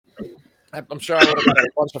I'm sure I would have got a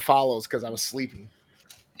bunch of follows because I was sleeping.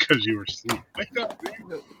 Because you were asleep. Wake up,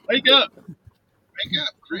 man. Wake up. Wake up,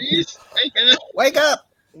 Chris. Wake up. Wake up!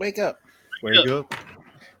 Wake up! Wake up.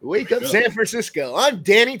 Wake up, San Francisco. I'm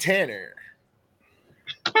Danny Tanner.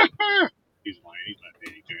 He's lying. He's not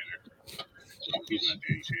Danny Tanner. He's not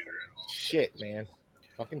Danny Tanner at all. Shit, man.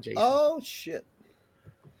 Fucking Jason. Oh shit.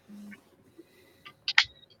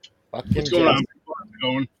 Fucking What's going on? Jason. How's it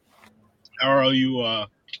going? How are you? Well, I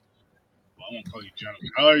won't call you gentlemen.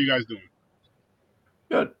 How are you guys doing?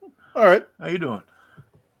 Good. All right. How you doing?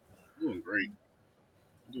 Doing great.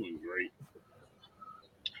 Doing great.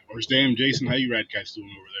 Where's damn Jason? How you Radcats doing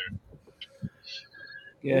over there?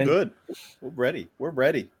 We're good. We're ready. We're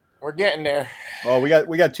ready. We're getting there. Oh, we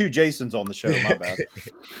got two Jasons on the show. My bad.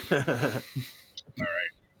 All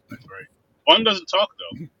right. That's right. One doesn't talk,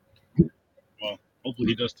 though. Well, hopefully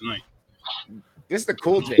he does tonight. This is the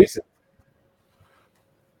cool Jason.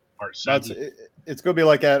 Part That's 7. it's gonna be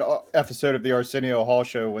like that episode of the Arsenio Hall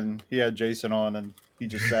show when he had Jason on and he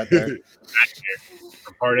just sat there.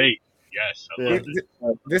 From part 8. Yes. I love it.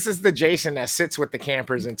 This is the Jason that sits with the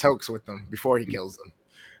campers and tokes with them before he kills them.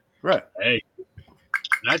 Right. Hey,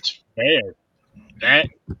 that's fair. That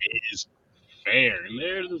is fair. And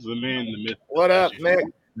there's the man in the myth. What up, Nick?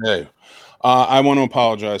 Hey, I want to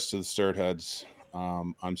apologize to the Stirred Heads.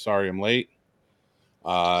 I'm sorry I'm late.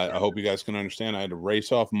 I hope you guys can understand. I had to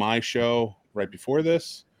race off my show right before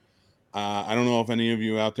this. I don't know if any of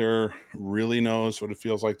you out there really knows what it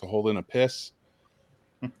feels like to hold in a piss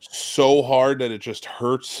so hard that it just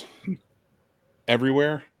hurts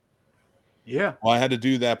everywhere. Yeah. Well, I had to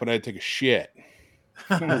do that, but I had to take a shit.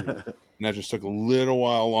 And that just took a little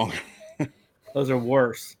while longer. Those are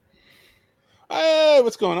worse. Hey,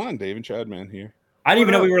 what's going on, Dave and Chad, man, here? I didn't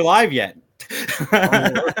even know we were live yet.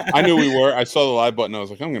 I knew we were. I saw the live button. I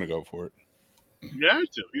was like, I'm going to go for it. You had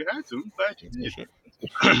to. You had to. I'm glad you did.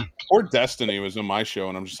 Poor Destiny was in my show,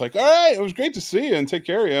 and I'm just like, all right, it was great to see you and take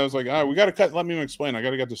care of you. I was like, all right, we got to cut. Let me explain. I got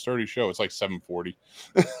to get the sturdy show. It's like 7:40.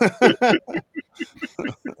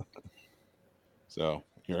 So,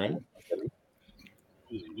 you're right. Look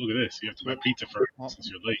at this. You have to buy pizza first since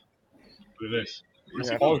you're late. Look at this.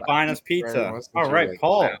 Paul's buying us pizza. All right,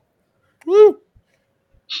 Paul. Woo!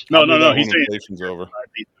 No. He's He's saying saying over.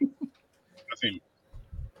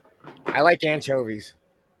 I like anchovies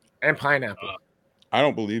and pineapple. I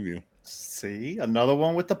don't believe you. See, another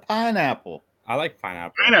one with the pineapple. I like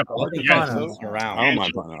pineapple. Pineapple. I love the Yes. pineapple around. I don't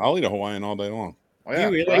mind pineapple. I'll eat a Hawaiian all day long. Oh, Do yeah.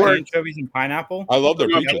 you really like anchovies and pineapple? I love their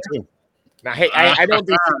pizza too. Now, hey, I don't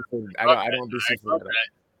do seafood. I don't do seafood. at all.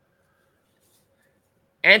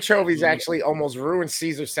 Anchovies actually almost ruined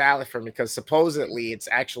Caesar salad for me because supposedly it's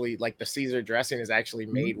actually like the Caesar dressing is actually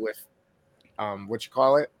made with what you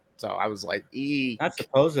call it. So I was like, Not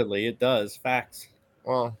supposedly, it does. Facts.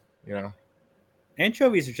 well, you know.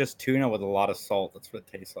 Anchovies are just tuna with a lot of salt. That's what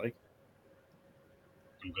it tastes like.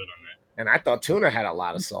 I'm good on that. And I thought tuna had a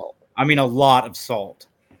lot of salt. I mean, a lot of salt.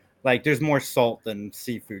 Like, there's more salt than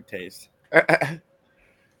seafood taste.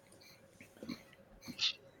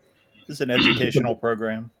 This is an educational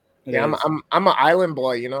program. Yeah, I'm an island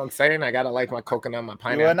boy. You know what I'm saying? I gotta like my coconut, my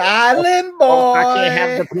pineapple. You're an island boy. Oh, I can't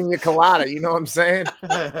have the pina colada. You know what I'm saying?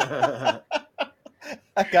 I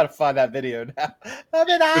gotta find that video now. I'm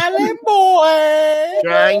an island boy.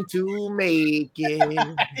 Trying to make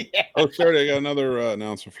it. Yeah. Oh, sorry, I got another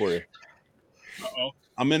announcer for you. Uh-oh.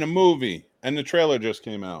 I'm in a movie, and the trailer just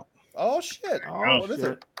came out. Oh shit! What is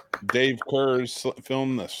it? Dave Kerr's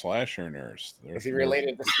film, The Slasher Nurse. Is he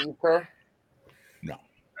related to Steve Kerr? No.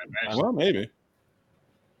 That Well, maybe.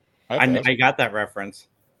 I got that reference.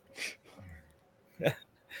 Wow.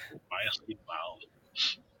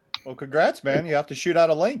 Well, congrats, man! You have to shoot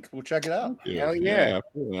out a link. We'll check it out. Hell yeah.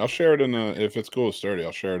 Absolutely. I'll share it in the, if it's cool with Sturdy,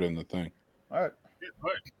 I'll share it in the thing. All right.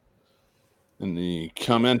 In the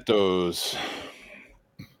commentos.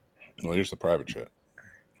 Well, here's the private chat.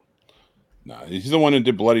 Nah, he's the one who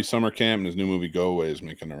did Bloody Summer Camp, and his new movie Go Away is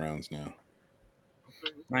making the rounds now.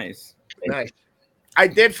 Nice. Nice. I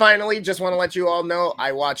did finally just want to let you all know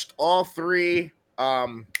I watched all 3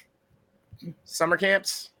 summer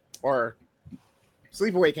camps or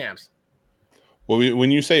sleepaway camps. Well, when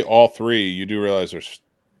you say all 3, you do realize there's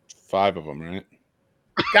 5 of them, right?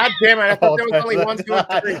 God damn it. I thought there was only 1, 2,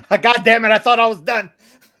 and 3. God damn it! I thought I was done.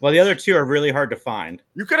 Well, the other 2 are really hard to find.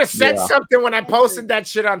 You could have said something when I posted that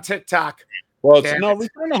shit on TikTok. Well, it's, Damn no,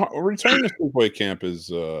 Return to Sleepaway Camp is,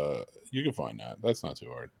 you can find that. That's not too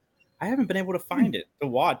hard. I haven't been able to find it to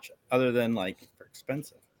watch other than like for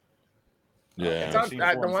expensive. Yeah. It's on, seen the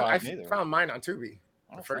 4 and one, I 5 neither. found mine on Tubi.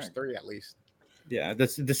 The Oh, first thanks. 3 at least. Yeah, the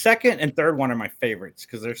second and third one are my favorites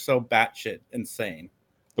because they're so batshit insane.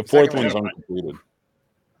 The fourth second one's one- uncompleted.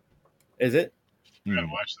 Is it? I gotta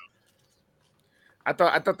watch them. I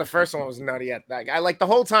thought the first one was nutty at that guy. Like the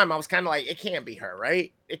whole time I was kind of like, it can't be her,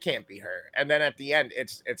 right? It can't be her. And then at the end,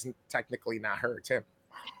 it's technically not her, it's him.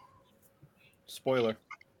 Spoiler.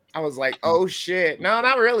 I was like, oh shit. No,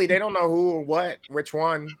 not really. They don't know who or what, which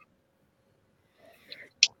one.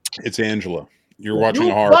 It's Angela. You're watching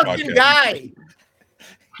You a horror fucking podcast. guy.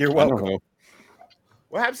 You're I welcome. don't know.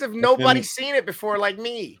 What happens if nobody's seen it before, like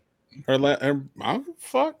me?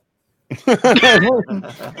 Fuck.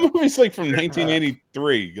 The movie's like from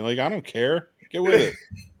 1983. Like, I don't care. Get with it.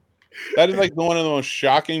 That is like one of the most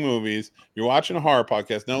shocking movies. You're watching a horror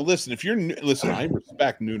podcast. Now, listen. If you're listen, I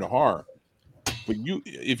respect new to horror, but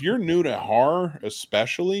if you're new to horror,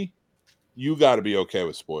 especially, you got to be okay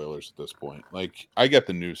with spoilers at this point. Like, I get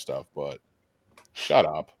the new stuff, but shut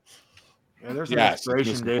up. Yeah, there's an Yes,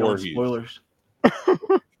 expiration Mr. date on Voorhees. spoilers.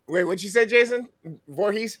 Wait, what'd you say, Jason?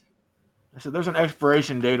 Voorhees? I said there's an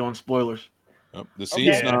expiration date on spoilers. Yep. The scene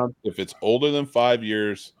Okay. snob, if it's older than 5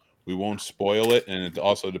 years, we won't spoil it, and it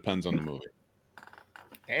also depends on the movie.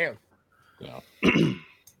 Damn. Yeah.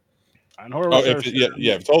 On horror Oh, research,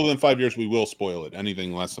 if it's older than 5 years, we will spoil it.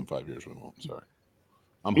 Anything less than 5 years, we won't. Sorry.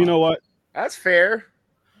 You know what? That's fair.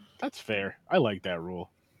 That's fair. I like that rule.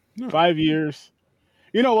 Yeah. 5 years.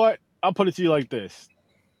 You know what? I'll put it to you like this.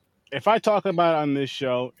 If I talk about it on this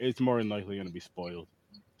show, it's more than likely going to be spoiled,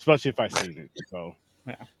 especially if I've seen it. So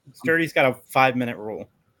Sturdy's got a 5-minute rule.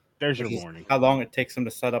 there's your Which is warning. How long it takes him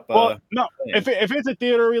to set up a. Well, no, thing. if it's a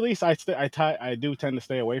theater release, I do tend to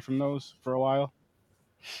stay away from those for a while.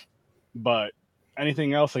 But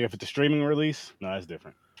anything else, like if it's a streaming release, no, that's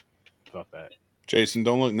different. Fuck that. Jason,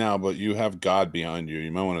 don't look now, but you have God behind you.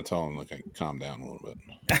 You might want to tell him, like, calm down a little bit.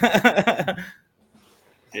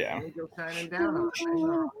 Yeah.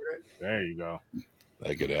 There you go.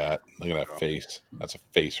 Look at that. Look at that face. That's a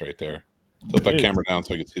face right there. Tilt that It is. camera down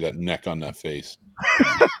so I can see that neck on that face.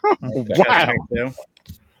 Wow.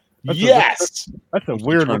 That's Yes! That's a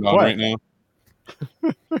weird Turned on right request.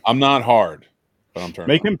 now. I'm not hard, but I'm turned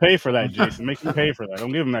Make on. him pay for that, Jason. Make him pay for that.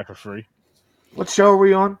 Don't give him that for free. What show are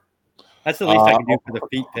we on? That's the least I can do for the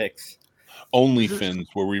feet pics. Only fins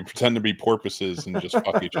where we pretend to be porpoises and just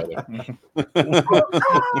fuck each other.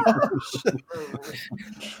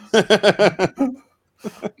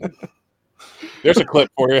 There's a clip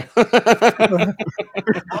for you.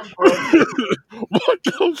 What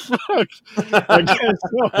the fuck? I guess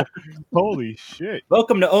so. Holy shit.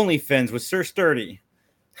 Welcome to OnlyFins with Sir Sturdy.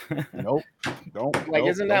 Nope. Don't. Like, nope,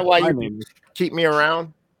 isn't that don't why my you name. keep me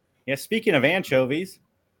around? Yeah, speaking of anchovies,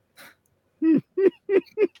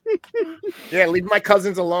 Yeah, leave my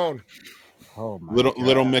cousins alone. Oh my Little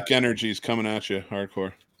God. Mick Energy's coming at you,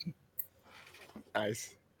 hardcore.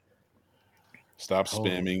 Nice. Stop Oh.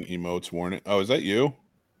 spamming emotes warning. Oh, is that you?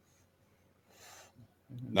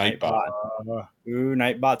 Nightbot. Ooh,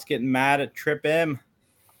 Nightbot's getting mad at Trip M.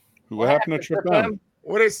 What happened to Trip M?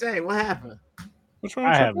 What did they say? What happened? What's wrong I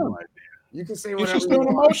with have Trip M? no idea. You can say He's whatever just you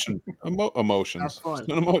doing want. emotions. That's fine. He's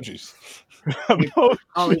doing emojis.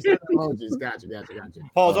 Oh, he's doing emojis. Gotcha.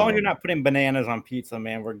 Paul, as long as you're not putting bananas on pizza,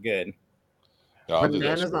 man, we're good. Yeah, I'll do that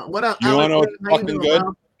Bananas shit. on. What up? You wanna know Alex? what's How you fucking doing, good?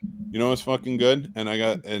 bro? You know what's fucking good? And I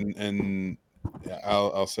got and yeah,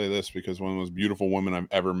 I'll say this because one of the most beautiful women I've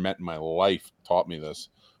ever met in my life taught me this.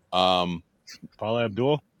 Paula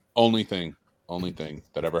Abdul. Only thing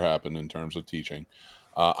that ever happened in terms of teaching.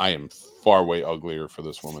 I am far way uglier for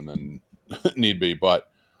this woman than need be, but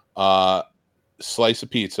slice of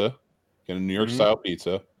pizza, get a New York style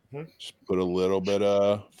pizza, just put a little bit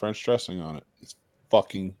of French dressing on it. It's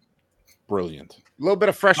fucking brilliant. A little bit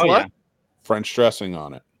of fresh Oh, what? yeah. French dressing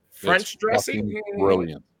on it. French It's dressing? fucking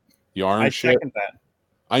brilliant. The orange I shit. second that.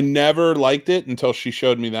 I never liked it until she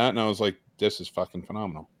showed me that, and I was like, "This is fucking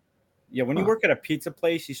phenomenal." Yeah, when you work at a pizza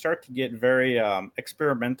place, you start to get very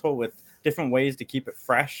experimental with different ways to keep it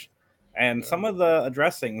fresh. And some of the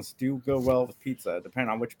dressings do go well with pizza, depending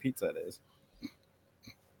on which pizza it is.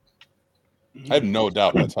 I have no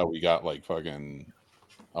doubt that's how we got like fucking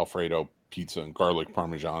Alfredo pizza and garlic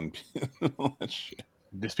parmesan, all that shit.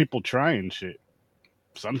 Just people trying shit.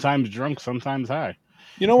 Sometimes drunk, sometimes high.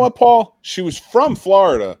 You know what, Paul? She was from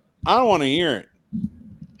Florida. I don't want to hear it.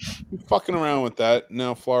 You fucking around with that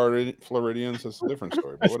now, Floridians. That's a different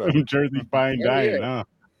story, but whatever. Some Jersey fine Yeah, dining, yeah.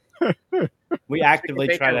 huh? We actively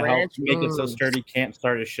Bacon try to help ranch, make it so Sturdy can't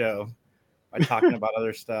start a show by talking about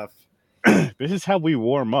other stuff. This is how we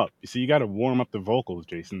warm up. You see, you got to warm up the vocals,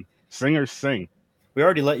 Jason. Singers sing. We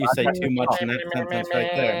already let you say too much in that sentence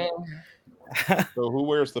right there. So who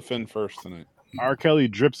wears the fin first tonight? R. Kelly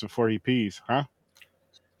drips before he pees, huh?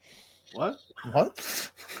 What?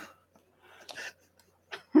 What?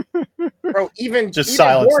 Bro, even Just even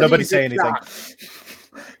silence. Borges Nobody is say anything. shocked.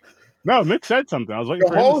 No, Mick said something. I was waiting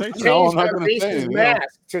The for him to host say something. No, changed I'm not on gonna say Jason's anything else.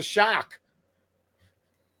 mask to shock.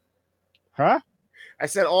 Huh? I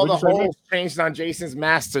said all What'd the you say, Mick? hosts changed on Jason's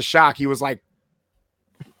mask to shock. He was like,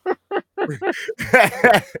 Like,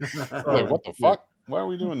 what the fuck? Why are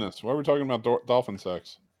we doing this? Why are we talking about dolphin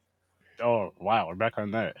sex? Oh, wow. We're back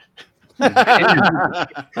on that.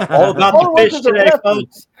 All about the fish today,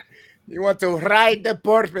 folks. You want to ride the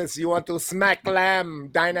porpoise. You want to smack lamb.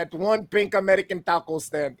 Dine at one pink American taco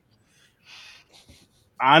stand.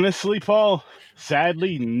 Honestly, Paul,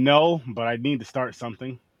 sadly, no, but I need to start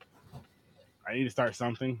something.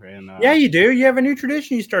 And Yeah, you do. You have a new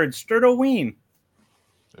tradition you started, Sturtoween.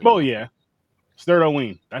 well, yeah,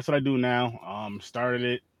 Sturtoween. That's what I do now. Started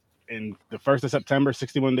it in the 1st of September,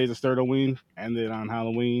 61 days of Sturtoween. Ended on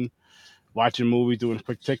Halloween, watching movies, doing a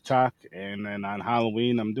quick TikTok, and then on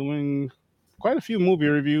Halloween, I'm doing quite a few movie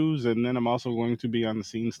reviews, and then I'm also going to be on the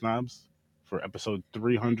Scene Snobs for episode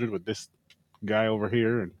 300 with this guy over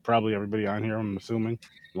here, and probably everybody on here. I'm assuming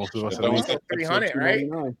most of us. That was Episode 300, right?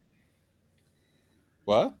 299.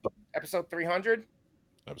 What? Episode 300?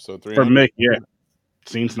 Episode For 300? Mick, yeah.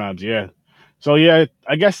 Scene Snobs, yeah. So yeah,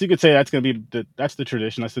 I guess you could say that's gonna be that's the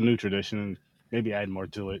tradition. That's the new tradition, and maybe add more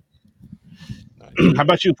to it. Nice. How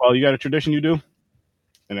about you, Paul? You got a tradition you do?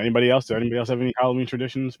 And anybody else? Does anybody else have any Halloween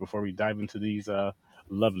traditions before we dive into these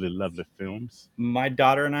lovely, lovely films? My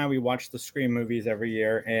daughter and I, we watch the Scream movies every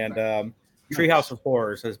year, and Treehouse of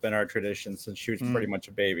Horrors has been our tradition since she was pretty much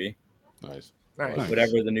a baby. Nice. Nice.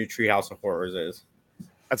 Whatever the new Treehouse of Horrors is.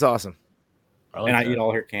 That's awesome. Like I that. eat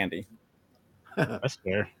all her candy. That's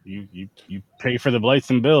fair. You pay for the blights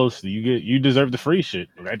and bills. You deserve the free shit.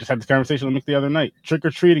 I just had this conversation with Mick the other night. Trick or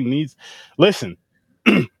treating needs. Listen.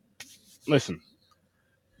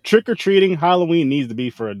 Trick or treating Halloween needs to be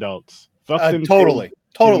for adults. Fuck them. Totally.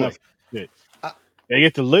 Shit. They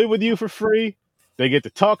get to live with you for free. They get to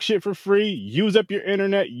talk shit for free. Use up your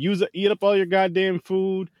internet. Eat up all your goddamn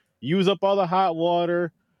food. Use up all the hot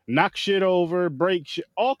water. Knock shit over. Break shit.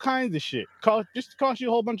 All kinds of shit. Just cost you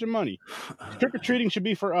a whole bunch of money. Trick or treating should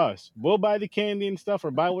be for us. We'll buy the candy and stuff,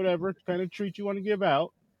 or buy whatever kind of treat you want to give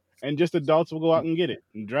out, and just adults will go out and get it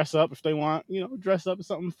and dress up if they want. Dress up as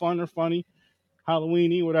something fun or funny,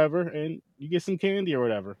 Halloweeny, whatever, and you get some candy or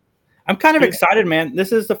whatever. I'm kind of excited, man.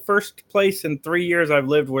 This is the first place in 3 years I've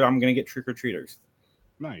lived where I'm going to get trick-or-treaters.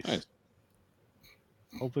 Nice.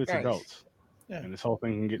 Hopefully it's Nice. adults. Yeah. And this whole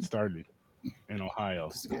thing can get started in Ohio.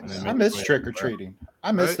 I miss trick or treating.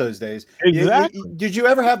 I miss those days. Exactly. Did you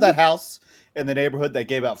ever have that house in the neighborhood that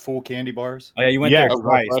gave out full candy bars? Oh, yeah, you went Yeah. there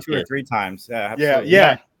twice, Right 2 or here. 3 times. Yeah, Yeah, absolutely.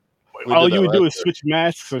 yeah. All did you that would do last is switch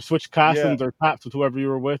masks or switch costumes or tops with whoever you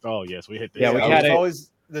were with. Oh, yes, we hit this. Yeah, we It had was it.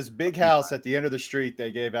 always this big house at the end of the street.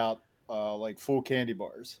 They gave out like full candy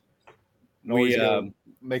bars. And always go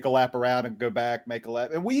make a lap around and go back, make a lap.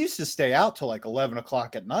 And we used to stay out till like 11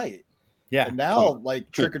 o'clock at night. Yeah. And now like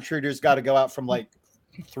trick or treaters got to go out from like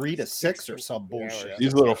 3 to 6 or some bullshit.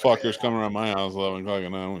 These little fuckers come around my house 11 o'clock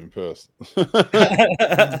at night. I'm pissed.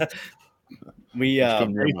 we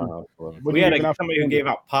Come near my house, 11 we had Even after somebody who candy. gave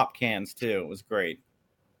out pop cans too. It was great.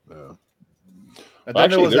 o'clock. And then Actually,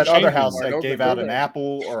 there was that they're other changing house that. that Those gave are out good. an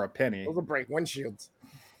apple or a penny. Those will break windshields.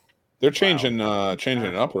 They're changing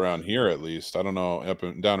it up around here at least. I don't know, up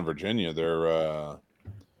and down in Virginia. They're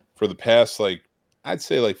for the past I'd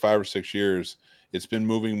say 5 or 6 years, it's been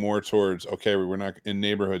moving more towards we're not in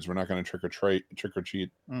neighborhoods, we're not going to trick or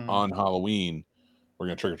treat on Halloween. We're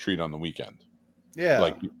going to trick or treat on the weekend.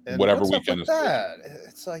 Yeah. And whatever what's up weekend with is. that?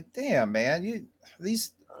 It's like, damn, man,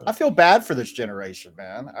 I feel bad for this generation,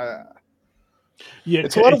 man. Yeah,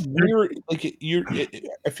 It's a lot of weird.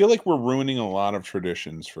 I feel like we're ruining a lot of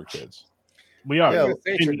traditions for kids. We I are. was Yeah.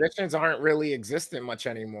 gonna say traditions aren't really existent much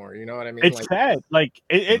anymore. You know what I mean? It's sad.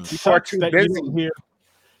 It sucks too that you busy. don't hear.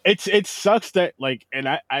 It sucks that and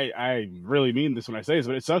I really mean this when I say this,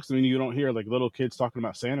 but it sucks when you don't hear little kids talking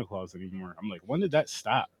about Santa Claus anymore. I'm like, when did that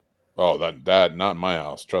stop? Oh, that not in my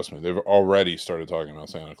house. Trust me, they've already started talking about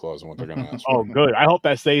Santa Claus and what they're going to ask for. Oh, good. I hope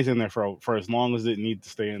that stays in there for as long as it needs to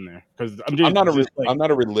stay in there. Because I'm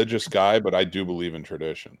not a religious guy, but I do believe in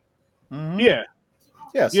tradition. Mhm. Yeah.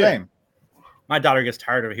 Yeah, same. My daughter gets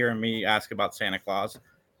tired of hearing me ask about Santa Claus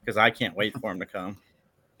because I can't wait for him to come.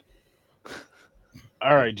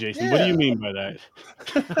 All right, Jason. What do you mean by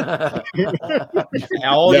that?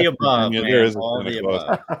 All the Yeah, above, yeah, man. there is a All Santa the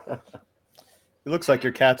Claus. above. It looks like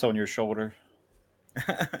your cat's on your shoulder.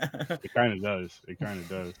 It kind of does. It kind of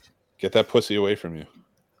does. Get that pussy away from you.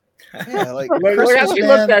 Yeah, like Look how Christmas, she man,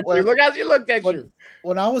 looked at you. when- Look how she looked at when- you.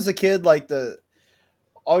 When I was a kid,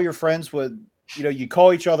 all your friends would you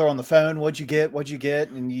call each other on the phone. What'd you get? What'd you get?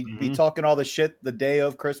 And you'd be talking all the shit the day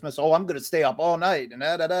of Christmas. Oh, I'm going to stay up all night.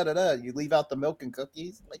 And You leave out the milk and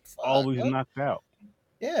cookies. Like, fuck, Always what? knocked out.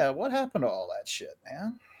 Yeah, what happened to all that shit,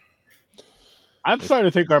 man? I'm starting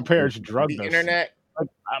to think our parents drugged The us. internet.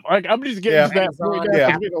 I'm just getting to that point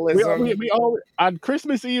now. Capitalism. We always, on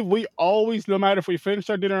Christmas Eve, we always, no matter if we finished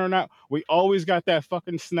our dinner or not, we always got that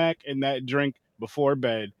fucking snack and that drink before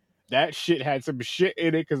bed. That shit had some shit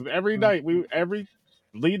in it because every night, every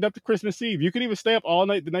leading up to Christmas Eve, you could even stay up all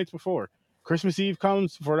night the nights before. Christmas Eve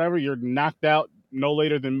comes, forever, you're knocked out no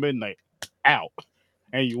later than midnight. Out.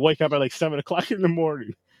 And you wake up at like 7 o'clock in the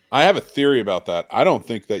morning. I have a theory about that. I don't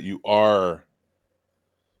think that you are.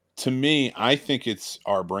 To me, I think it's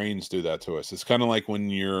our brains do that to us. It's kind of like when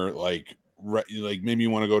you're like maybe you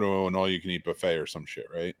want to go to an all-you-can-eat buffet or some shit,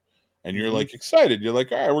 right? And you're like excited. You're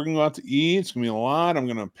like, all right, we're gonna go out to eat. It's gonna be a lot. I'm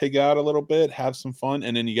gonna pig out a little bit, have some fun,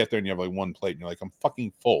 and then you get there and you have like one plate, and you're like, I'm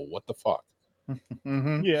fucking full. What the fuck?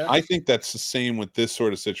 Yeah, I think that's the same with this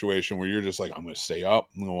sort of situation where you're just like, I'm gonna stay up.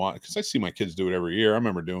 I'm gonna watch because I see my kids do it every year. I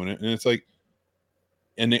remember doing it, and it's like,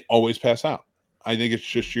 and they always pass out. I think it's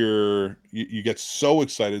just you get so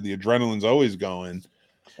excited, the adrenaline's always going,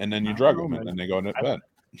 and then you drug them, and then they go to bed.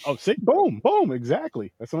 Oh, see, boom,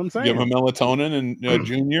 exactly. That's what I'm saying. Give them melatonin and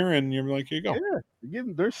Junior, and you're like, here you go. Yeah,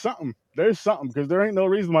 there's something because there ain't no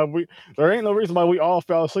reason why we all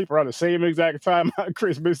fell asleep around the same exact time on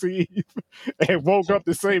Christmas Eve and woke up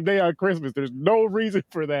the same day on Christmas. There's no reason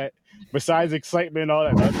for that besides excitement and all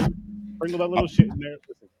that. Bring all that little shit in there.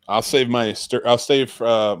 I'll save my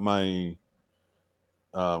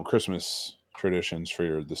Christmas traditions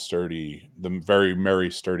for the very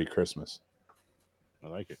merry, sturdy Christmas. I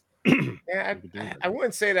like it. Yeah, I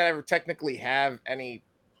wouldn't say that I ever technically have any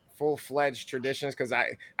full-fledged traditions because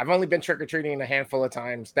I've only been trick-or-treating a handful of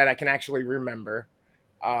times that I can actually remember.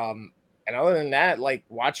 And other than that, like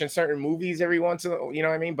watching certain movies every once in a while, you know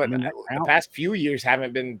what I mean? But the past few years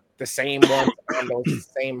haven't been the same ones on those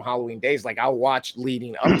same Halloween days. Like I'll watch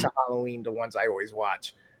leading up to Halloween, the ones I always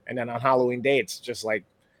watch. And then on Halloween day, it's just like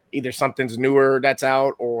either something's newer that's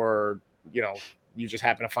out or, you just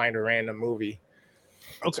happen to find a random movie.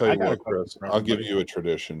 I'll tell you what, Chris, I'll give you a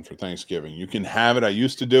tradition for Thanksgiving. You can have it. I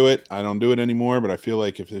used to do it. I don't do it anymore, but I feel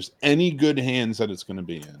like if there's any good hands that it's going to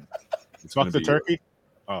be in, it's fuck the turkey.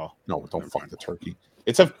 Oh no! Don't fuck the turkey.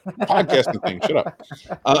 It's a podcasting thing. Shut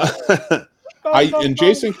up. And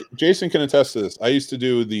Jason can attest to this. I used to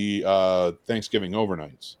do the Thanksgiving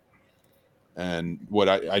overnights, and what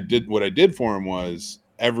I did for him was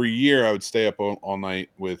every year I would stay up all night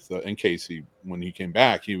with and Casey. When he came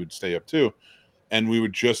back, he would stay up too. And we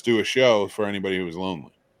would just do a show for anybody who was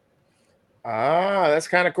lonely. Ah, that's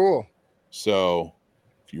kind of cool. So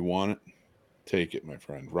if you want it, take it, my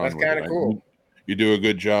friend. Run that's kind of cool. You do a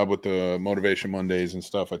good job with the Motivation Mondays and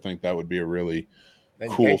stuff. I think that would be a really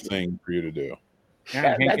cool thing for you to do.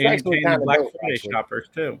 Yeah, that's actually kind of Black Friday shoppers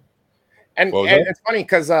too. And it's funny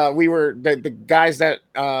because we were the guys that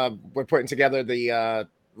were putting together the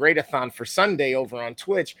Rate-a-thon for Sunday over on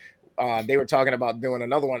Twitch. They were talking about doing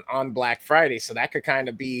another one on Black Friday, so that could kind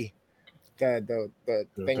of be the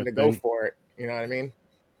thing to go for it. You know what I mean?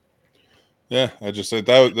 Yeah, I just said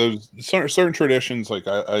that those certain traditions. Like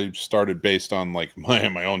I started based on like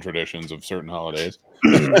my own traditions of certain holidays.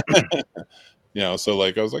 So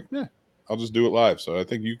like I was like, yeah, I'll just do it live. So I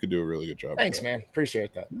think you could do a really good job. Thanks, man.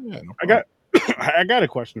 Appreciate that. Yeah, no I got a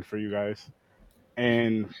question for you guys,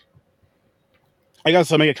 and I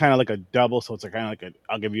guess I'll make it kind of like a double, so it's kind of like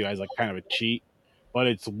I'll give you guys like kind of a cheat. But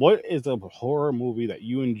it's what is a horror movie that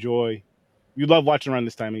you enjoy, you love watching around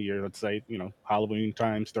this time of year, let's say, Halloween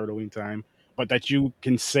time, Halloween time, but that you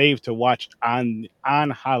can save to watch on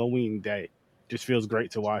Halloween day. Just feels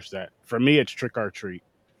great to watch that. For me, it's Trick or Treat.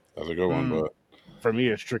 That's a good one, but for me,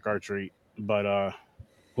 it's Trick or Treat. But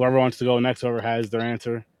whoever wants to go next, whoever has their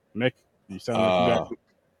answer, Mick, you sound like you got.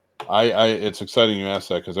 It's exciting you asked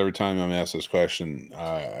that because every time I'm asked this question,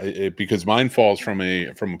 because mine falls from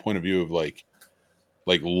a point of view of like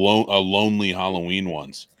a lonely Halloween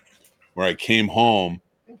once, where I came home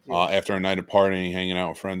after a night of partying, hanging out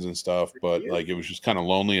with friends and stuff, but like it was just kind of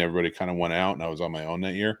lonely. Everybody kind of went out, and I was on my own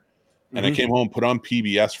that year. And I came home, put on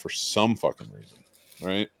PBS for some fucking reason,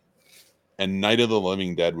 right? And Night of the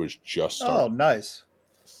Living Dead was just starting. Oh, nice,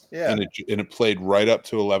 yeah. And it played right up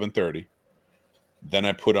to 11:30. Then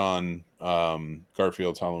I put on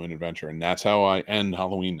Garfield's Halloween Adventure, and that's how I end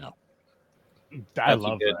Halloween now. I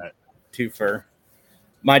love that. Twofer.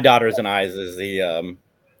 My Daughters and Eyes is the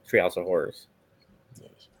Treehouse of Horrors.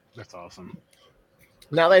 That's awesome.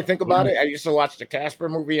 Now that I think about it, I used to watch the Casper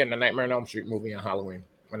movie and the Nightmare on Elm Street movie on Halloween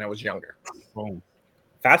when I was younger. Boom.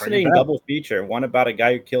 Fascinating double feature. One about a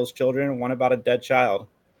guy who kills children, one about a dead child.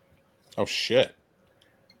 Oh shit!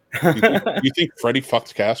 You think Freddy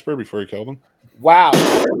fucked Casper before he killed him? Wow.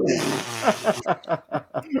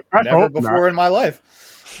 Never before in my life.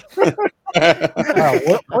 What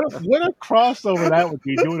a crossover that would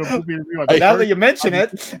be doing a movie review. Now that you mention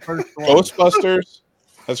it, Ghostbusters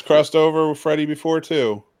has crossed over with Freddy before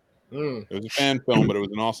too. Mm. It was a fan film, but it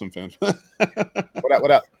was an awesome film.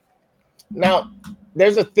 What up? Now,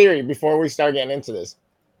 there's a theory before we start getting into this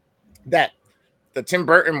that the Tim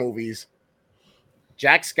Burton movies,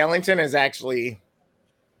 Jack Skellington is actually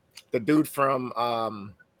the dude from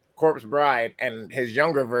Corpse Bride, and his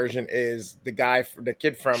younger version is the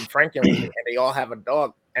kid from Frankenweenie, and they all have a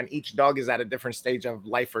dog, and each dog is at a different stage of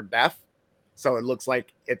life or death. So it looks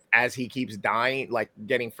like it as he keeps dying, like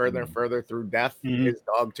getting further and further through death, his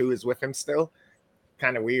dog too is with him still.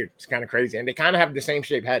 Kind of weird. It's kind of crazy. And they kind of have the same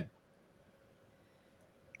shaped head.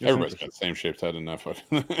 Everybody's got the same shaped head in that fucking.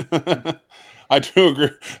 I do agree.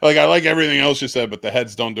 Like, I like everything else you said, but the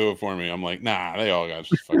heads don't do it for me. I'm like, nah, they all got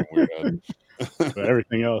just fucking weird heads. But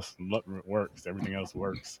everything else works. Everything else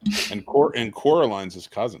works. And Coraline's his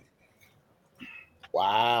cousin.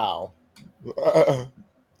 Wow.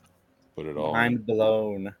 Put it all. I'm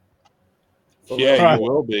blown. Yeah, you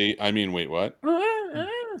will be. I mean, wait, what?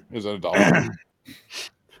 Is that a dollar?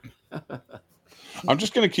 I'm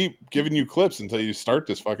just gonna keep giving you clips until you start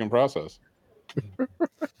this fucking process.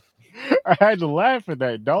 I had to laugh at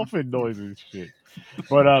that dolphin noise and shit.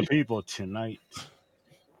 But people, tonight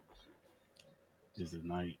is the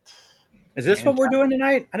night. Is this what we're doing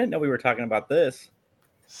tonight? I didn't know we were talking about this.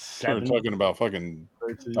 We're talking about fucking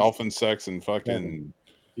dolphin sex and fucking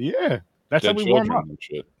that's how we warm up.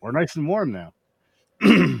 Shit. We're nice and warm now.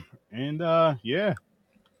 And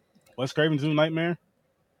Wes Craven's New Nightmare,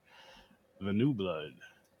 The New Blood.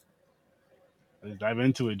 Let's dive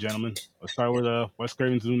into it, gentlemen. Let's start with Wes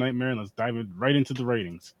Craven's New Nightmare, and let's dive right into the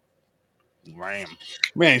ratings. Ram.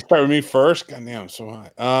 Man, you start with me first. God damn, so high.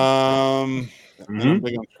 I'm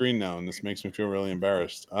big on screen now, and this makes me feel really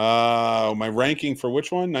embarrassed. My ranking for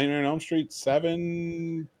which one? 99 Elm Street?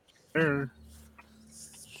 7. 7.5.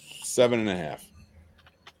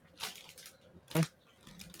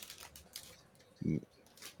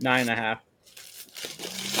 9.5.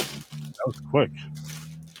 That was quick.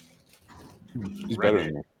 He's better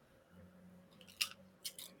than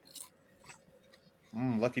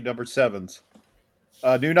me. Lucky number 7s.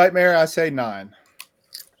 New Nightmare, I say 9.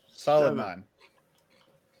 Solid 9.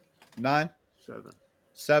 9?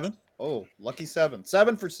 7? Oh, lucky 7.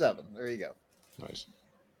 7 for 7. There you go. Nice.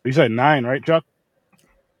 You said 9, right, Chuck?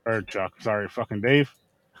 Or Chuck, sorry, fucking Dave.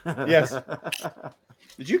 Yes.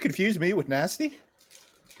 Did you confuse me with Nasty?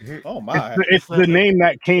 Oh my! It's the name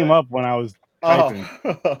that came up when I was typing.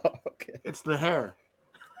 Okay. It's the hair.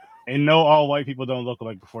 And no, all white people don't look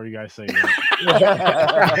alike before you guys say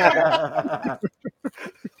that.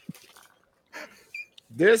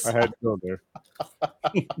 This I had to go there.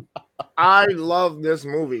 I love this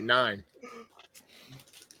movie. 9.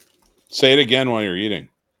 Say it again while you're eating.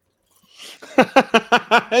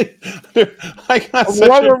 I got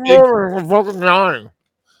such a big... 9.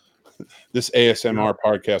 This ASMR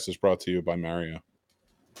podcast is brought to you by Mario.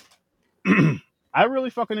 I really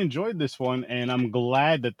fucking enjoyed this one, and I'm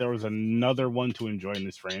glad that there was another one to enjoy in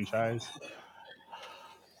this franchise.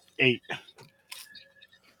 8.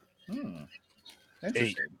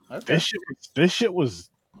 8. Okay. This shit was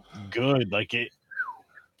good. Like it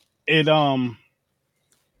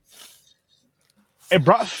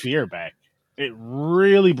brought fear back. It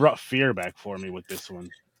really brought fear back for me with this one,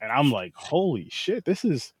 and I'm like, holy shit, this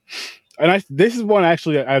is one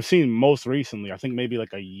actually I've seen most recently. I think maybe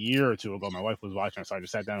like a year or two ago. My wife was watching it, so I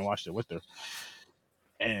just sat down and watched it with her.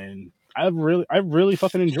 And I really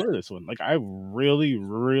fucking enjoy this one. Like I really,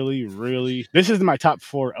 really, really. This is my top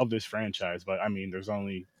 4 of this franchise, but I mean, there's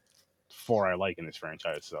only 4 I like in this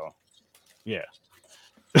franchise, so yeah.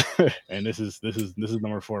 And this is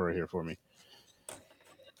number 4 right here for me.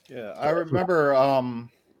 Yeah, I remember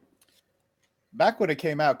back when it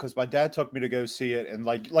came out, because my dad took me to go see it, and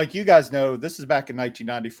like you guys know, this is back in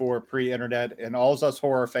 1994, pre-internet, and all us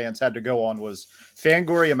horror fans had to go on was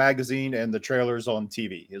Fangoria magazine and the trailers on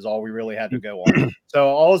TV is all we really had to go on. So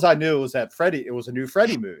all I knew was that it was a new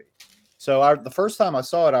Freddy movie. So the first time I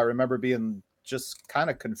saw it, I remember being just kind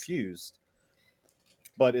of confused.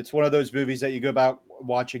 But it's one of those movies that you go back,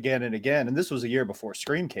 watch again and again. And this was a year before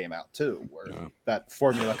Scream came out too, where that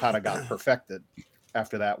formula kind of got perfected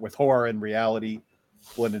after that, with horror and reality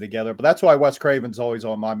blended together. But that's why Wes Craven's always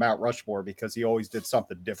on my Mount Rushmore, because he always did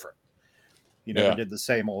something different. He never did the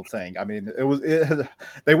same old thing. I mean,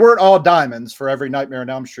 they weren't all diamonds. For every Nightmare on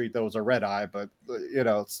Elm Street, there was a red eye, but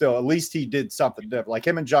still, at least he did something different. Like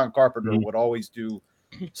him and John Carpenter would always do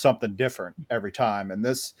something different every time. And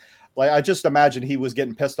this, like, I just imagine he was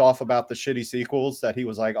getting pissed off about the shitty sequels that he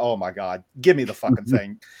was like, "Oh my God, give me the fucking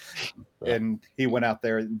thing." And he went out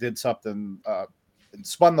there and did something, and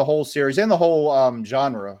spun the whole series and the whole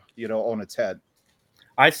genre, on its head.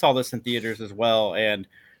 I saw this in theaters as well, and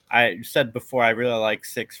I said before I really like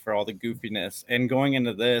 6 for all the goofiness. And going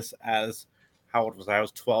into this, as how old was I? I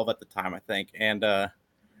was 12 at the time, I think. And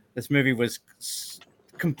this movie was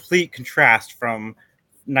complete contrast from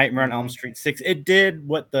Nightmare on Elm Street 6. It did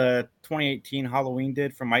what the 2018 Halloween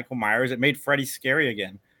did for Michael Myers. It made Freddy scary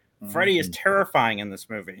again. Freddy is terrifying in this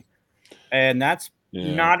movie, and that's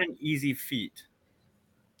not an easy feat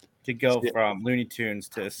to go from Looney Tunes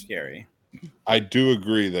to scary. I do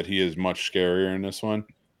agree that he is much scarier in this one.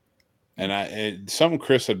 And something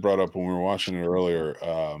Chris had brought up when we were watching it earlier,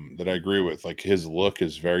 that I agree with. Like, his look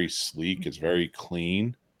is very sleek, it's very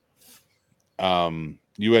clean.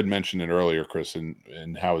 You had mentioned it earlier, Chris,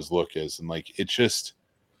 and how his look is, and like it just,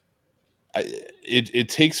 it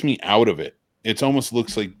takes me out of it. It almost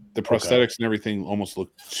looks like the prosthetics and everything almost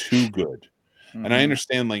look too good. And I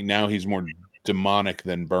understand, like, now he's more demonic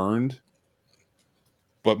than burned,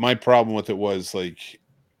 but my problem with it was, like,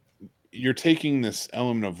 you're taking this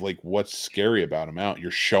element of, like, what's scary about him out.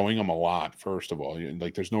 You're showing him a lot, first of all.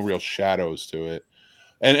 Like, there's no real shadows to it.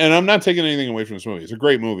 And I'm not taking anything away from this movie. It's a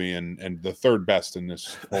great movie and the third best in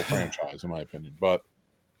this whole franchise, in my opinion. But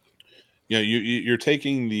you're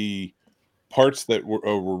taking the parts that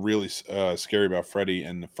were really scary about Freddy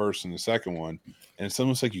in the first and the second one, and it's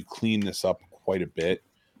almost like you clean this up quite a bit.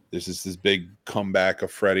 There's this big comeback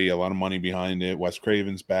of Freddy, a lot of money behind it. Wes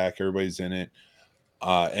Craven's back, everybody's in it.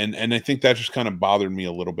 And I think that just kind of bothered me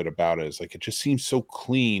a little bit about it. It's like, it just seems so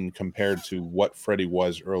clean compared to what Freddy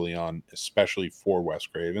was early on, especially for Wes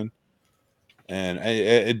Craven.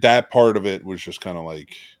 And that part of it was just kind of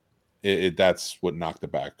like, that's what knocked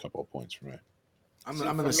it back a couple of points for me. I'm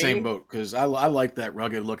in the same boat, because I like that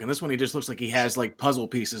rugged look. And this one, he just looks like he has like puzzle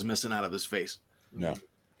pieces missing out of his face. No.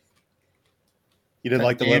 You didn't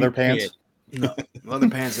like the leather pants? No, leather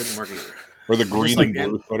pants didn't work either. Or the green and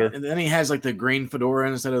blue footer. And then he has like the green fedora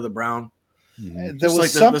instead of the brown. There was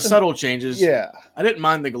like the subtle changes. Yeah. I didn't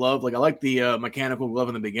mind the glove. Like, I like the mechanical glove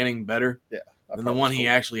in the beginning better. Yeah. Than the one he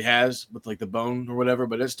actually has with like the bone or whatever,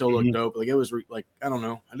 but it still looked dope. Like, it was like, I don't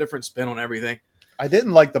know, a different spin on everything. I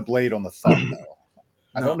didn't like the blade on the thumb though.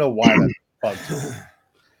 I don't know why that bugs me.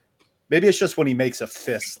 Maybe it's just when he makes a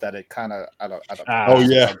fist that it kind of, I don't know. Oh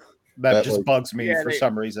yeah. That just bugs me for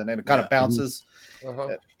some reason, and it kind of bounces.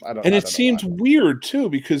 It seems weird too,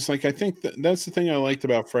 because like, I think that's the thing I liked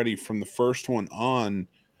about Freddy from the first one on,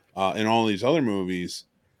 in all these other movies,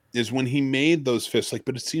 is when he made those fists, like,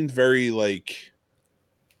 but it seemed very like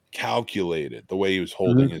calculated, the way he was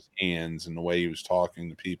holding his hands and the way he was talking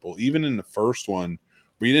to people. Even in the first one,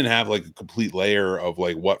 where you didn't have like a complete layer of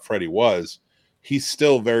like what Freddy was, he's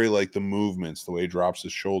still very like the movements, the way he drops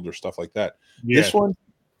his shoulder, stuff like that. Yeah. This one,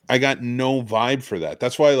 I got no vibe for that.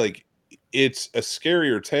 That's why, like, it's a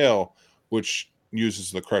scarier tale, which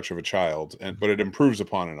uses the crutch of a child, but it improves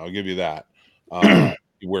upon it. I'll give you that.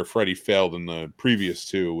 Where Freddy failed in the previous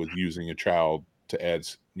two with using a child to add,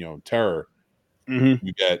 terror. You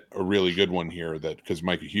get a really good one here, that because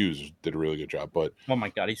Micah Hughes did a really good job. But oh my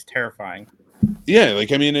God, he's terrifying. Yeah,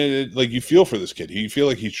 like, I mean, like, you feel for this kid. You feel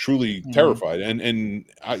like he's truly terrified, and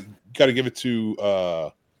I got to give it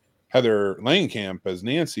to Heather Langenkamp as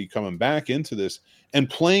Nancy, coming back into this and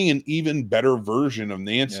playing an even better version of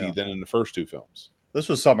Nancy than in the first two films. This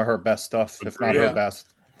was some of her best stuff, if not her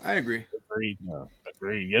best. I agree. Agreed.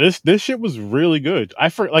 Yeah, this shit was really good. I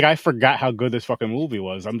forgot how good this fucking movie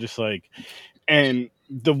was. I'm just like, and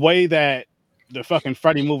the way that the fucking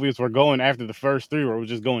Freddy movies were going after the first three, where it was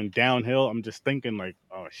just going downhill, I'm just thinking like,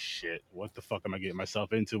 oh shit, what the fuck am I getting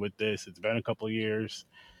myself into with this? It's been a couple of years.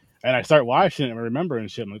 And I start watching it and remembering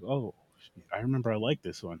shit. I'm like, oh, I remember I like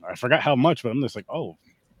this one. I forgot how much, but I'm just like, oh,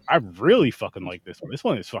 I really fucking like this one. This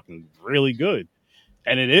one is fucking really good.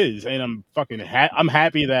 And it is. And I'm fucking I'm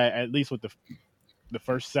happy that at least with the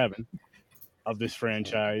first 7 of this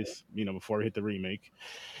franchise, before we hit the remake.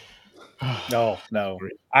 No.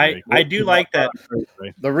 I do like that.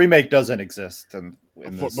 The remake doesn't exist.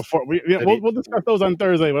 Before we'll discuss those on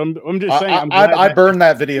Thursday. But I'm just saying. I burned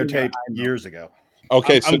that videotape years ago.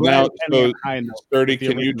 Okay, so now, Sturdy,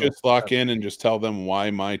 can you just lock in and just tell them why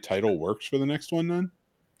my title works for the next one then?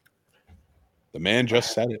 The man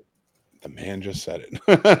just said it. The man just said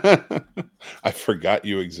it. I forgot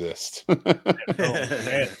you exist. Oh,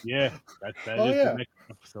 man. Yeah. That Oh, is yeah. the next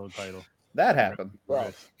episode title. That happened.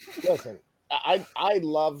 Bro, listen, I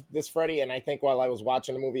love this Freddy, and I think while I was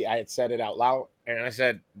watching the movie, I had said it out loud, and I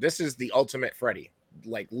said, "This is the ultimate Freddy."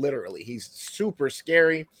 Like literally, he's super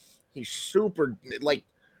scary. He's super like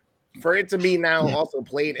for it to be now also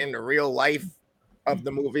played in the real life of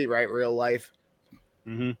the movie, right? Real life.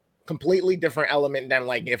 Mm-hmm. Completely different element than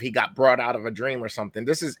like if he got brought out of a dream or something.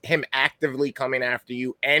 This is him actively coming after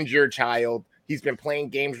you and your child. He's been playing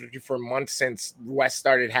games with you for months since Wes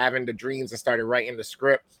started having the dreams and started writing the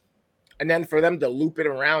script. And then for them to loop it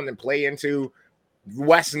around and play into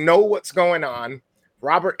Wes know what's going on.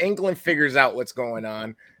 Robert Englund figures out what's going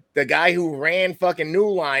on. The guy who ran fucking New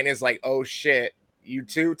Line is like, oh shit, you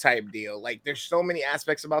too type deal. Like there's so many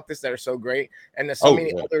aspects about this that are so great. And there's so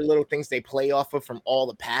many other little things they play off of from all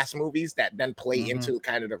the past movies that then play into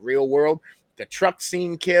kind of the real world. The truck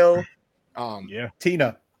scene kill.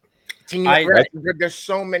 Tina. There's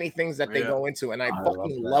so many things that they go into, and I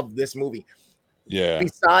fucking love this movie. Yeah.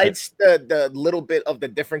 Besides the little bit of the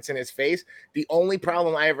difference in his face, the only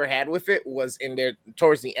problem I ever had with it was in there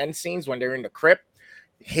towards the end scenes when they're in the crypt.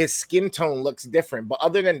 His skin tone looks different, but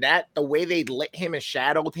other than that, the way they lit him and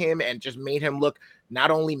shadowed him and just made him look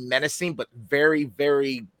not only menacing but very,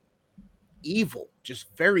 very evil, just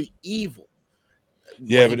very evil.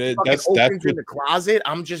 Yeah, but that's in the closet.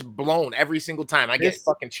 I'm just blown every single time. I get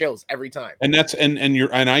fucking chills every time. And that's and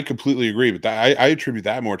I completely agree with that. I attribute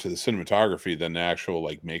that more to the cinematography than the actual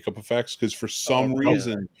like makeup effects, because for some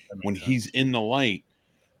reason when he's in the light,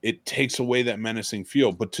 it takes away that menacing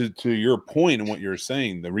feel. But to your point and what you're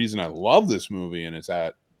saying, the reason I love this movie and it's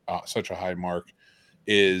at such a high mark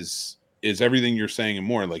is everything you're saying and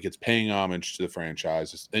more. Like it's paying homage to the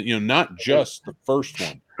franchise. It's, not just the first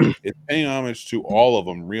one. It's paying homage to all of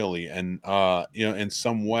them, really, and in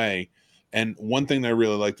some way. And one thing that I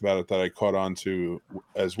really liked about it that I caught on to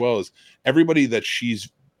as well is everybody that she's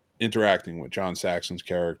interacting with, John Saxon's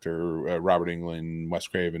character, Robert Englund, Wes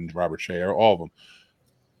Craven, Robert Shea, all of them.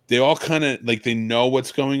 They all kind of like they know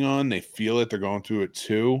what's going on. They feel it. They're going through it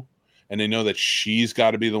too. And they know that she's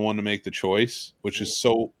got to be the one to make the choice, which is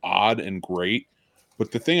so odd and great.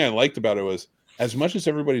 But the thing I liked about it was, as much as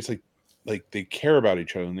everybody's like they care about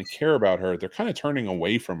each other and they care about her, they're kind of turning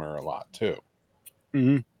away from her a lot too.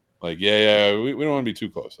 Mm-hmm. Like, we don't want to be too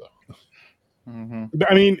close though. Mm-hmm.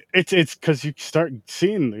 I mean, it's because you start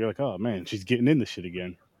seeing, you're like, oh man, she's getting in the shit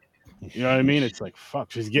again. You know what I mean? It's like,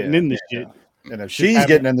 fuck, she's getting in the shit. And if she's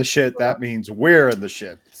getting in the shit, that means we're in the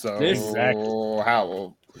shit. So exactly.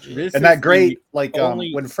 How? And that great, like,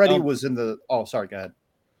 when Freddy was in the. Oh, sorry. Go ahead.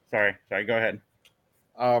 Sorry. Go ahead.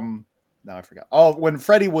 No, I forgot. Oh, when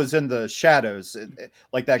Freddy was in the shadows,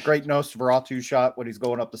 like that great Nosferatu shot when he's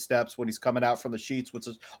going up the steps, when he's coming out from the sheets, which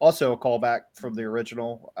is also a callback from the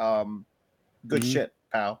original. Good shit,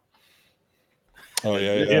 pal. Oh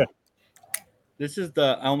yeah. This is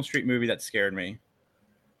the Elm Street movie that scared me.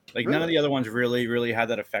 Like none of the other ones really, really had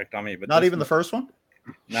that effect on me. But not even the first one.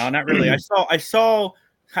 No, not really. I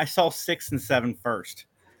saw 6 and 7 first.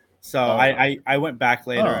 So I went back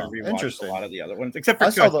later and rewatched a lot of the other ones, except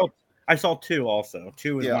for 2. I saw 2 also.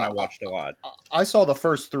 2 is one I watched a lot. I saw the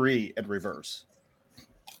first 3 in reverse.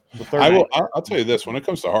 I'll tell you this: when it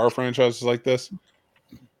comes to horror franchises like this,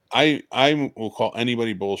 I will call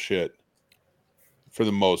anybody bullshit for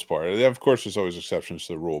the most part. Of course, there's always exceptions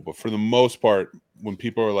to the rule, but for the most part, when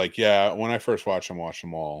people are like, "Yeah," when I first watched them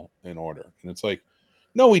all in order, and it's like,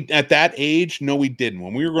 no, we at that age, no, we didn't.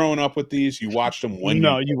 When we were growing up with these, you watched them when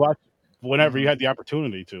you watched whenever you had the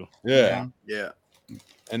opportunity to. Yeah.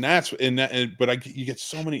 And you get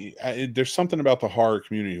so many. There's something about the horror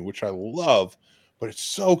community which I love, but it's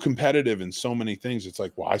so competitive in so many things. It's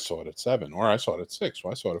like, well, I saw it at 7, or I saw it at 6,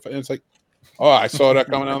 or I saw it at 5. And it's like, oh, I saw that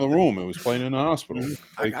coming out of the room. It was playing in the hospital.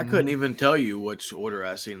 I couldn't even tell you which order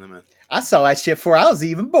I seen them in. I saw that shit before I was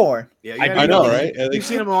even born. Yeah, I know, right? You've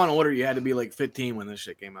seen them all in order. You had to be like 15 when this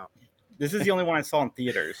shit came out. This is the only one I saw in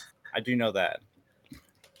theaters. I do know that.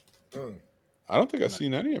 I don't think I've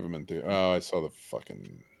seen any of them in theater. Oh, I saw the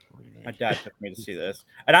fucking remake. My dad took me to see this.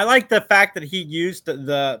 And I like the fact that he used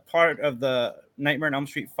the part of the Nightmare on Elm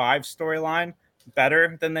Street 5 storyline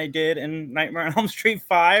better than they did in Nightmare on Elm Street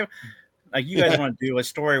 5. Like, you guys want to do a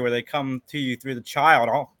story where they come to you through the child.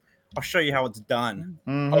 I'll show you how it's done.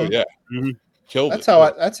 Mm-hmm. Oh, yeah. Mm-hmm. Killed it.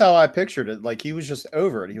 That's how I pictured it. Like, he was just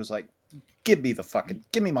over it. He was like, give me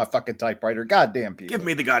my fucking typewriter. Goddamn people. Give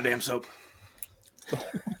me the goddamn soap.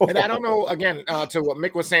 And I don't know, again, to what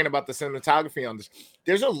Mick was saying about the cinematography on this,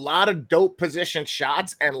 there's a lot of dope position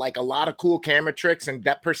shots and like a lot of cool camera tricks and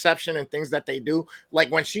depth perception and things that they do. Like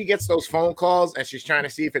when she gets those phone calls and she's trying to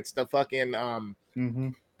see if it's the fucking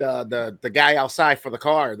the guy outside for the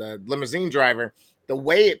car, the limousine driver, the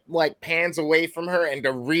way it like pans away from her and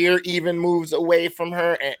the rear even moves away from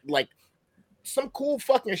her, and like some cool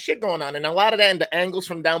fucking shit going on, and a lot of that in the angles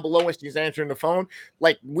from down below when she's answering the phone.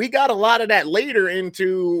 Like we got a lot of that later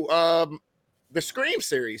into the Scream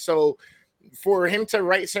series. So for him to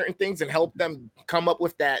write certain things and help them come up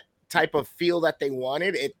with that type of feel that they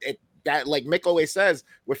wanted, it that, like Mick always says,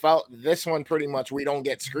 without this one, pretty much we don't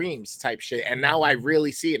get Screams type shit. And now I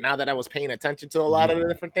really see it. Now that I was paying attention to a lot of the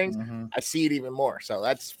different things, I see it even more. So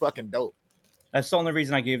that's fucking dope. That's the only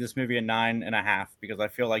reason I gave this movie a 9.5, because I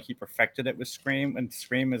feel like he perfected it with Scream, and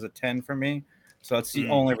Scream is a 10 for me. So that's the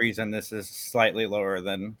only reason this is slightly lower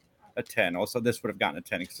than a 10. Also, this would have gotten a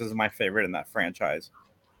 10 because this is my favorite in that franchise,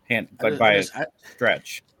 by a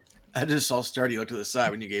stretch. I just saw Sturdy to the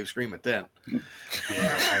side when you gave Scream a 10.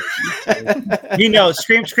 You know,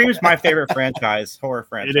 Scream is my favorite horror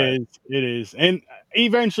franchise. It is. And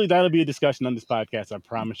eventually that'll be a discussion on this podcast. I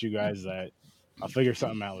promise you guys that. I'll figure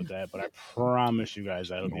something out with that, but I promise you guys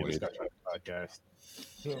that'll be a discussion on the podcast.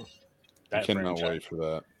 I cannot wait for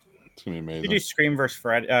that. It's gonna be amazing. You do Scream versus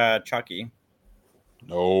Chucky.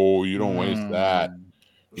 No, you don't waste that.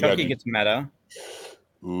 Chucky gets meta.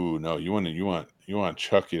 Ooh, no, you want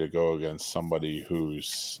Chucky to go against somebody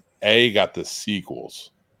who's got the sequels.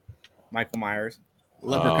 Michael Myers.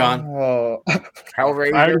 Leprechaun.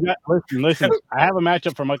 Hellraiser. Listen. I have a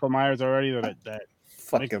matchup for Michael Myers already that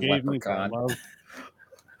fucking Leprechaun.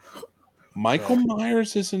 Michael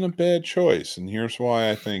Myers isn't a bad choice, and here's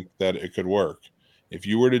why I think that it could work. If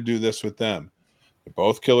you were to do this with them, they're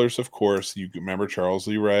both killers, of course. You remember Charles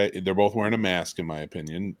Lee Ray. They're both wearing a mask, in my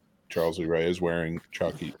opinion. Charles Lee Ray is wearing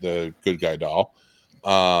Chucky, the good guy doll.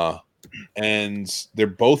 And they're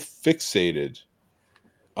both fixated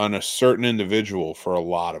on a certain individual for a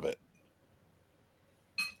lot of it.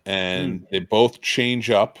 And they both change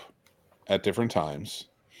up at different times.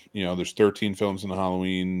 You know, there's 13 films in the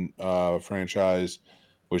Halloween franchise.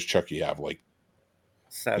 Which Chucky have? Like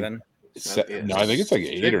 7. No, I think it's like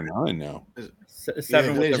 8 or 9 now.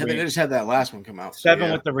 7. They just had that last one come out.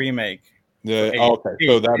 7 with the remake. Okay,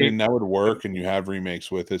 so that would work, and you have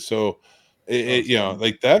remakes with it. So, you know,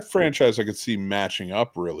 like that franchise, I could see matching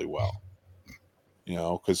up really well. You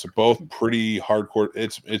know, because they're both pretty hardcore.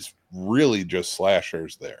 It's really just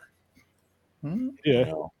slashers there. Yeah, you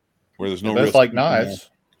know, where there's no both like knives.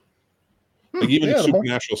 Like even the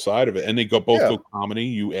supernatural side of it, and they go comedy.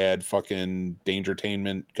 You add fucking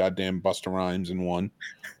Dangertainment, goddamn Busta Rhymes in one.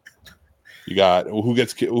 You got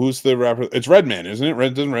who's the rapper? It's Redman, isn't it?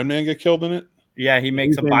 Doesn't Redman get killed in it? Yeah, he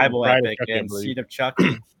makes a Bible epic in Seed of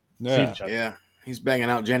Chucky. Yeah, he's banging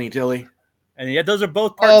out Jenny Tilly. And yeah, those are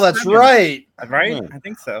both. Oh, that's right. Right? Yeah. I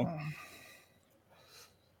think so.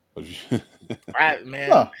 Right,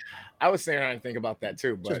 man. I was saying I didn't think about that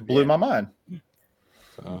too, but just blew my mind.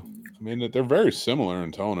 I mean, they're very similar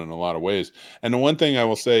in tone in a lot of ways. And the one thing I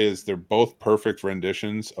will say is they're both perfect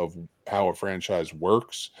renditions of how a franchise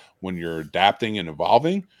works when you're adapting and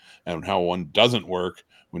evolving, and how one doesn't work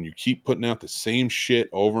when you keep putting out the same shit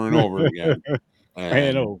over and over again.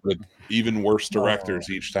 And with even worse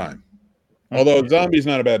directors each time. Although Zombie's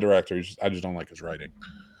not a bad director, I just don't like his writing.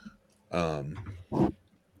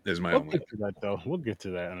 Is my we'll only. get to that though. We'll get to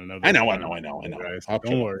that in another. I know. Guys.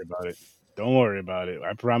 Don't worry about it. Don't worry about it.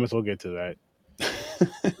 I promise we'll get to that.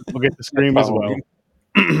 We'll get to Scream as well.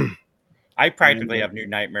 I practically have New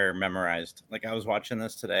Nightmare memorized. Like I was watching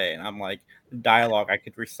this today, and I'm like, the dialogue, I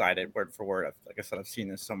could recite it word for word. Like I said, I've seen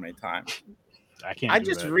this so many times. I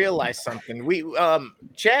just realized something. We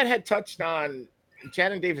Chad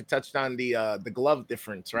and Dave had touched on the glove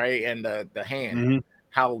difference, right? And the hand. Mm-hmm.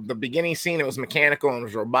 How the beginning scene, it was mechanical and it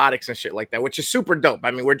was robotics and shit like that, which is super dope.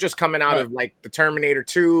 I mean, we're just coming out of like the Terminator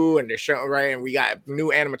 2 and the show, right? And we got new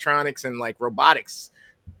animatronics and like robotics.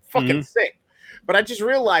 Fucking sick. But I just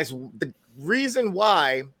realized the reason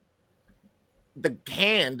why the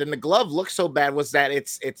hand and the glove looks so bad was that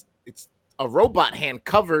it's a robot hand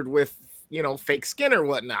covered with, you know, fake skin or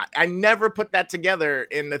whatnot. I never put that together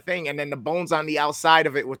in the thing. And then the bones on the outside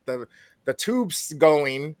of it with the tubes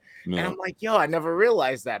going. No. And I'm like, yo, I never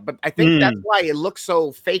realized that. But I think that's why it looks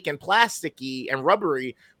so fake and plasticky and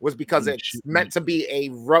rubbery, was because it's meant to be a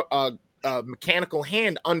mechanical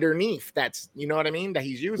hand underneath. That's, you know what I mean? That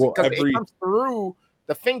he's using. Because it comes through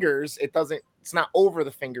the fingers. It's not over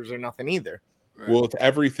the fingers or nothing either. Right. Well, with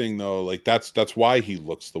everything though, like that's why he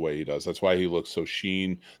looks the way he does. That's why he looks so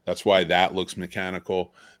sheen. That's why that looks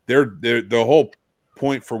mechanical. The whole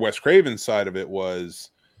point for Wes Craven's side of it was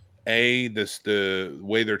the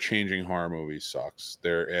way they're changing horror movies sucks.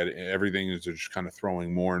 Everything is just kind of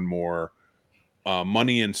throwing more and more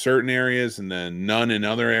money in certain areas and then none in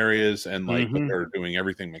other areas, and like but they're doing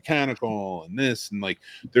everything mechanical and this, and like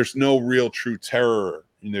there's no real true terror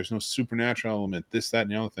and there's no supernatural element, this, that,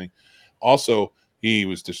 and the other thing. Also, he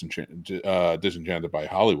was disenchanted by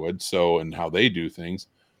Hollywood, so and how they do things.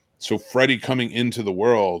 So Freddy coming into the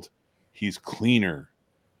world, he's cleaner,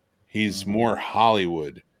 he's more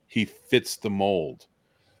Hollywood, he fits the mold.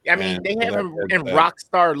 I mean, they have him in rock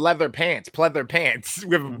star pleather pants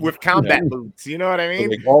with combat boots. You know what I mean?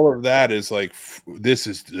 So like all of that is like, this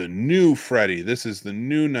is the new Freddy. This is the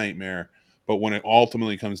new Nightmare. But when it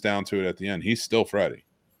ultimately comes down to it at the end, he's still Freddy.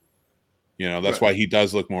 You know, that's why he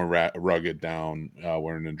does look more rugged down.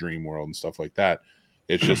 We're in a dream world and stuff like that.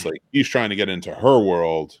 It's just like he's trying to get into her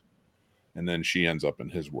world, and then she ends up in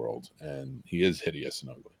his world, and he is hideous and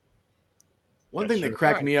ugly. One thing that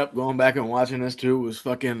cracked me up going back and watching this too was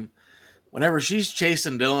fucking whenever she's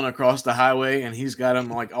chasing Dylan across the highway and he's got him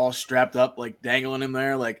like all strapped up, like dangling him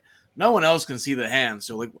there, like no one else can see the hand.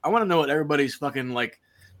 So like I want to know what everybody's fucking like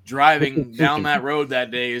driving down that road that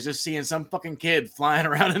day is, just seeing some fucking kid flying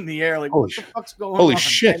around in the air. Like what the fuck's going on? Holy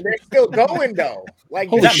shit! And they're still going though. Like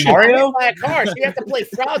holy is that shit. Mario? By a car, so you have to play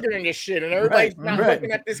Frogger in this shit, and everybody's not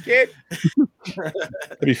looking at this kid. That'd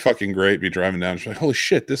be fucking great. Be driving down, she's like, "Holy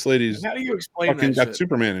shit, this lady's how do you explain fucking that got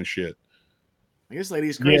Superman and shit." I guess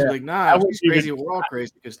lady's crazy. Yeah. Like, nah, she's crazy. We're all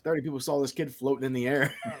crazy because 30 people saw this kid floating in the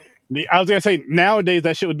air. I was gonna say nowadays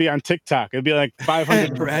that shit would be on TikTok. It'd be like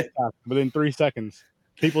 500 Right. TikTok within 3 seconds.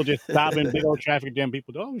 People just stopping big old traffic jam.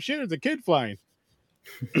 People, oh shit, there's a kid flying.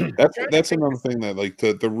 That's another thing that like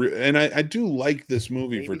and I do like this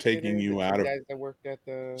movie for taking you out of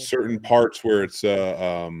certain parts where it's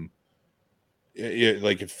like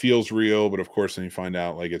it feels real, but of course then you find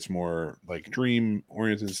out like it's more like dream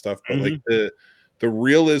oriented stuff. But like the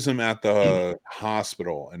realism at the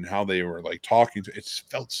hospital and how they were like talking to, it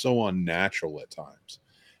felt so unnatural at times.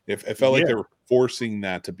 It felt like they were forcing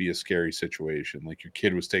that to be a scary situation. Like your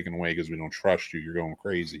kid was taken away because we don't trust you. You're going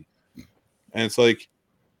crazy. And it's like,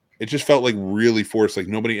 it just felt like really forced. Like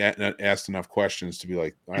nobody asked enough questions to be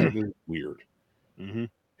like, all right, this is weird. You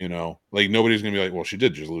know, like nobody's going to be like, well, she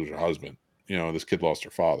did just lose her husband. You know, this kid lost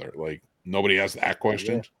her father. Like nobody asked that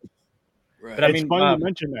question. Right. But it's funny you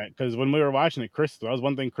mention that because when we were watching it, that was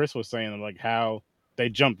one thing Chris was saying, like how they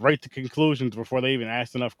jumped right to conclusions before they even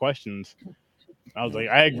asked enough questions. I was like,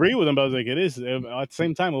 I agree with him, but I was like, it is at the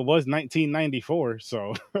same time, it was 1994,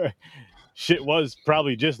 so shit was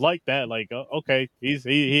probably just like that. Like, okay,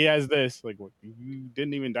 he has this. Like, you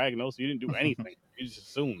didn't even diagnose, you didn't do anything, you just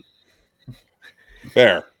assumed.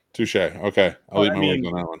 Fair, touche. Okay, I'll leave my words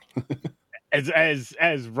on that one.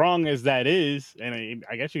 As wrong as that is, and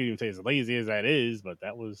I guess you could even say as lazy as that is, but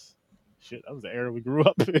that was shit. That was the era we grew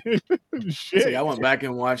up in. Shit. See, I went back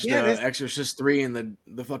and watched Exorcist 3, and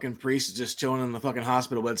the fucking priest is just chilling in the fucking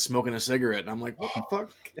hospital bed smoking a cigarette, and I'm like, what the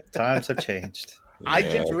fuck? Times have changed. I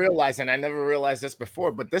just realized, and I never realized this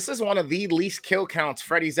before, but this is one of the least kill counts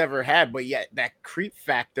Freddy's ever had. But yet that creep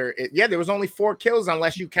factor, there was only 4 kills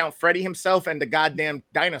unless you count Freddy himself and the goddamn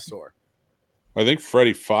dinosaur. I think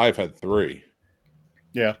Freddy 5 had 3.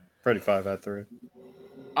 Yeah, Freddy 5 had 3.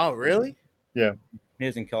 Oh, really? Yeah. He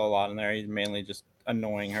doesn't kill a lot in there. He's mainly just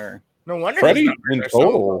annoying her. No wonder. Freddy in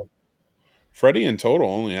total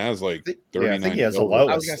only has like 39. Yeah, I think he has the lowest.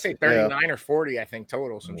 I was gonna say 39 or 40. I think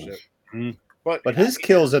total some shit. But his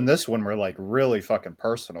kills in this one were like really fucking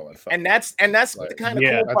personal. And that's like, the kind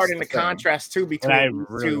of cool part in the contrast too between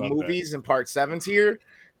two movies and part 7's here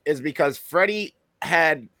is because Freddy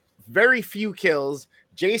had very few kills.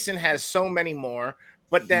 Jason has so many more,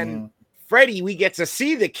 but then Freddy, we get to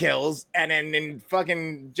see the kills, and then in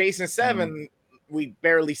fucking Jason 7, we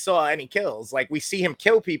barely saw any kills. Like we see him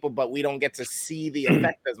kill people, but we don't get to see the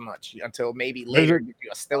effect as much until maybe later.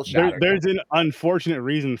 A still shot. There's an unfortunate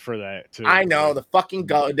reason for that too. I know the fucking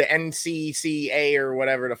the NCCA or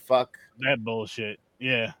whatever the fuck. That bullshit.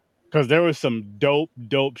 Yeah, because there was some dope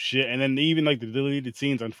shit, and then even like the deleted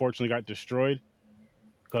scenes, unfortunately, got destroyed.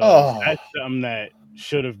 That's something that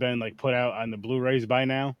should have been like put out on the Blu-rays by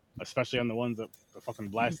now, especially on the ones that the fucking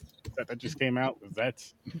blast that just came out.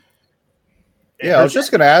 That's I was just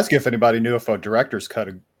gonna ask if anybody knew if a director's cut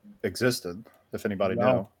existed. If anybody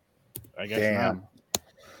knew. I guess not.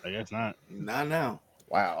 I guess not. Not now.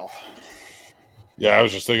 Wow. Yeah, I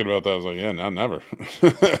was just thinking about that. I was like, yeah, not never.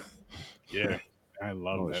 Yeah, I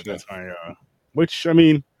love that. Shit. That's my which I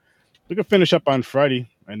mean, We could finish up on Friday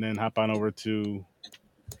and then hop on over to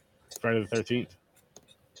Friday the 13th.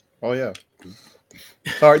 Oh yeah.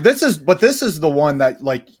 Sorry, this is the one that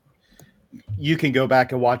like you can go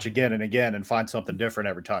back and watch again and again and find something different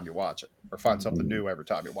every time you watch it, or find something new every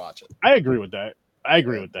time you watch it. I agree with that.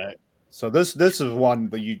 With that. So this is one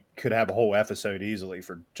that you could have a whole episode easily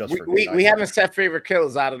for just for. We haven't set favorite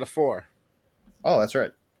kills out of the 4. Oh, that's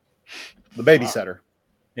right. The babysitter.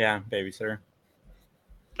 Yeah, babysitter.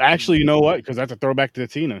 Actually, you know what? Because that's a throwback to the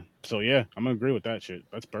Tina. So yeah, I'm gonna agree with that shit.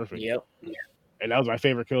 That's perfect. Yep. And that was my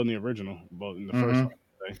favorite kill in the original, but in the first one.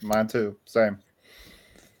 Mine too. Same.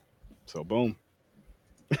 So boom.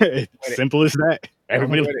 Simple as that.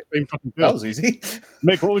 Everybody the same fucking kill. That was easy.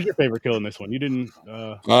 Mick, what was your favorite kill in this one? You didn't.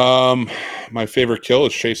 My favorite kill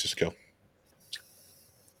is Chase's kill.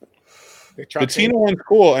 The Tina one's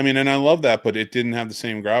cool. I mean, and I love that, but it didn't have the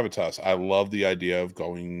same gravitas. I love the idea of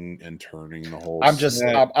going and turning the whole.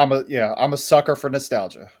 I'm a sucker for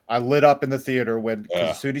nostalgia. I lit up in the theater when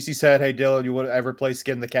as soon as he said, "Hey, Dylan, you would ever play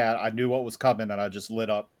Skin the Cat?" I knew what was coming, and I just lit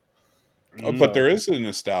up. But there is a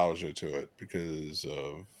nostalgia to it because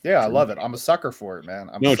of. Yeah, I love it. I'm a sucker for it, man.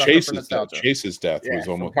 I'm Chase's death was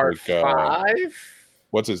almost part like 5.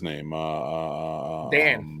 What's his name?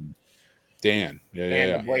 Dan. Dan.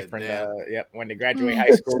 Yeah. The boyfriend. When they graduate high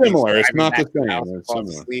school. Similar. It's not the same. It's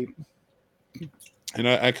similar. And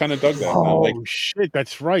I kind of dug that. Oh shit,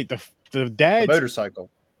 that's right. The dad's motorcycle.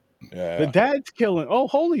 Yeah. The dad's killing. Oh,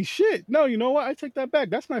 holy shit. No, you know what? I take that back.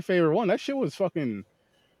 That's my favorite one. That shit was fucking.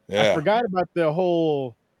 Yeah. I forgot about the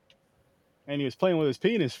whole. And he was playing with his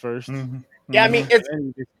penis first. Mm-hmm. Yeah, I mean, it's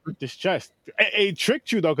his chest. It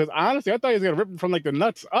tricked you though, because honestly, I thought he was gonna rip him from like the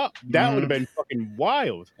nuts up. That would have been fucking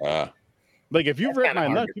wild. Like if you rip my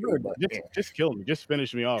nuts, just kill me. Just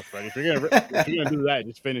finish me off, right? If you're gonna do that,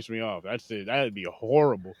 just finish me off. That's it. That would be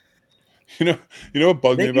horrible. You know what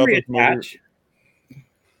bugged me about this movie?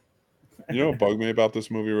 You know what bugged me about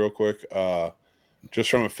this movie, real quick? Just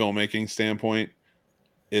from a filmmaking standpoint,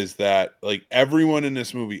 is that like everyone in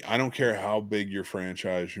this movie, I don't care how big your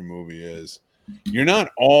franchise, your movie is, you're not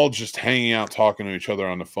all just hanging out talking to each other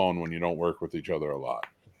on the phone when you don't work with each other a lot.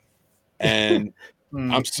 And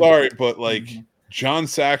I'm sorry, but like John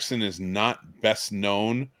Saxon is not best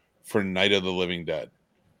known for Night of the Living Dead.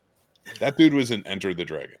 That dude was in Enter the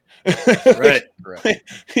Dragon. Right.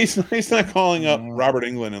 He's not calling up Robert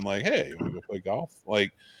Englund and like, hey, you want to go play golf?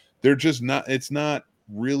 Like, they're just not. It's not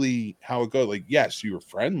really how it goes. Like, yes, you were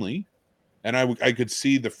friendly, and I could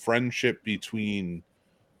see the friendship between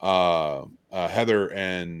Heather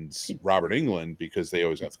and Robert Englund because they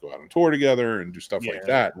always have to go out on tour together and do stuff like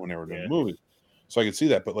that when they were doing movies. So I could see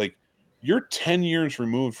that, but like, you're 10 years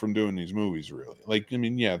removed from doing these movies, really. Like, I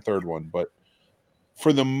mean, yeah, third one, but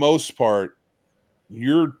for the most part,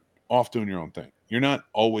 you're off doing your own thing. You're not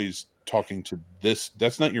always talking to this.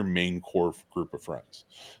 That's not your main core group of friends.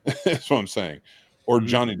 That's what I'm saying. Or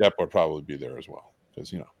Johnny Depp would probably be there as well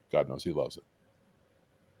because, you know, God knows he loves it.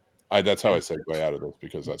 That's how I segue out of this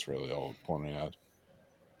because that's really all I'm pointing at.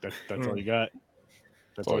 That's all you got.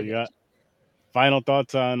 That's all you got. Final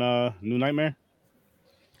thoughts on New Nightmare?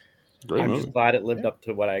 Great movie. Just glad it lived up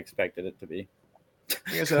to what I expected it to be.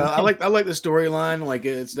 Like I said, I like the storyline. Like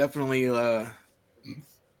it's definitely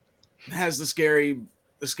has the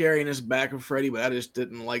scariness back of Freddy, but I just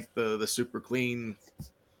didn't like the super clean,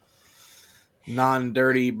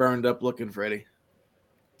 non-dirty, burned up looking Freddy.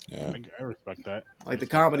 Yeah, I respect that. Like the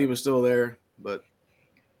comedy was still there, but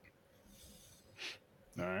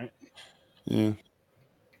all right. Yeah.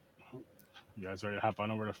 You guys ready to hop on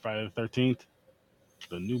over to Friday the 13th?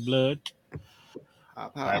 The New Blood.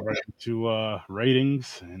 Right to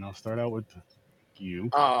ratings, and I'll start out with you.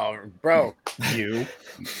 Oh, bro, you.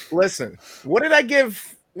 Listen, what did I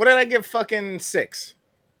give? What did I give? Fucking 6.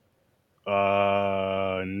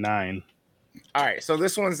 9. All right, so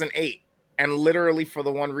this one's an 8, and literally for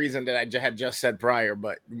the one reason that I had just said prior,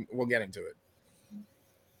 but we'll get into it.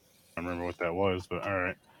 I remember what that was, but all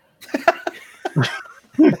right.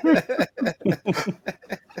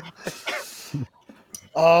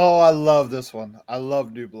 Oh, I love this one. I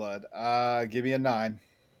love New Blood. Give me a 9.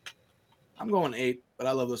 I'm going 8, but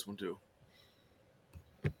I love this one too.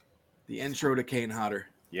 The intro to Kane Hodder.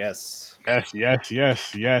 Yes.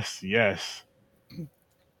 Yes.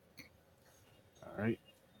 All right.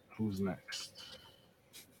 Who's next?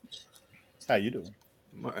 How you doing?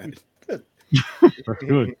 Good.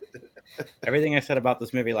 Good. Everything I said about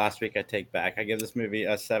this movie last week, I take back. I give this movie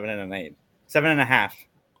a 7 and an 8. 7.5.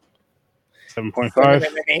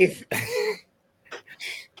 7.5.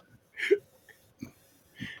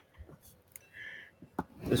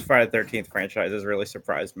 This Friday the 13th franchise has really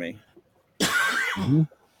surprised me. Mm-hmm.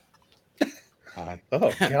 Oh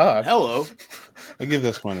God! Hello. I give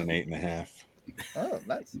this one an 8.5. Oh,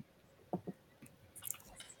 nice.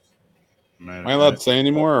 Am I allowed to say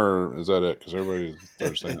anymore, or is that it? Because everybody's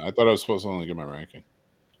saying. I thought I was supposed to only give my ranking.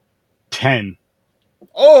 10.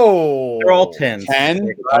 Oh, They're all 10s. 10?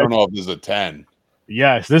 I don't know if this is a 10.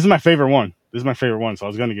 Yes, this is my favorite one. So I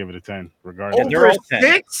was gonna give it a 10, regardless. Yeah, they're all 10.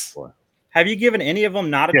 6? Have you given any of them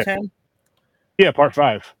not a Yeah. 10? Yeah, part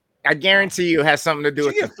 5. I guarantee you it has something to do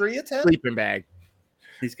with Did you the give 3 a 10? sleeping bag.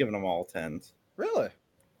 He's giving them all 10s. Really?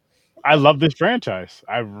 I love this franchise.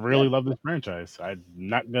 I really love this franchise. I'm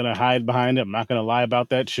not gonna hide behind it. I'm not gonna lie about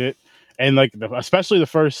that shit. And like, especially the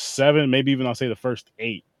first 7, maybe even I'll say the first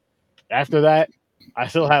 8. After that, I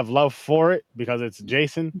still have love for it because it's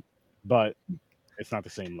Jason, but it's not the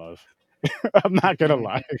same love. I'm not gonna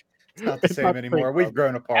lie. It's not the same anymore. We've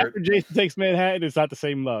grown apart. After Jason Takes Manhattan, it's not the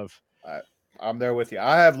same love. I'm there with you.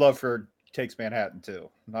 I have love for Takes Manhattan too.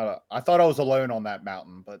 I thought I was alone on that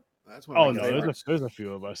mountain, but that's one. Oh no, there's a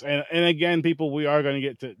few of us, and again, people, we are going to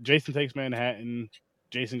get to Jason Takes Manhattan,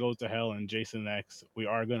 Jason Goes to Hell, and Jason X. We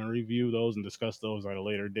are going to review those and discuss those at a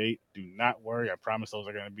later date. Do not worry. I promise those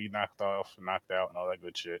are going to be knocked off, knocked out, and all that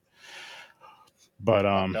good shit. But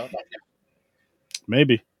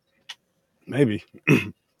maybe. I'm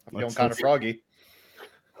feeling kind of froggy.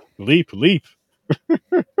 Leap.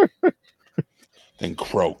 Then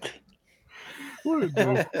croak. What are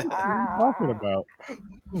you talking about?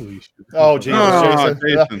 Holy shit. Oh, Jesus,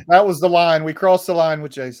 Jason. That was the line. We crossed the line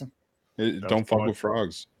with Jason. Don't fuck with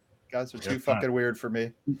frogs. Guys are too fucking weird for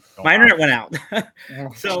me. My internet went out.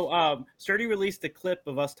 So, Sturdy released a clip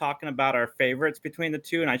of us talking about our favorites between the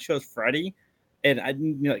two, and I chose Freddy. And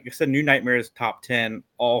like I said, New Nightmare is top 10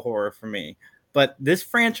 all horror for me. But this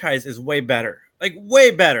franchise is way better. Like,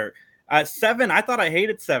 way better. 7, I thought I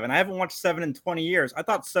hated 7. I haven't watched 7 in 20 years. I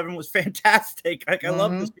thought 7 was fantastic. Like, I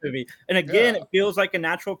love this movie. And again, it feels like a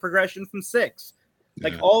natural progression from 6.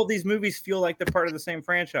 Like, all of these movies feel like they're part of the same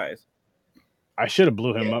franchise. I should have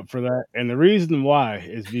blew him up for that. And the reason why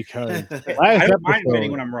is because I don't mind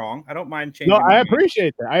admitting when I'm wrong. I don't mind changing. No, I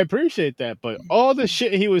appreciate that. But all the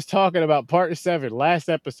shit he was talking about, part 7, last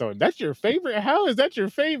episode, that's your favorite? How is that your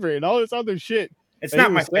favorite? And all this other shit. It's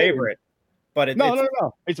not my favorite. But no.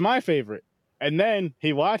 It's my favorite. And then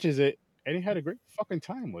he watches it and he had a great fucking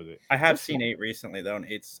time with it. I have seen 8 recently though, and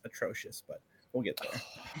 8's atrocious, but we'll get there.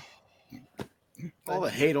 All the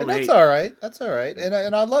hate on 8. That's all right. That's all right.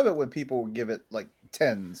 And I love it when people give it like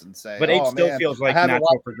 10s and say, but 8 still feels like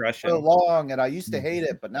natural progression. So long, and I used to hate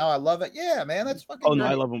it, but now I love it. Yeah, man, that's fucking. Oh no,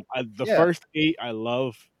 I love them. The first 8, I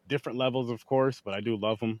love different levels, of course, but I do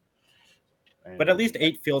love them. But at least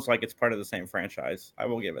 8 feels like it's part of the same franchise. I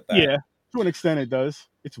will give it that. Yeah, to an extent, it does.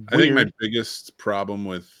 It's weird. I think my biggest problem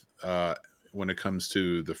with when it comes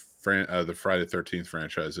to the Friday the 13th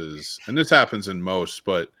franchises, and this happens in most,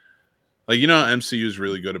 but like, MCU is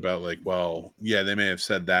really good about like, well, yeah, they may have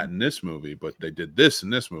said that in this movie, but they did this in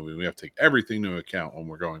this movie. We have to take everything into account when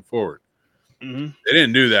we're going forward. Mm-hmm. They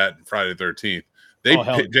didn't do that in Friday the 13th.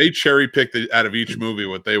 They cherry picked out of each movie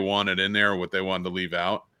what they wanted in there, what they wanted to leave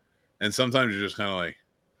out. And sometimes you're just kind of like,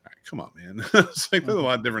 all right, come on, man. It's like, that's a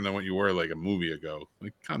lot different than what you were like a movie ago.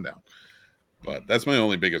 Like, calm down. But that's my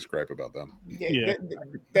only biggest gripe about them. Yeah.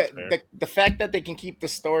 The fact that they can keep the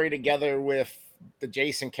story together with the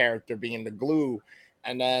Jason character being the glue,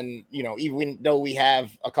 and then even though we have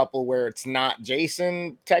a couple where it's not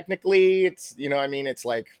Jason technically, it's it's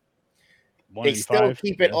like they still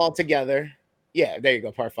keep it all together. Yeah, there you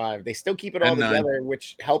go, part 5. They still keep it all together,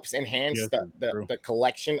 which helps enhance the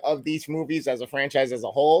collection of these movies as a franchise as a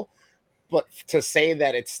whole. But to say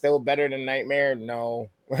that it's still better than Nightmare, no.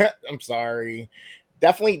 I'm sorry.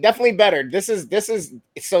 Definitely better. This is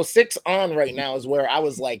so 6 on right now is where I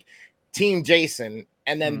was like Team Jason,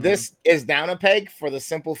 and then this is down a peg for the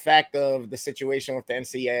simple fact of the situation with the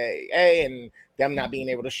NCAA and them not being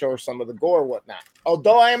able to show some of the gore, whatnot.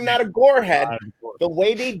 Although I am not a gore head, the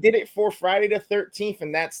way they did it for Friday the 13th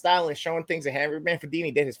in that style and showing things, and Henry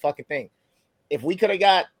Manfredini did his fucking thing. If we could have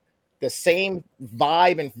got the same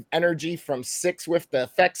vibe and energy from 6 with the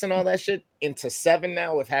effects and all that shit into 7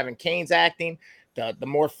 now with having Kane's acting, the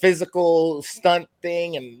more physical stunt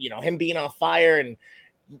thing, and him being on fire, and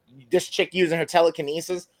this chick using her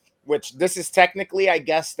telekinesis, which this is technically, I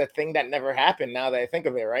guess, the thing that never happened. Now that I think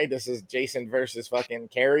of it, right? This is Jason versus fucking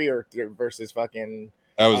Carrie, or versus fucking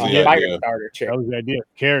that was the idea. Chick. That was the idea.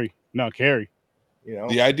 Carrie.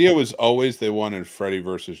 The idea was always they wanted Freddy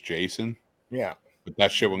versus Jason. Yeah, but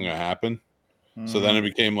that shit wasn't gonna happen. So then it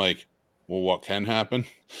became like, well, what can happen?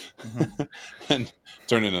 And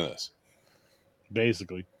turned into this.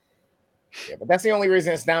 Basically. Yeah, but that's the only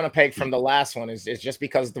reason it's down a peg from the last one is just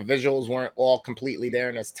because the visuals weren't all completely there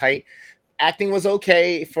and as tight. Acting was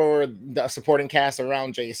okay for the supporting cast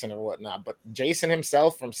around Jason or whatnot, but Jason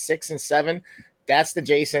himself from 6 and 7, that's the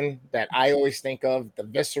Jason that I always think of, the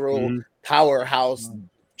visceral powerhouse,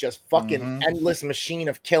 just fucking endless machine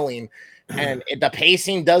of killing. And the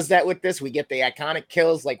pacing does that with this. We get the iconic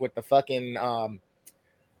kills like with the fucking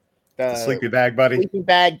the sleeping bag, buddy. Sleeping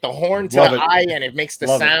bag, the horn to the eye, and it makes the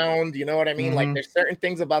sound. You know what I mean? Like there's certain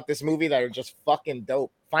things about this movie that are just fucking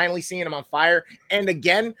dope. Finally seeing him on fire. And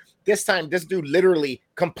again, this time, this dude literally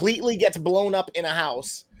completely gets blown up in a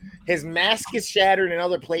house. His mask is shattered in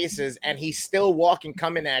other places, and he's still walking,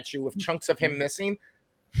 coming at you with chunks of him missing.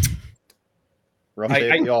 Rough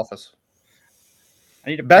day at the office.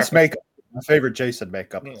 I need best makeup. My favorite Jason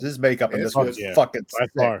makeup. His makeup in this was fucking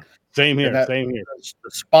sick. Same here. Same here.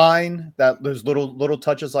 The spine, those little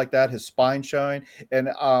touches like that, his spine showing, and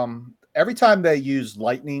every time they use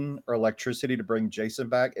lightning or electricity to bring Jason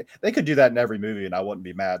back, they could do that in every movie, and I wouldn't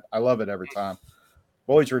be mad. I love it every time. I'm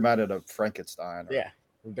always reminded of Frankenstein.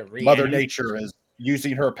 Mother Nature is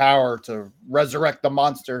using her power to resurrect the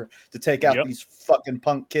monster to take out these fucking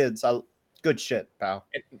punk kids. Good shit, pal.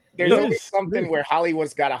 There's always something where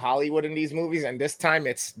Hollywood's got a Hollywood in these movies, and this time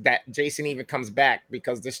it's that Jason even comes back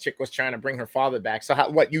because this chick was trying to bring her father back. So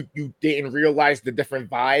you didn't realize the different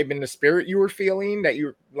vibe and the spirit you were feeling that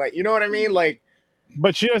you like, you know what I mean? Like,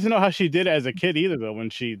 but she doesn't know how she did it as a kid either, though. When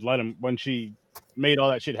she made all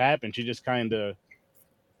that shit happen, she just kind of.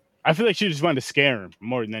 I feel like she just wanted to scare him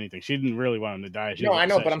more than anything. She didn't really want him to die. No, I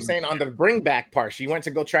know, but I'm saying on the bring back part, she went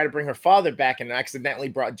to go try to bring her father back and accidentally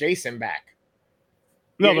brought Jason back.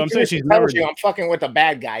 No, but I'm saying she's never. I'm fucking with a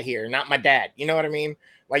bad guy here, not my dad. You know what I mean?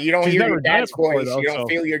 Like you don't hear your dad's voice, you don't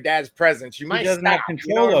feel your dad's presence. You might doesn't have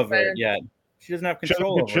control over it yet. She doesn't have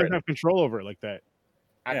control over it. She doesn't have control over it like that.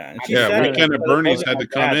 Weekend at Bernie's had to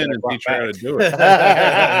come in and teach her how to do it.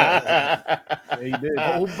 He did.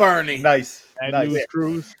 Oh, Bernie, nice.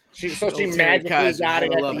 Cruise. She magically got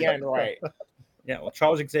it at the end, right? Yeah, well,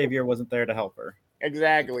 Charles Xavier wasn't there to help her.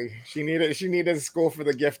 Exactly. She needed a school for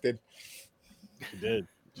the gifted. She did.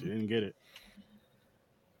 She didn't get it.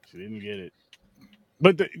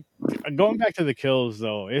 But going back to the kills,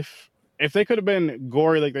 though, if they could have been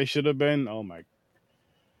gory like they should have been, oh my!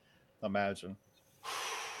 Imagine.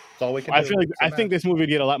 That's all we can do. I think this movie would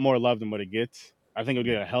get a lot more love than what it gets. I think it would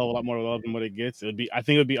get a hell of a lot more love than what it gets. I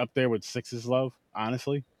think it would be up there with 6's love,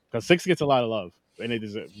 honestly, because 6 gets a lot of love, and it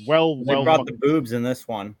is They brought the boobs in this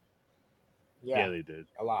one. Yeah, they did.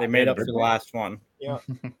 A lot. They made up for the last one. Yeah.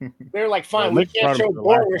 They're like, fine, we can't show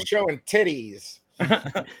gore, we're showing titties.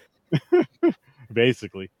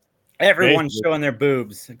 Basically. Everyone's showing their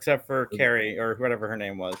boobs except for Carrie or whatever her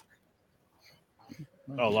name was.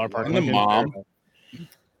 Oh, Laura Park. And the mom.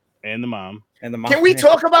 And the mom. Can we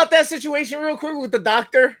talk about that situation real quick with the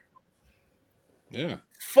doctor? Yeah.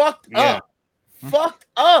 Fucked up.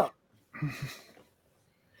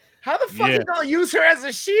 How the fuck you gonna use her as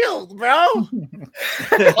a shield, bro?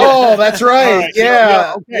 Oh, that's right.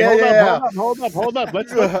 Yeah. Hold up.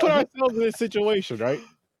 Let's put ourselves in this situation, right?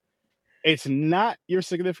 It's not your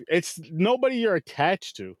significant. It's nobody you're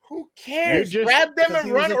attached to. Who cares? Grab them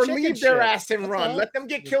and run, or leave their ass and run. Let them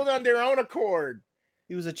get killed on their own accord.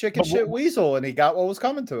 He was a chicken shit weasel, and he got what was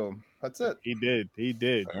coming to him. That's it. He did. He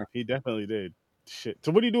definitely did. Shit.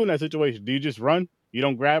 So what do you do in that situation? Do you just run? You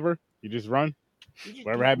don't grab her. You just run.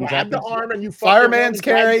 Whatever happens, grab the arm and you fireman's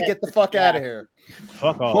carry. Get the fuck out of here.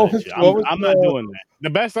 Fuck all that shit. I'm not doing that. The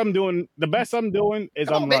best I'm doing is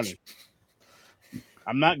I'm running.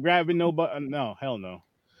 I'm not grabbing nobody. No, hell no.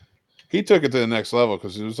 He took it to the next level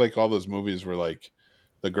because it was like all those movies where like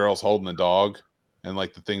the girl's holding a dog and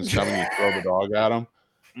like the thing's coming, you throw the dog at him.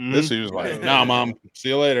 This he was like, "Nah, mom, see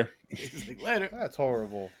you later." Later. That's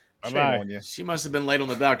horrible. Bye. She must have been late on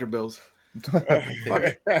the doctor bills.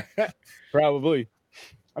 Probably.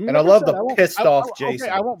 And I love the pissed off Jason.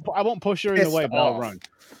 Okay, I won't push her in the way, but I'll run.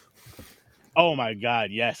 Oh my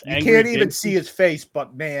god, yes. You can't even see his face,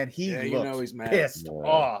 but man, he looks he's mad. pissed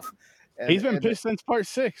off. And, he's been pissed since part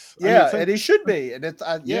 6. And he should be. And it's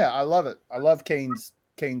I love it. I love Kane's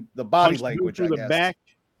the body language. Through the back,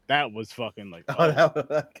 that was fucking like.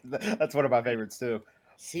 That's one of my favorites too.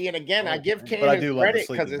 See, and again, I give Kane his credit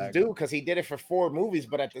because it's due, because he did it for 4 movies,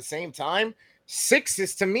 but at the same time, 6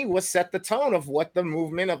 is to me what set the tone of what the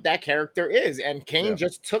movement of that character is, and Kane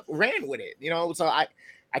just ran with it, So I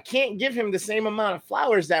can't give him the same amount of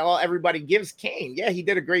flowers that everybody gives Kane. Yeah, he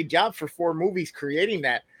did a great job for 4 movies creating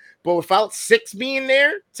that, but without 6 being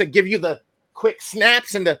there to give you the quick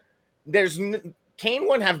snaps and Kane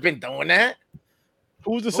wouldn't have been doing that.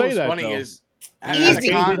 Who's to say that? Funny is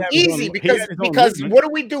Easy, because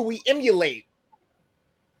what do? We emulate.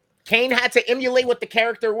 Kane had to emulate what the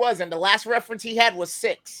character was, and the last reference he had was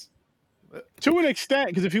 6. To an extent,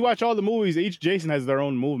 because if you watch all the movies, each Jason has their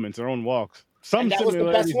own movements, their own walks. Some and that was the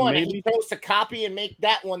best one, maybe. and he chose to copy and make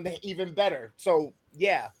that one even better. So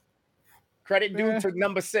yeah, credit due to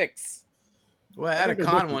number 6. Well, at a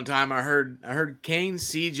con one time, I heard Kane,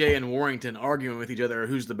 CJ, and Warrington arguing with each other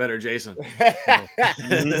who's the better Jason.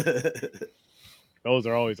 Those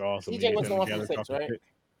are always awesome. CJ was the one for 6, right?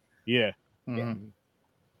 Yeah.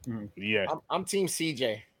 Mm-hmm. Yeah. I'm Team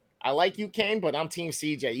CJ. I like you, Kane, but I'm Team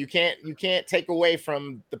CJ. You can't take away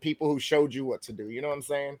from the people who showed you what to do. You know what I'm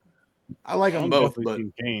saying? I like them both, but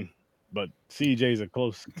Team Kane, but CJ's a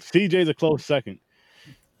close second.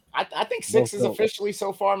 I think 6 is officially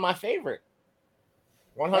so far my favorite.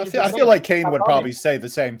 100%. I feel like Kane would probably say the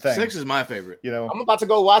same thing. 6 is my favorite. You know, I'm about to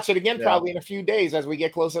go watch it again probably in a few days as we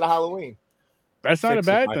get closer to Halloween. That's not a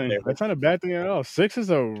bad thing. Favorite. That's not a bad thing at all. 6 is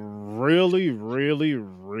a really, really,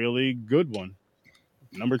 really good one.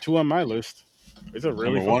 Number 2 on my list. It's a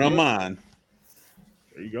really number 1 on mine.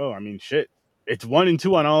 There you go. I mean, shit. It's 1 and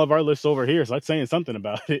 2 on all of our lists over here, so that's saying something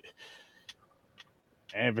about it.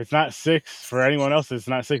 And if it's not 6 for anyone else, it's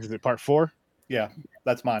not 6. Is it part 4? Yeah,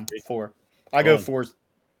 that's mine. 4. I go 4.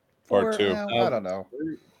 Part 2. I don't know.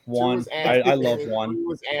 1. I love 1. 2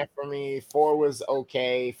 was for me. 4 was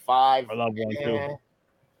okay. 5. I love 1 too.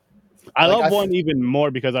 I love 1 even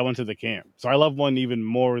more because I went to the camp. So I love 1 even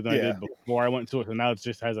more than I did before I went to it. So now it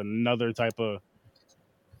just has another type of.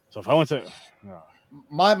 So if I went to.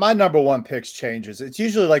 My number 1 picks changes. It's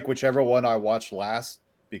usually like whichever one I watch last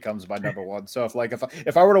becomes my number 1. So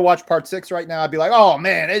if I were to watch part 6 right now, I'd be like, oh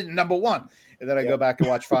man, it's number 1. And then I go back and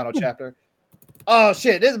watch final chapter. Oh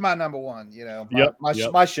shit, this is my number 1. You know,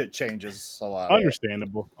 my shit changes a lot.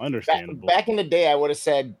 Understandable. Back in the day, I would have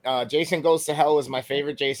said Jason Goes to Hell is my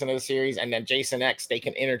favorite Jason of the series, and then Jason X, they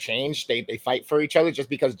can interchange. They fight for each other just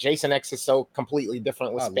because Jason X is so completely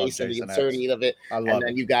different with space and the absurdity of it. And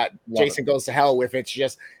then you got Jason Goes to Hell with it's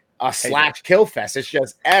just a slash kill fest. It's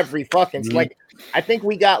just every fucking like I think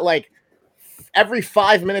we got like every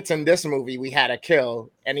 5 minutes in this movie we had a kill,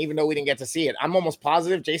 and even though we didn't get to see it, I'm almost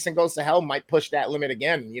positive Jason Goes to Hell might push that limit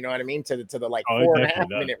again. You know what I mean? To the like 4.5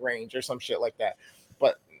 minute range or some shit like that.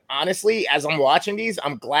 But honestly, as I'm watching these,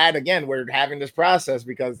 I'm glad again we're having this process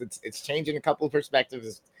because it's changing a couple of perspectives,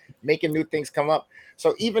 it's making new things come up.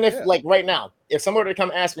 So even if like right now, if someone were to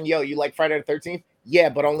come ask me, yo, you like Friday the 13th? Yeah,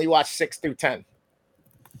 but only watch 6 through 10.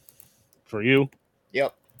 For you?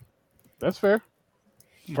 Yep. That's fair.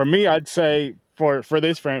 For me, I'd say for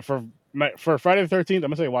Friday the 13th, I'm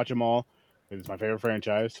gonna say watch them all. It's my favorite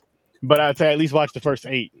franchise. But I'd say at least watch the first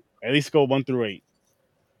 8. At least go 1 through 8.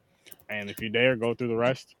 And if you dare, go through the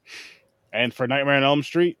rest. And for Nightmare on Elm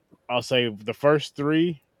Street, I'll say the first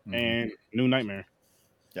 3 and New Nightmare.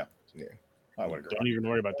 Yeah. I would agree. Don't even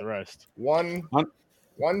worry about the rest. 1,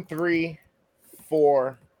 3,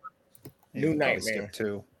 4, New Nightmare.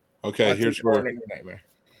 2. Okay, here's where I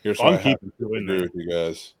have to agree with you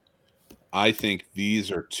guys. I think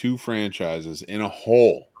these are 2 franchises in a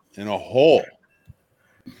whole,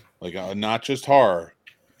 like not just horror,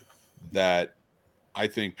 that I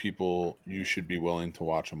think you should be willing to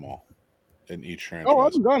watch them all in each franchise. Oh,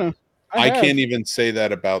 I'm gonna. I can't even say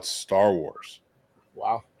that about Star Wars.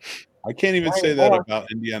 Wow. I can't even say that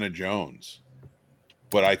about Indiana Jones.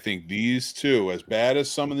 But I think these 2, as bad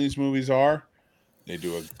as some of these movies are, they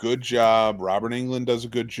do a good job. Robert Englund does a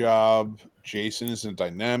good job. Jason is a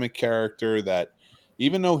dynamic character that,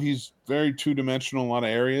 even though he's very 2-dimensional in a lot of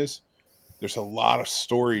areas, there's a lot of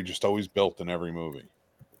story just always built in every movie.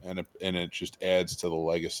 And it just adds to the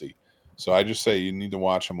legacy. So I just say you need to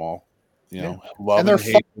watch them all. You know, love and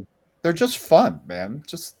hate. They're just fun, man.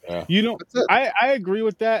 Just I agree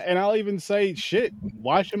with that, and I'll even say, shit,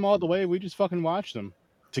 watch them all the way we just fucking watch them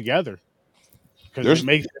together. Because it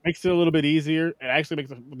makes it a little bit easier. It actually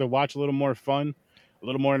makes the watch a little more fun, a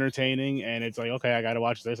little more entertaining, and it's like, okay, I gotta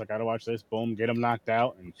watch this. Boom, get them knocked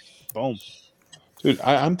out, and boom. Dude,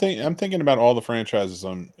 I'm thinking about all the franchises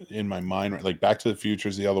in my mind. Like Back to the Future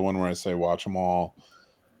is the other one where I say watch them all.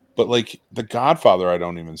 But like The Godfather, I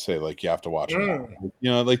don't even say like you have to watch them all.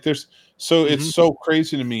 You know, like it's so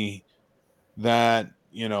crazy to me that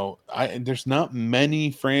there's not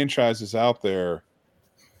many franchises out there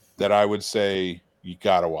that I would say you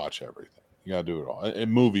gotta watch everything. You gotta do it all,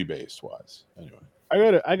 and movie based wise.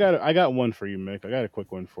 Anyway, I got one for you, Mick. I got a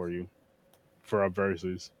quick one for you for our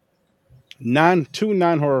verses. 2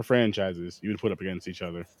 non-horror franchises you would put up against each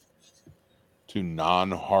other. 2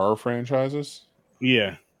 non-horror franchises?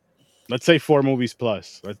 Yeah. Let's say 4 movies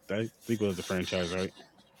plus. I think was the franchise, right?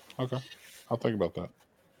 Okay. I'll think about that.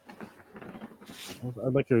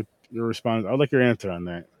 I'd like your response. I'd like your answer on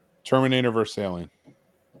that. Terminator versus Alien.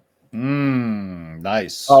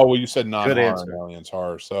 Nice. Oh well, you said non-horror answer. and Aliens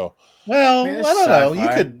horror. So Well, I mean, I it's don't know. You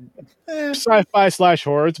sci-fi. could.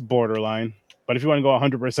 Sci-fi/horror. It's borderline. But if you want to go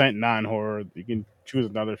 100% non-horror, you can choose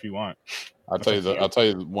another if you want. I'll tell you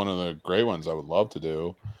one of the great ones I would love to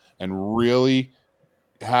do, and really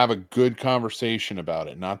have a good conversation about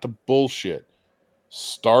it, not the bullshit.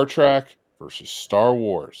 Star Trek versus Star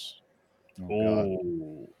Wars.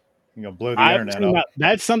 Oh, you're gonna blow the internet up.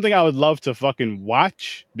 That's something I would love to fucking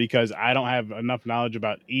watch because I don't have enough knowledge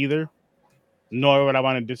about either. Nor would I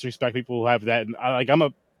want to disrespect people who have that. I'm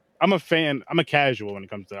a fan. I'm a casual when it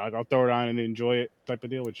comes to that. I'll throw it on and enjoy it type of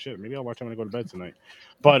deal with shit. Maybe I'll watch it when I go to bed tonight.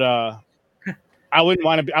 But I wouldn't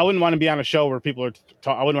want to be on a show where people are.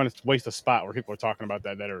 I wouldn't want to waste a spot where people are talking about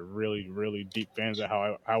that are really, really deep fans of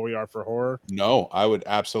how we are for horror. No, I would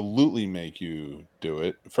absolutely make you do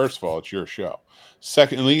it. First of all, it's your show.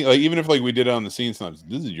 Secondly, like even if like we did it on the Scene Snubs,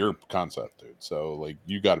 this is your concept, dude. So like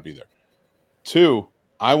you got to be there. 2,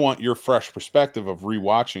 I want your fresh perspective of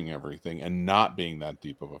rewatching everything and not being that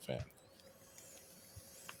deep of a fan.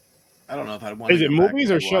 I don't know if I'd want to. Is it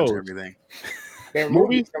movies or shows? Everything. They're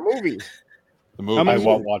movies. They're movies. The movie. I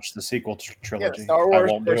won't watch the sequel trilogy. Yeah, Star Wars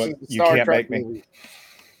I won't do versus it. the You Star can't Trek make me. movie.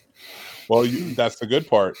 Well, that's the good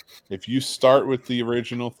part. If you start with the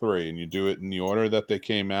original 3 and you do it in the order that they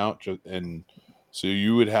came out, and so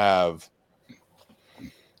you would have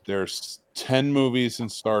there's 10 movies in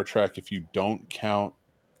Star Trek if you don't count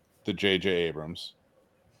the J.J. Abrams,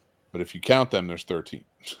 but if you count them, there's 13.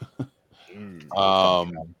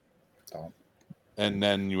 And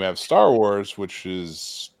then you have Star Wars, which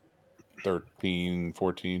is 13,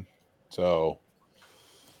 14. So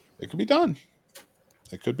it could be done.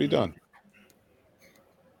 It could be done.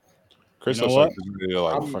 Chris, you know what?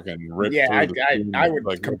 Fucking rip Yeah, through I would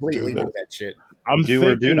like, completely do that shit. I'm Do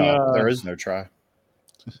or do not. There is no try.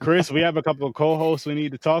 Chris, we have a couple of co-hosts we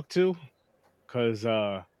need to talk to because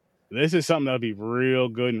this is something that'll be real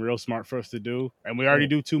good and real smart for us to do. And we already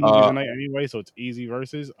do 2 movies a night anyway, so it's easy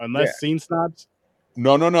versus unless Scene Snobs.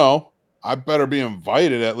 No. I better be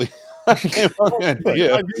invited at least. You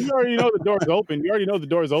already know the door's open. You already know the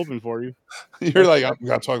door's open for you. You're like, I've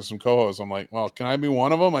got to talk to some co-hosts. I'm like, well, can I be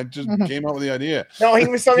one of them? I just came up with the idea. No, he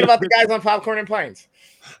was talking about the guys on Popcorn and Planes.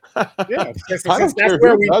 Yeah,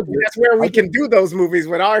 that's where we can do those movies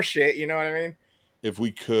with our shit. You know what I mean? If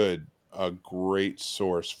we could, a great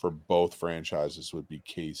source for both franchises would be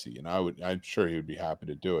Casey, and I'm sure he would be happy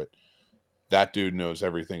to do it. That dude knows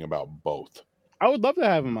everything about both. I would love to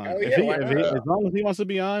have him on. Yeah, as long as he wants to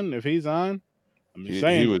be on, if he's on, I'm just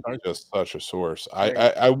saying. He was just such a source.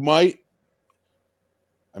 I might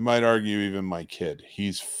argue even my kid.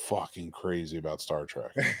 He's fucking crazy about Star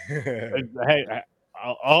Trek. Hey,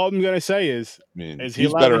 all I'm gonna say is,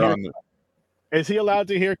 he's better on. Is he allowed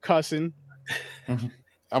to hear cussing?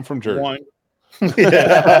 I'm from Jersey. 1.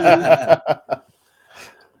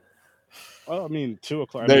 Well, I mean, 2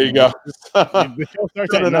 o'clock. There you go. The show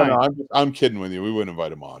starts at 9. No. I'm kidding with you. We wouldn't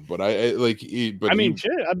invite him on, but shit. I'm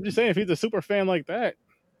just saying, if he's a super fan like that.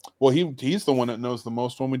 Well, he's the one that knows the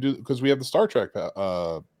most when we do, because we have the Star Trek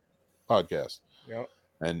podcast. Yep.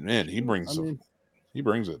 And man, he brings it,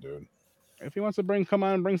 dude. If he wants to come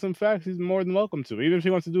on and bring some facts, he's more than welcome to. Even if he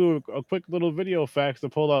wants to do a quick little video facts to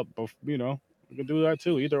pull up, we can do that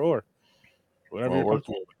too. Either or, whatever you're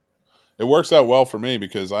comfortable with. It works out well for me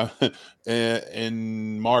because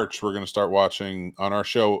in March we're going to start watching on our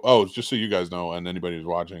show. Oh, just so you guys know, and anybody who's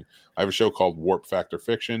watching, I have a show called Warp Factor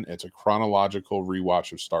Fiction. It's a chronological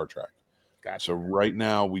rewatch of Star Trek. Gotcha. So right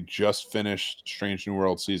now we just finished Strange New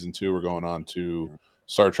World season 2. We're going on to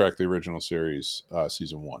Star Trek: The Original Series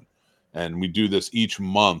season 1, and we do this each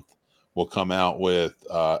month. We'll come out with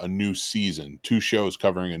a new season, 2 shows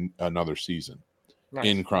covering another season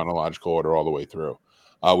in chronological order all the way through.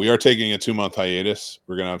 We are taking a 2-month hiatus.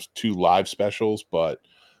 We're going to have 2 live specials, but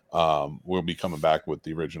we'll be coming back with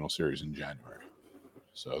the original series in January.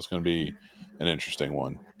 So it's going to be an interesting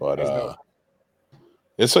one. But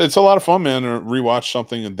it's a lot of fun, man, to rewatch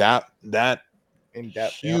something that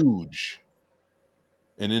in-depth, huge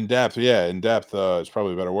and in-depth. Yeah, in-depth is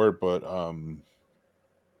probably a better word, but All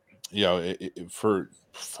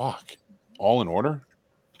in Order.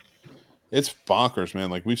 It's bonkers,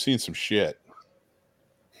 man. Like, we've seen some shit.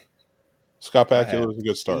 Scott Bakula is a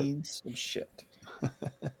good start. Some shit.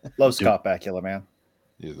 Love Scott Bakula, man.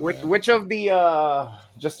 Which of the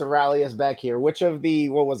just to rally us back here? Which of the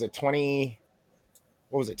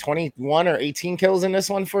 21 or 18 kills in this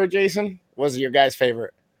one for Jason was your guy's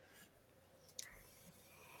favorite?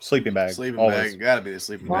 Sleeping bag. Sleeping bag. Gotta be the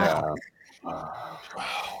sleeping bag.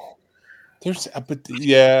 There's, but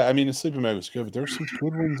yeah, I mean, the sleeping bag was good, but there's some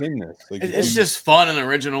good ones in this. Like, It's just fun and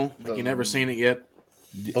original. Like you never seen it yet.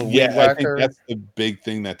 Yeah, I think that's the big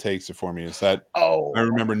thing that takes it for me is that I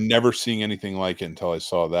remember never seeing anything like it until I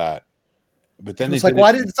saw that. But then it's like,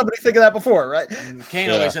 why didn't somebody think of that before, right? Kane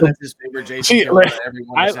always said that's his favorite Jason kill that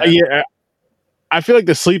everyone has had. Yeah, I feel like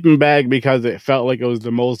the sleeping bag because it felt like it was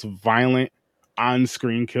the most violent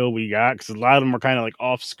on-screen kill we got because a lot of them were kind of like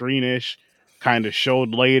off-screenish, kind of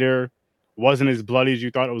showed later, wasn't as bloody as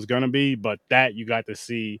you thought it was gonna be, but that you got to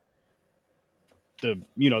see the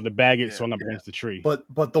bag gets thrown up against the tree. But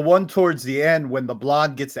the one towards the end when the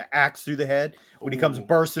blonde gets the axe through the head when he comes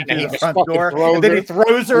bursting through the front door and then he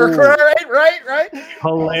throws her right.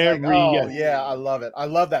 Hilarious! Like, oh yeah, I love it. I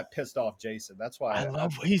love that pissed off Jason. That's why I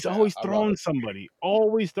love. He's always throwing somebody.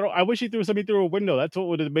 Always throw. I wish he threw somebody through a window. That's what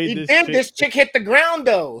would have made this. This chick hit the ground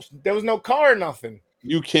though. There was no car or nothing.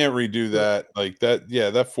 You can't redo that. Like that.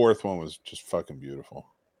 Yeah, that fourth one was just fucking beautiful.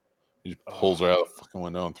 He just pulls her out the fucking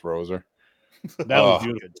window and throws her. That was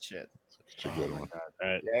beautiful shit. Such a good one.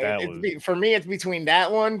 For me, it's between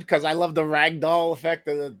that one because I love the ragdoll effect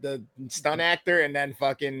of the stunt actor, and then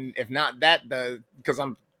fucking if not that, because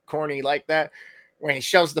I'm corny like that. When he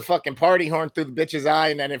shoves the fucking party horn through the bitch's eye,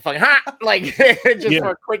 and then it fucking like just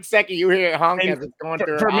for a quick second you hear it honk as it's going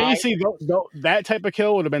through. For me, see, that type of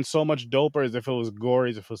kill would have been so much doper as if it was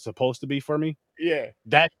gory as if it was supposed to be for me. Yeah,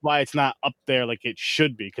 that's why it's not up there like it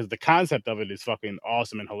should be because the concept of it is fucking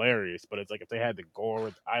awesome and hilarious. But it's like if they had the gore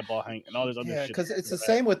with the eyeball hanging and all this other shit. Yeah, because it's the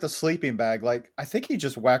same with the sleeping bag. Like I think he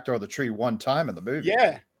just whacked her on the tree one time in the movie.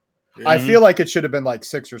 Yeah, I feel like it should have been like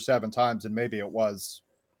 6 or 7 times, and maybe it was.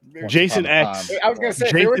 Jason X. I was gonna say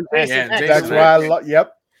Jason X. That's why I love.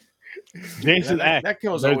 Yep. Jason X. That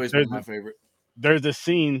kill has always been my favorite. There's a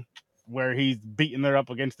scene where he's beating her up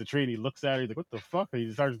against the tree and he looks at her, he's like, what the fuck? And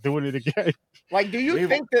he starts doing it again. Like, do you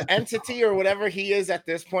think the entity or whatever he is at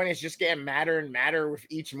this point is just getting madder and madder with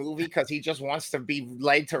each movie because he just wants to be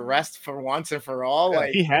laid to rest for once and for all?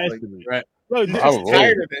 Like he has to be. Right. Bro, he's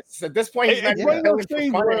tired of this. At this point, he's not one of those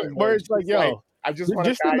things where it's like, yo, I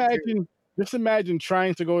just imagine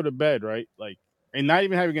trying to go to bed, right? Like, and not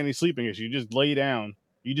even having any sleeping issues. You just lay down.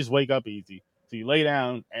 You just wake up easy. So you lay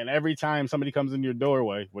down, and every time somebody comes in your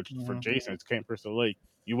doorway, which for Jason it's Camp Crystal Lake,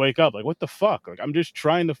 you wake up like, what the fuck? Like, I'm just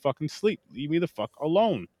trying to fucking sleep. Leave me the fuck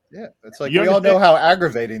alone. Yeah, it's like we all know how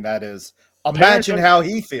aggravating that is. Imagine how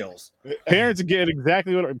he feels. Parents know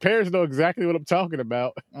exactly what I'm talking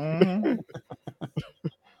about. Mm-hmm.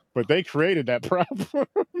 But they created that problem.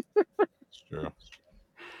 It's true.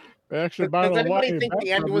 Does anybody think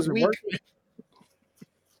the end was weak?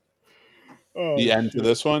 The end to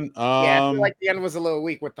this one? Yeah, I feel like the end was a little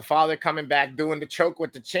weak with the father coming back, doing the choke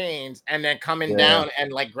with the chains, and then coming down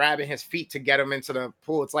and like grabbing his feet to get him into the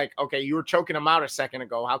pool. It's like, okay, you were choking him out a second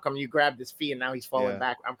ago. How come you grabbed his feet and now he's falling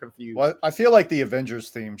back? I'm confused. Well, I feel like the Avengers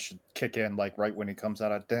theme should kick in like right when he comes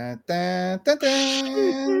out of That's the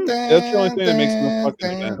only thing that makes no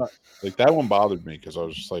fucking sense. Like that one bothered me because I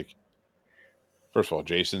was just like, first of all,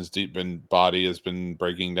 Jason's body has been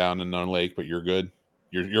breaking down in the lake, but you're good.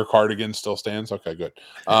 Your cardigan still stands. Okay, good.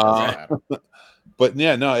 But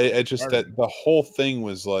yeah, no, it just that the whole thing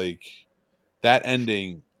was like that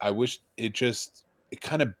ending. I wish it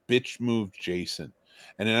kind of bitch moved Jason,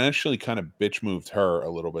 and it actually kind of bitch moved her a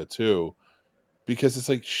little bit too, because it's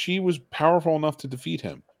like she was powerful enough to defeat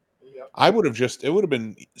him. Yep. It would have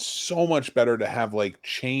been so much better to have like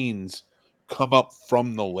chains come up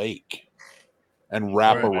from the lake and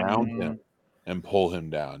wrap around him and pull him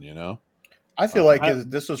down, you know? I feel like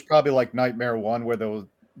this was probably like Nightmare 1 where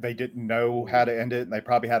they didn't know how to end it, and they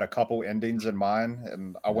probably had a couple endings in mind,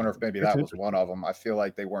 and I wonder if maybe that was one of them. I feel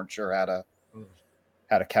like they weren't sure how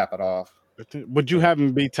to cap it off. Would you have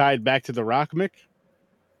him be tied back to the Rock, Mick?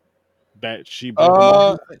 That she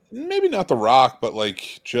maybe not the Rock, but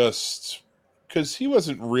like just because he was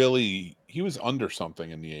under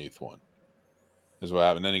something in the 8th one. Is what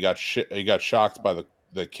happened. Then he got shocked by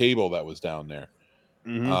the cable that was down there.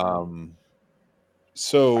 Mm-hmm.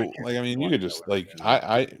 So like I mean you could just like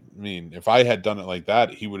I mean if I had done it like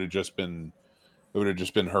that, it would have just been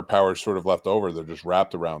her powers sort of left over. They're just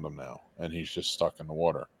wrapped around him now, and he's just stuck in the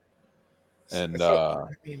water. And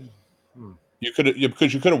you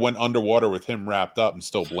could have went underwater with him wrapped up and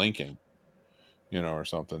still blinking, or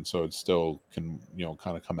something. So it still can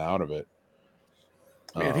kind of come out of it.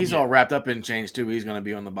 I mean, if he's all wrapped up in chains too, he's going to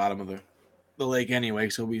be on the bottom of the lake anyway,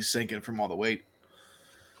 so he'll be sinking from all the weight.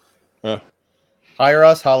 Yeah. Hire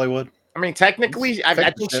us, Hollywood. I mean, technically,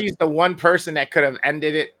 I think she's the one person that could have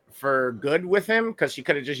ended it for good with him because she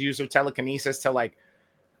could have just used her telekinesis to like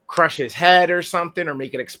crush his head or something, or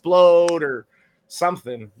make it explode or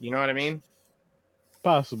something. You know what I mean?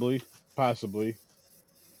 Possibly. But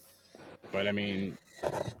I mean,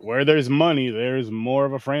 where there's money, there's more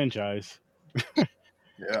of a franchise.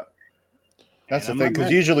 Yeah. That's the And I'm thing, not because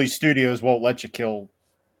mad. usually studios won't let you kill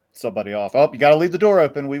somebody off. Oh, you got to leave the door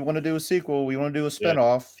open. We want to do a sequel. We want to do a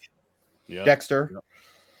spinoff. Yep. Dexter. Yep.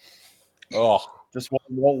 Oh, Just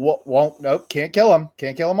won't. Nope. Can't kill him.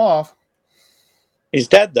 Can't kill him off. He's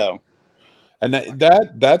dead though. and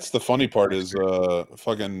that's the funny part is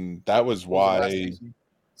fucking that was What was it, last why season?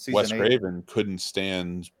 Wes Season 8. Craven couldn't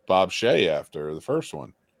stand Bob Shea after the first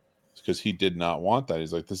one because he did not want that.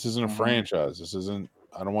 He's like, this isn't a franchise. This isn't.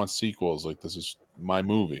 I don't want sequels. Like, this is my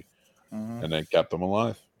movie, and they kept him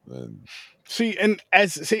alive. And And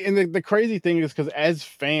the crazy thing is because as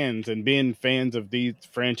fans and being fans of these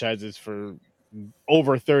franchises for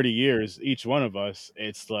over 30 years, each one of us,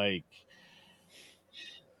 it's like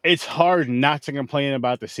it's hard not to complain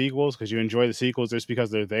about the sequels because you enjoy the sequels just because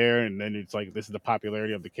they're there, and then it's like this is the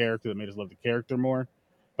popularity of the character that made us love the character more.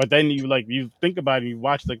 But then you think about it, you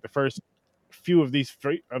watch like the first few of these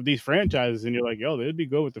franchises, and you're like, yo, they'd be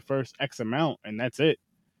good with the first X amount, and that's it.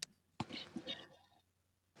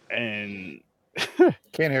 And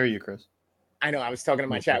Can't hear you, Chris. I know. I was talking to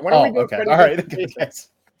my chat. When are we doing okay. Freddy All right. vs.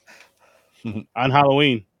 Jason? on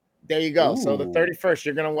Halloween, There you go. So the Ooh. 31st,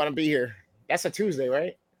 you're gonna want to be here. That's a Tuesday,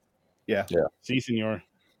 right? Yeah. see, senor.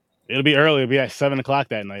 It'll be early. It'll be at 7:00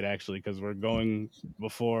 that night, actually, because we're going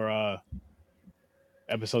before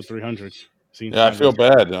episode 300. yeah, I feel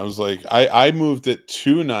bad. I was like, I moved it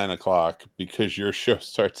to 9:00 because your show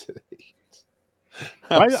starts at 8.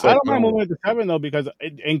 I don't mind moving it to 7 though, because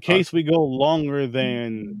in case we go longer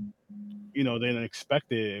than than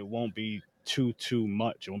expected, it won't be too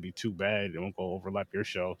much. It won't be too bad. It won't go overlap your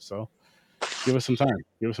show. So give us some time.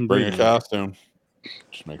 Give us some Bring a breathing room. costume.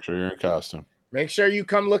 Just make sure you're in costume. Make sure you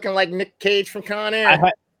come looking like Nick Cage from Con Air.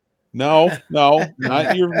 No,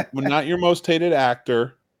 not your most hated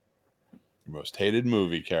actor. Your most hated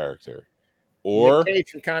movie character, or Nick Cage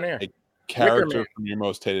from Con Air. a character Wicker Man. from your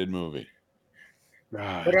most hated movie.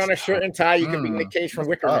 Put on a shirt and tie. You can be Nick Cage from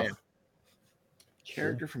Wicker Man.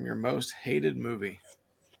 Character from your most hated movie.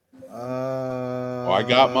 I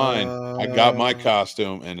got mine. I got my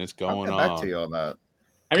costume, and it's going I'll on. get back to you on that.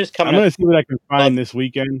 I'm gonna see what I can find this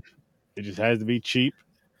weekend. It just has to be cheap,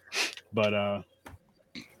 but I'm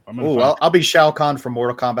gonna. I'll be Shao Kahn from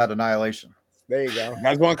Mortal Kombat Annihilation. There you go. You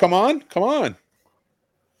guys want to come on? Come on.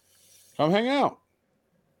 Come hang out.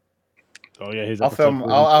 Oh yeah, I'll film.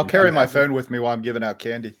 I'll carry my phone with me while I'm giving out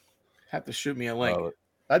candy. Have to shoot me a link.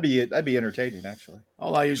 That'd be entertaining, actually.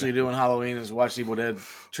 All I usually do on Halloween is watch Evil Dead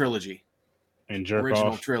trilogy and jerk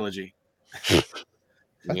original off. trilogy.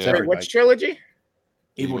 Wait, which trilogy?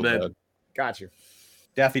 Evil Dead. Got you.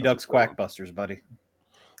 Daffy Duck's Quackbusters, buddy.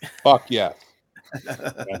 Fuck yeah.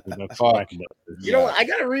 Fuck. You know what? I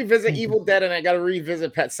gotta revisit Evil Dead and I gotta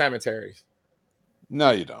revisit Pet Cemeteries.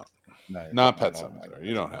 No, you don't. No, Not Pet Cemetery.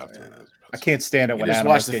 You don't have to. I can't stand it You when just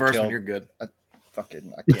animals watch the get first killed. one. You're good. I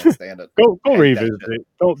can't stand it. Go Hate revisit that it.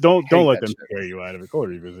 Don't Hate let that them shit. scare you out of it. Go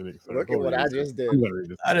revisit it. Look at what I just did.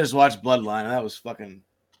 I just watched Bloodline, and that was fucking.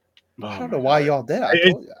 I don't know why y'all did.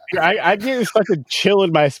 I get such a chill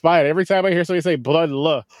in my spine every time I hear somebody say blood.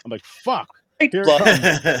 I'm like, fuck. Here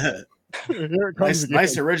it comes.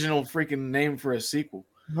 Nice original freaking name for a sequel.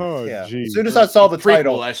 Oh, yeah. geez. As soon as I saw the Prequel,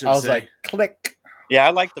 title, I should I was say. like, click. Yeah,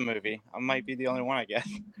 I like the movie. I might be the only one, I guess.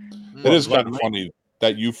 It is kind of funny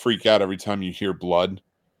that you freak out every time you hear blood,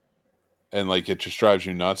 and like it just drives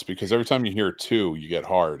you nuts because every time you hear 2, you get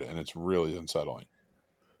hard, and it's really unsettling.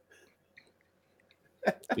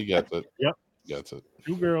 He gets it. Yep. Gets it.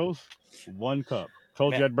 2 girls, 1 cup.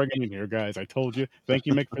 Told you I'd bring it in here, guys. I told you. Thank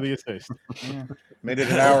you, Mick, for the assist. Made it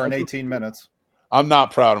an hour and 18 minutes. I'm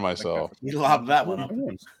not proud of myself. You lobbed that one up.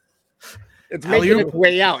 It's making its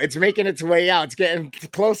way out. It's making its way out. It's getting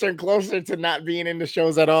closer and closer to not being in the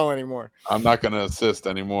shows at all anymore. I'm not going to assist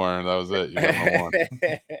anymore, and that was it. You got no one.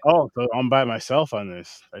 Oh, so I'm by myself on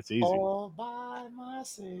this. That's easy. All by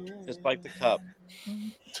myself. Just like the cup.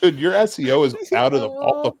 Dude, your SEO is out of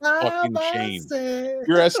the fucking chain.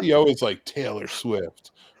 Your SEO is like Taylor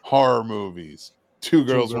Swift, horror movies, 2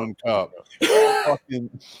 girls, 1 cup.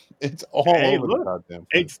 It's all over the goddamn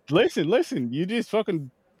place. Listen. You just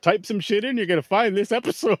fucking type some shit in, you're gonna find this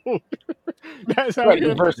episode. That's how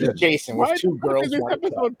Freddy versus Jason with 2 girls. Why is this 1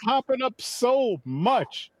 episode popping up so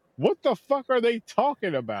much? What the fuck are they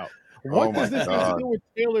talking about? What does this have to do with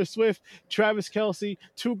Taylor Swift, Travis Kelce,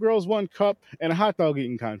 2 girls, 1 cup, and a hot dog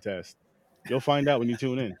eating contest? You'll find out when you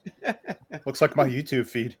tune in. Looks like my YouTube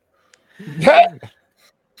feed.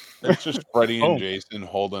 It's just Freddy and Oh. Jason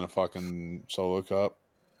holding a fucking solo cup.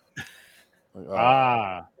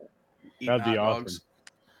 Like, Eating that'd be hot awesome.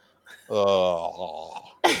 oh.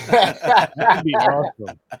 That'd be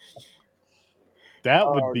awesome. That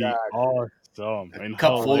would be God. awesome. A And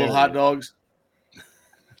cup full of hot hilarious. dogs.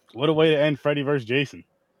 What a way to end Freddy vs. Jason.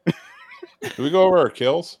 Do we go over our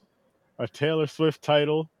kills? A Taylor Swift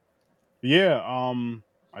title. Yeah,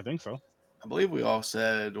 I think so. I believe we all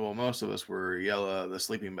said, well, most of us were yellow, the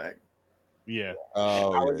sleeping bag. Yeah.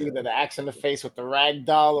 Oh, I was either the axe in the face with the rag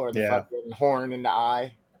doll or the fucking horn in the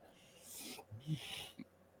eye.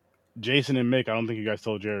 Jason and Mick, I don't think you guys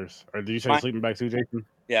told yours. Or did you say Mine- sleeping bag too, Jason?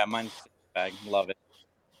 Yeah, mine's sleeping bag. Love it.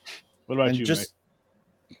 What about And you, just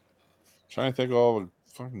trying to think of all the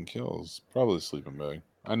fucking kills. Probably the sleeping bag.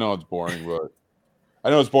 I know it's boring, but I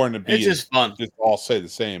know it's boring to be. It's just fun. Just all say the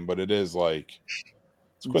same, but it is like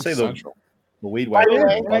it's quintessential. the weed By whacker. the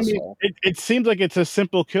way, and I mean, buzzsaw. it seems like it's a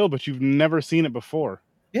simple kill, but you've never seen it before.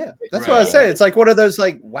 Yeah, that's Right. what I say. It's like one of those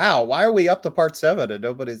like, wow, why are we up to part 7 and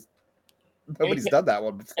nobody's Any- done that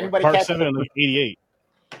one before? Anybody Part catch 7 and 88.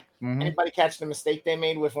 Mhm. Anybody catch the mistake they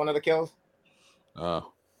made with one of the kills?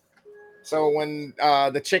 Oh, So when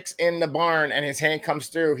the chick's in the barn and his hand comes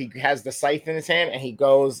through, he has the scythe in his hand and he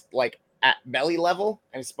goes like at belly level,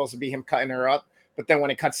 and it's supposed to be him cutting her up. But then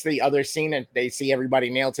when it cuts to the other scene and they see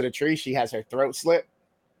everybody nailed to the tree, she has her throat slit.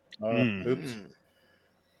 Oops.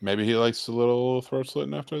 maybe he likes a little throat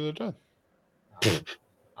slitting after they're dead.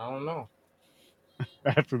 I don't know.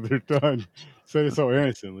 After they're done. Said it so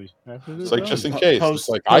innocently. After they're It's like done. just in case. Post, It's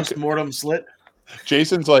like post-mortem slit.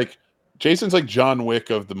 Jason's like John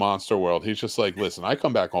Wick of the monster world. He's just like, listen, I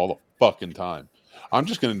come back all the fucking time. I'm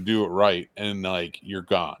just gonna do it right, and like you're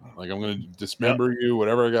gone. Like I'm gonna dismember you,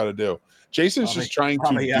 whatever I got to do. Jason's just trying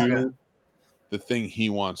to do the thing he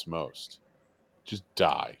wants most. Just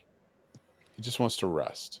die. He just wants to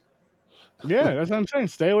rest. Yeah, that's what I'm saying.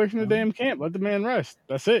 Stay away from the damn camp. Let the man rest.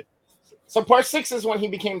 That's it. So part 6 is when he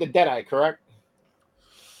became the Deadeye, correct?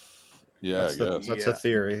 Yeah, I guess. That's a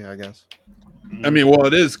theory, I guess. I mean, well,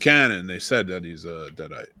 it is canon. They said that he's a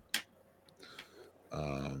Deadite.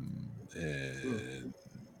 And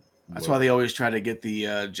That's why they always try to get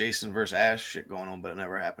the Jason versus Ash shit going on, but it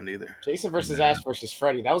never happened either. Jason versus Ash versus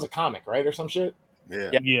Freddy. That was a comic, right, or some shit.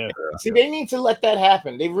 Yeah. See, they need to let that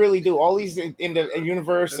happen. They really do. All these in the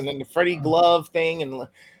universe, and then the Freddy glove thing, and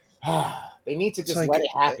they need to just like, let it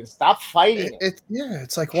happen. Stop fighting it.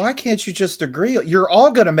 It's like, why can't you just agree? You're all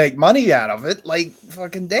gonna make money out of it. Like,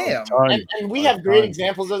 fucking damn. And we have great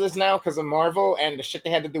examples of this now because of Marvel and the shit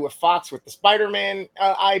they had to do with Fox with the Spider-Man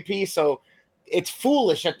IP. So it's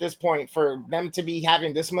foolish at this point for them to be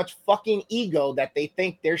having this much fucking ego that they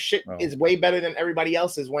think their shit is way better than everybody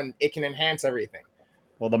else's when it can enhance everything.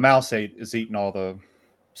 Well, the mouse is eating all the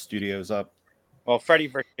studios up. Well, Freddy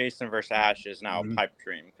versus Jason versus Ash is now a pipe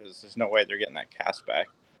dream because there's no way they're getting that cast back.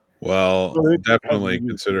 Well, definitely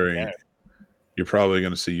considering you're probably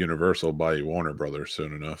going to see Universal buy Warner Brothers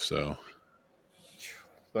soon enough. So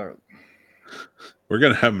we're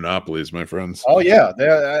going to have monopolies, my friends. Oh yeah.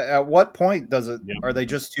 At what point does it? Are they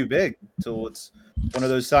just too big till it's one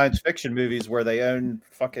of those science fiction movies where they own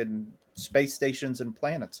fucking space stations and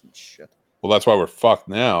planets and shit? Well, that's why we're fucked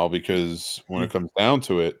now, because when it comes down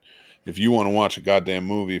to it, if you want to watch a goddamn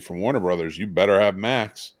movie from Warner Brothers, you better have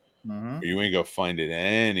Max. Or you ain't gonna find it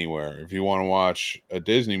anywhere. If you want to watch a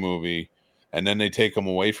Disney movie and then they take them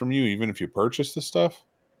away from you, even if you purchase the stuff,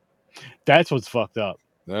 that's what's fucked up.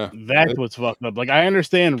 Yeah, that's what's fucked up. Like, I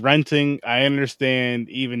understand renting, I understand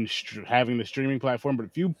even having the streaming platform, but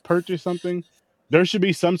if you purchase something, there should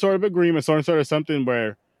be some sort of agreement, some sort of something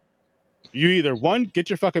where you either, one, get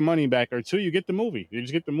your fucking money back, or two, you get the movie. You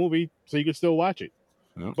just get the movie so you can still watch it.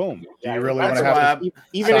 Yep. Boom. Do you really want to have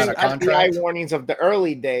even in FBI warnings of the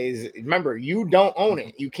early days? Remember, you don't own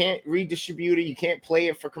it. You can't redistribute it. You can't play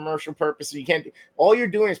it for commercial purposes. You can't. All you're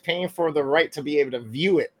doing is paying for the right to be able to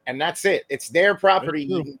view it, and that's it. It's their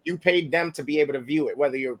property. You paid them to be able to view it.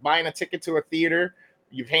 Whether you're buying a ticket to a theater,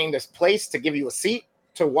 you're paying this place to give you a seat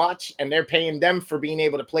to watch, and they're paying them for being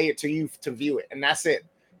able to play it to you to view it, and that's it.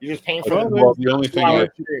 You're just paying for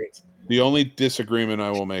the only disagreement I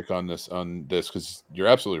will make on this, because you're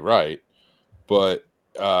absolutely right, but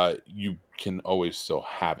you can always still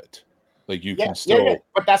have it. Like you can still. Yeah.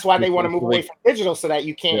 But that's why they want to move away from digital, so that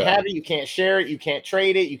you can't have it, you can't share it, you can't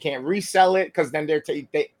trade it, you can't resell it, because then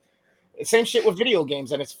same shit with video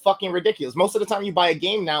games, and it's fucking ridiculous. Most of the time you buy a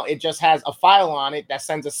game now, it just has a file on it that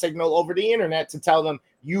sends a signal over the internet to tell them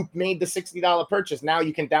you made the $60 purchase. Now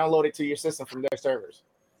you can download it to your system from their servers.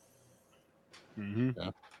 Mm-hmm. Yeah.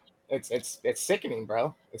 It's sickening,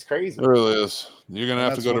 bro. It's crazy. It really is. You're gonna And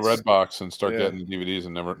have to go to that's Redbox and start yeah. getting DVDs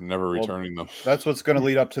and never returning them. That's what's going to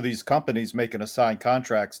lead up to these companies making us sign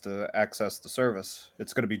contracts to access the service.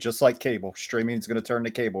 It's going to be just like cable. Streaming is going to turn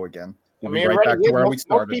to cable again. We'll be right back to where we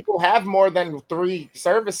started. Most people have more than 3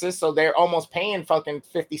 services, so they're almost paying fucking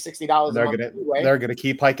 $50, $60 a month anyway. They're gonna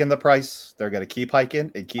keep hiking the price. They're gonna keep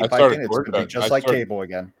hiking and keep hiking. It's gonna be just like cable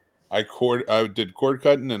again. I did cord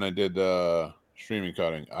cutting and I did streaming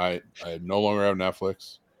cutting. I no longer have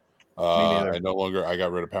Netflix. I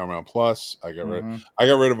got rid of Paramount Plus. I got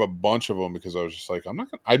rid of a bunch of them because I was just like, I'm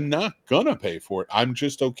not gonna pay for it. I'm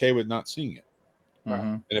just okay with not seeing it.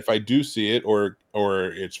 And if I do see it or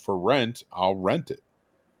it's for rent, I'll rent it.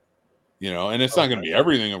 And it's not going to be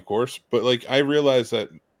everything, of course, but like I realize that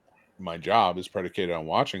my job is predicated on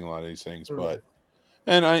watching a lot of these things,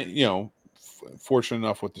 and I, fortunate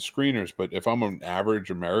enough with the screeners, but if I'm an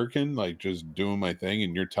average American, like just doing my thing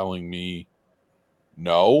and you're telling me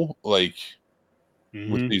no, like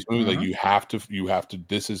with these movies, like you have to,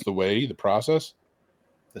 this is the way, the process.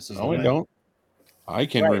 This is no, the way. I don't. I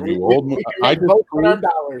can review old movies.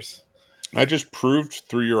 I just proved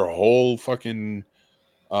through your whole fucking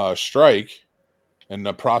strike and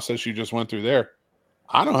the process you just went through there.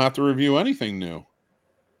 I don't have to review anything new.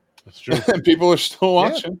 That's true. And people are still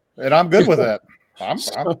watching. Yeah. And I'm good with that. I'm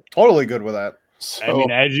totally good with that. So, I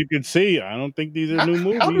mean, as you can see, I don't think these are new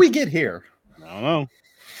movies. How did we get here? I don't know.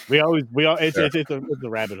 It's a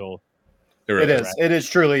rabbit hole. It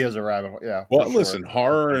truly is a rabbit hole. Yeah. Well, listen,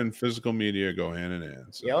 horror and physical media go hand in hand.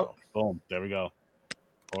 So. Yep. Boom. There we go.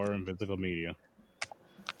 Horror and physical media.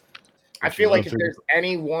 I feel like if there's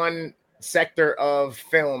any one sector of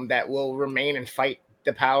film that will remain and fight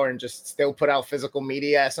the power and just still put out physical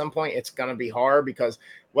media at some point, it's gonna be horror, because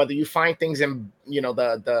whether you find things in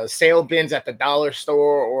the sale bins at the dollar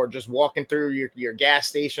store or just walking through your gas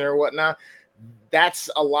station or whatnot, that's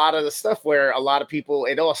a lot of the stuff where a lot of people,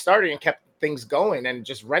 it all started and kept things going, and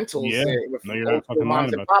just rentals with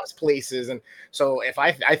moms and pops places. And so if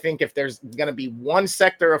I think if there's gonna be one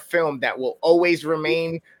sector of film that will always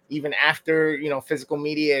remain even after physical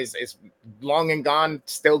media is long and gone,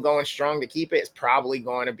 still going strong to keep it, it's probably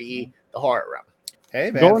going to be the horror realm.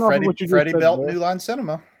 Hey man, Freddie Belt New Line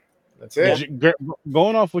Cinema. That's it.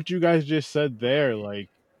 Going off what you guys just said there, like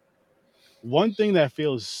one thing that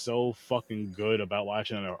feels so fucking good about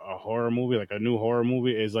watching a horror movie, like a new horror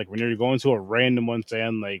movie, is like when you're going to a random one,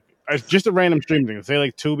 saying like it's just a random stream thing, say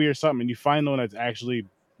like Tubi or something, and you find the one that's actually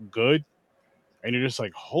good. And you're just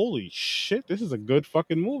like, holy shit, this is a good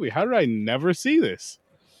fucking movie. How did I never see this?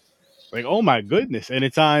 Like, oh my goodness. And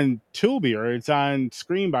it's on Tubi or it's on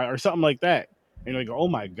Screenby or something like that. And you're like, oh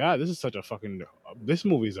my God, this is such a fucking, this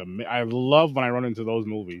movie's I love when I run into those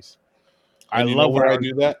movies. And I love where I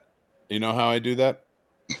do that. You know how I do that?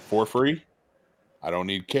 For free. I don't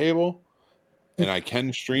need cable. And I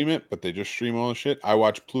can stream it, but they just stream all the shit. I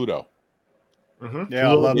watch Pluto. Yeah,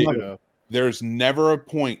 I love Pluto. There's never a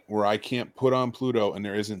point where I can't put on Pluto and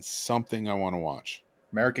there isn't something I want to watch.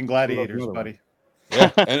 American Gladiators, buddy.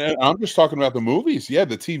 Yeah, and I'm just talking about the movies. Yeah,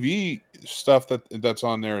 the TV stuff that's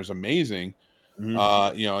on there is amazing.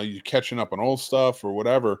 You're catching up on old stuff or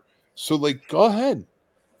whatever. So, like, go ahead.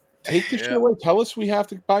 Take the shit away. Tell us we have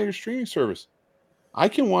to buy your streaming service. I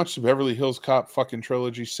can watch the Beverly Hills Cop fucking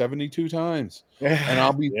trilogy 72 times, and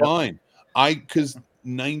I'll be fine. Because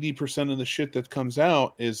 90% of the shit that comes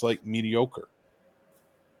out is like mediocre.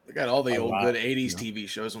 They got all the old good 80s TV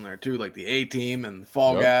shows on there too, like the A-Team and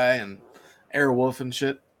Fall Guy and Airwolf and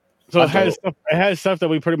shit. So it has stuff that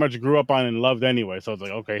we pretty much grew up on and loved anyway. So it's like,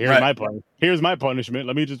 okay, here's my punishment.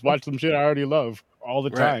 Let me just watch some shit I already love all the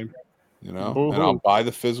time. And I'll buy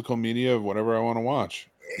the physical media of whatever I want to watch.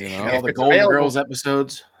 All the Golden Girls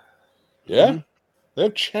episodes. Yeah. They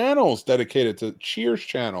have channels dedicated to Cheers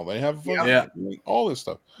channel. They have all this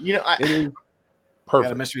stuff. It is perfect.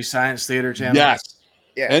 Got a Mystery Science Theater channel. Yes.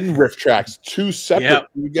 Yeah. And Riff Tracks, 2 separate. Yep.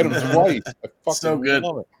 You get them twice. I fucking so good.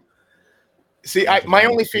 love it. See, my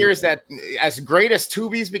only fear is that as great as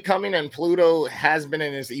Tubi's becoming and Pluto has been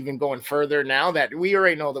and is even going further now, that we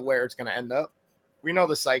already know where it's going to end up. We know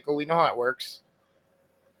the cycle. We know how it works.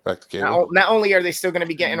 Back to cable. Not only are they still going to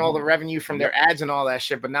be getting all the revenue from their ads and all that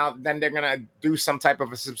shit, but then they're going to do some type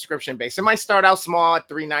of a subscription base. It might start out small at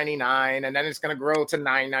 $3.99, and then it's going to grow to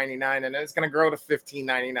 $9.99, and then it's going to grow to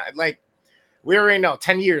 $15.99. Like, we already know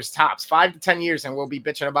 10 years tops, 5 to 10 years, and we'll be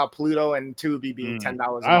bitching about Pluto and Tubi being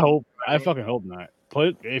 $10. I fucking hope not.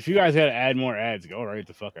 If you guys got to add more ads, go right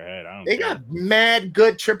the fuck ahead. They got mad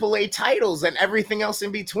good AAA titles and everything else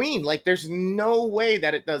in between. Like, there's no way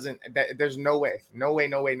that it doesn't. There's no way,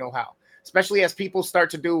 no how. Especially as people start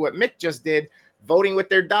to do what Mick just did, voting with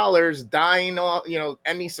their dollars, dying all,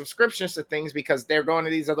 any subscriptions to things because they're going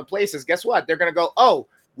to these other places. Guess what? They're going to go, oh,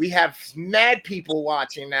 we have mad people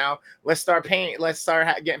watching now. Let's start paying. Let's start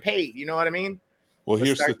getting paid. You know what I mean? Well,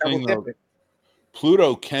 here's the thing, though.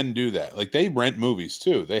 Pluto can do that. Like, they rent movies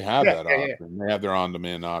too. They have that option. They have their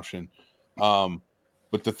on-demand option.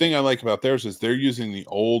 But the thing I like about theirs is they're using the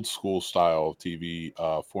old school style of TV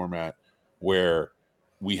format where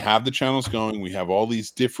we have the channels going. We have all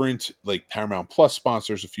these different, like Paramount Plus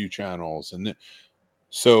sponsors a few channels. And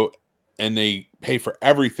they pay for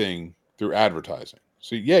everything through advertising.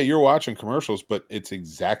 So yeah, you're watching commercials, but it's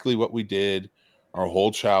exactly what we did our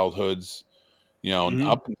whole childhoods,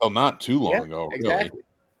 up until not too long ago. Exactly. Really.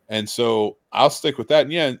 And so I'll stick with that.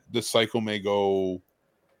 And yeah, the cycle may go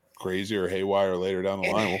crazy or haywire later down the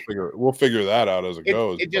line. We'll figure that out as it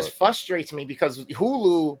goes. It just frustrates me because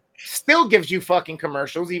Hulu still gives you fucking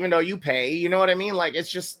commercials even though you pay. You know what I mean? Like,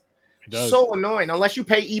 it's just so annoying unless you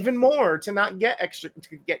pay even more to not get extra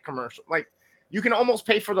to get commercial. Like, you can almost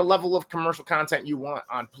pay for the level of commercial content you want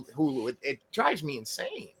on Hulu. It drives me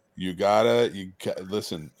insane. You gotta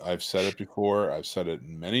listen. I've said it before. I've said it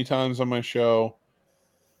many times on my show.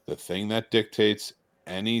 The thing that dictates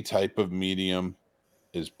any type of medium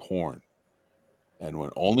is porn. And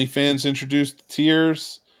when OnlyFans introduced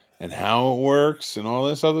tiers and how it works and all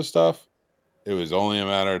this other stuff, it was only a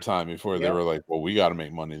matter of time before they were like, well, we got to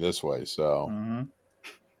make money this way. So,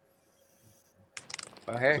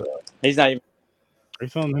 hey, he's not even. Are you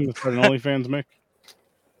telling him to start an OnlyFans, Mick?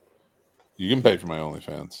 You can pay for my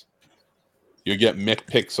OnlyFans. You get Mick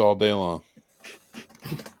pics all day long.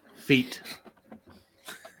 Feet.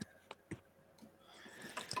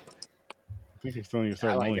 I think he's telling you to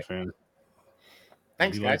start an OnlyFans.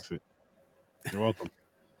 Thanks, guys. It. You're welcome.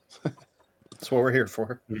 That's what we're here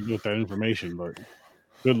for. You get that information, but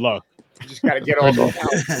good luck. You just got to get all this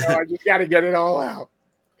out. I just got to get it all out.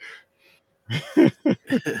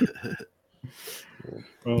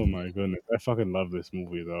 Oh my goodness. I fucking love this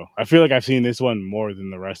movie, though. I feel like I've seen this one more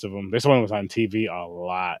than the rest of them. This one was on TV a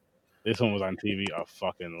lot. This one was on TV a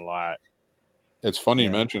fucking lot. It's funny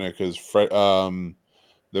you mention it because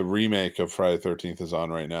the remake of Friday the 13th is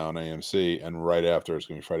on right now on AMC, and right after it's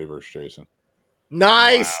going to be Freddy vs. Jason.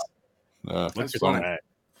 Nice. Wow.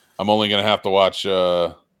 I'm only going to have to watch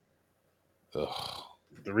the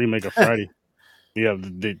remake of Freddy.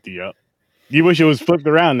 You wish it was flipped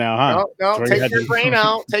around now, huh? No, take your brain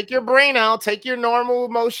out. Take your brain out. Take your normal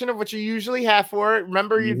emotion of what you usually have for it.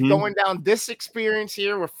 Remember, you're going down this experience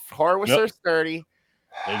here with Horror with Sir Sturdy.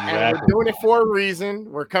 Exactly. And we're doing it for a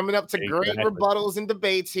reason. We're coming up to great rebuttals and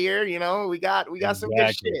debates here. We got some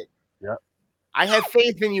good shit. Yep. I have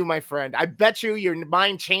faith in you, my friend. I bet you your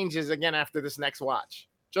mind changes again after this next watch.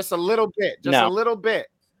 Just a little bit. A little bit.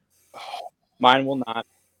 Mine will not.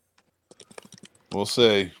 We'll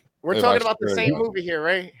see. We're talking about the same movie here,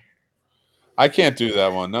 right? I can't do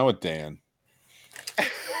that one. Not with Dan.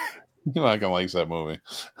 You're not gonna like that movie.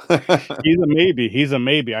 He's a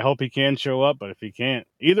maybe. I hope he can show up, but if he can't,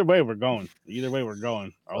 either way we're going.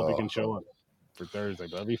 I hope he can show up for Thursday.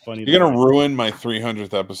 That'd be funny. You're gonna ruin my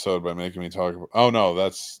 300th episode by making me talk about. Oh no,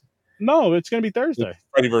 it's gonna be Thursday.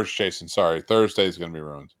 Freddy vs. Jason. Sorry, Thursday's gonna be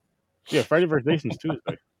ruined. Yeah, Freddy vs. Jason's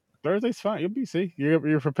Tuesday. Thursday's fine.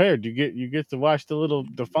 You're prepared. You get to watch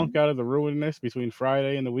the funk out of the ruinedness between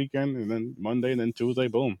Friday and the weekend, and then Monday, and then Tuesday.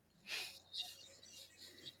 Boom.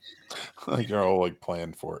 Like you're all like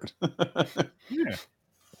planned for it. Yeah.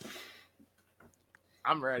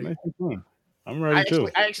 I'm ready. I'm ready too.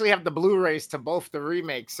 I actually have the Blu-rays to both the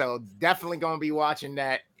remakes, so definitely gonna be watching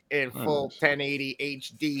that in full 1080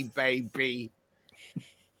 HD, baby.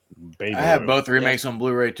 I have both remakes on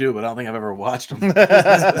Blu-ray too, but I don't think I've ever watched them.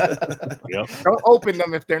 Yep. Don't open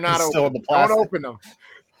them if they're not open. Don't open them.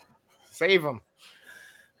 Save them.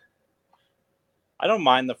 I don't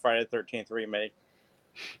mind the Friday the 13th remake.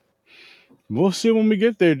 We'll see when we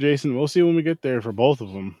get there, Jason. We'll see when we get there for both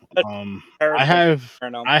of them.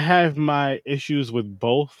 I have my issues with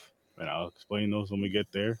both, and I'll explain those when we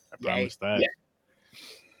get there. I promise that. Yeah.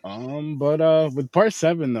 But with part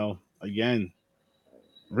 7 though, again,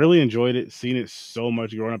 really enjoyed it. Seen it so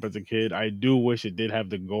much growing up as a kid. I do wish it did have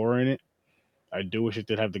the gore in it. That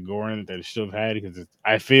it should have had, because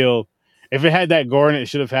I feel if it had that gore in it,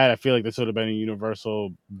 should have had. I feel like this would have been a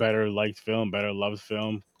universal, better liked film, better loved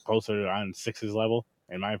film. Closer on 6's level,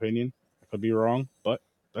 in my opinion. I could be wrong, but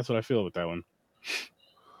that's what I feel with that one.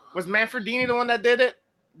 Was Manfredini the one that did it?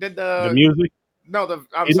 Did the music? No,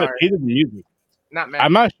 He did the music. Not Manfredini.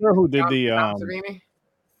 I'm not sure who did the. Savini?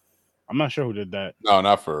 I'm not sure who did that. No,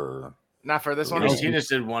 not for this one. He just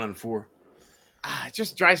did 1 and 4. it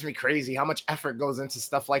just drives me crazy how much effort goes into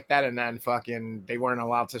stuff like that, and then fucking they weren't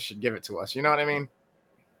allowed to give it to us. You know what I mean?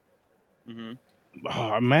 Mm-hmm.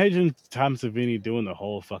 Oh, imagine Tom Savini doing the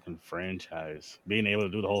whole fucking franchise, being able to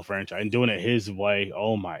do the whole franchise and doing it his way.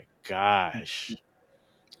 Oh my gosh.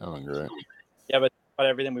 Oh, great. Yeah, but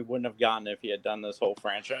everything we wouldn't have gotten if he had done this whole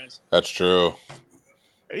franchise. That's true.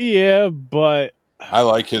 Yeah, but I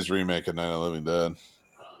like his remake of Night of the Living Dead.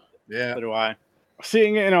 Yeah. So do I.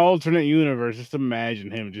 seeing it in an alternate universe, just imagine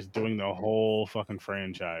him just doing the whole fucking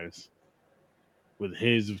franchise with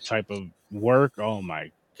his type of work. Oh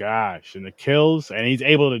my gosh. And the kills, and he's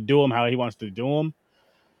able to do them how he wants to do them.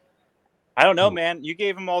 I don't know, man. You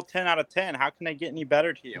gave them all 10 out of 10. How can they get any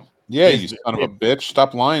better to you? Yeah, you son of a bitch.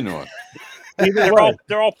 Stop lying to him. They're all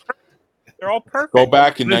perfect. Go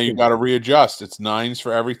back, and now you got to readjust. It's 9s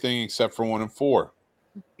for everything except for 1 and 4.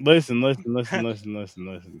 Listen. That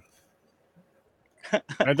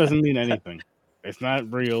doesn't mean anything. It's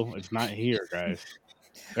not real. It's not here, guys.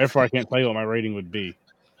 Therefore, I can't tell you what my rating would be.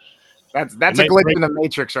 That's a glitch in the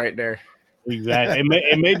Matrix right there. Exactly.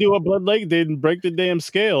 It may do what Blood Lake did and break the damn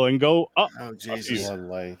scale and go up. Oh Jesus! Blood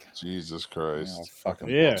Lake. Jesus Christ! Oh, fucking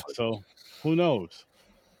yeah. Blood Lake. So who knows?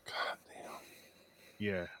 God damn.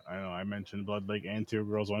 Yeah, I know. I mentioned Blood Lake and Two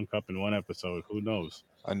Girls One Cup in one episode. Who knows?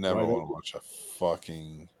 I never want to watch a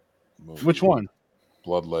fucking movie. Which one?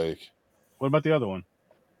 Blood Lake. What about the other one?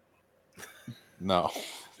 No.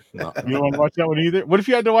 You don't want to watch that one either? What if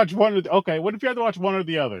you had to watch one? Okay, what if you had to watch one or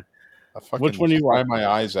the other? Which one do you cry my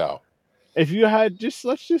eyes out? If you had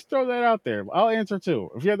let's just throw that out there. I'll answer too.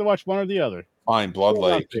 If you had to watch one or the other. Fine, Blood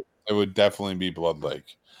Lake. It would definitely be Blood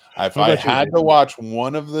Lake. If I had to watch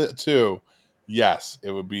one of the two, yes,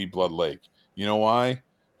 it would be Blood Lake. You know why?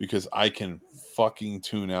 Because I can fucking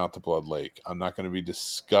tune out to Blood Lake. I'm not going to be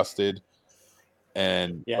disgusted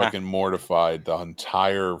and fucking mortified the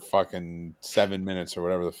entire fucking 7 minutes or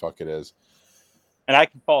whatever the fuck it is. And I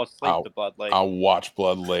can fall asleep to Blood Lake. I'll watch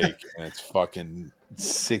Blood Lake and it's fucking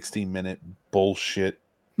 60-minute bullshit.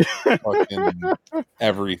 Fucking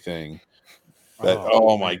everything.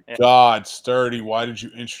 Oh my God, Sturdy, why did you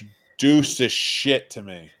introduce this shit to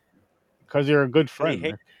me? Because you're a good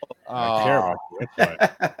friend. I care about you.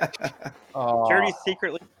 That's why. Sturdy's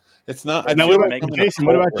secretly. It's not. Jason,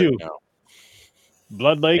 what about you?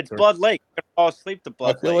 Blood Lake? It's Blood Lake. I'm gonna fall asleep to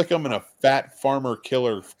Blood Lake. I feel like I'm in a fat farmer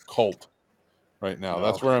killer cult right now.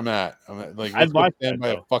 That's where I'm at. I'm like, let's go stand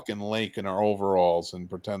by a fucking lake in our overalls and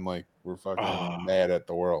pretend like we're fucking mad at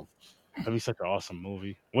the world. That'd be such an awesome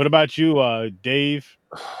movie. What about you, Dave?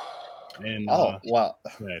 And wow.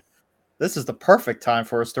 This is the perfect time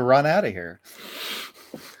for us to run out of here.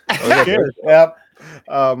 Yep.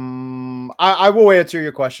 I will answer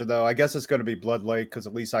your question though. I guess it's going to be Blood Lake because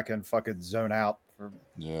at least I can fucking zone out for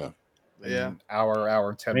an hour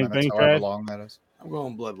and 10 minutes, however long that is. I'm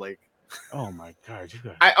going Blood Lake. Oh my God!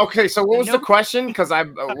 Okay, so what was the question? Because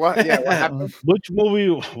what happened? Which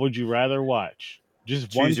movie would you rather watch?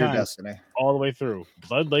 Just one Choose your time, destiny, all the way through.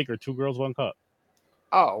 Blood Lake or Two Girls One Cup?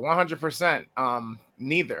 Oh, 100%.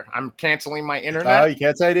 Neither. I'm canceling my internet. Oh, you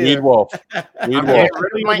can't say it either. Weed Wolf. I'm getting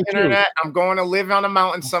rid of my internet. I'm going to live on a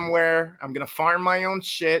mountain somewhere. I'm going to farm my own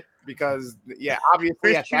shit because,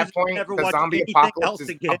 obviously at that point, the zombie apocalypse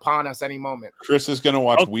is upon us any moment. Chris is going to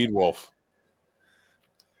watch Weed Wolf.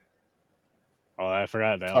 Oh, I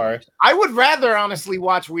forgot that. Sorry. I would rather honestly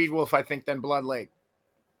watch Weed Wolf, I think, than Blood Lake.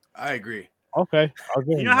 I agree. Okay.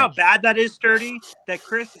 You know how bad that is, Sturdy? That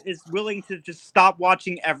Chris is willing to just stop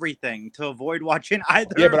watching everything to avoid watching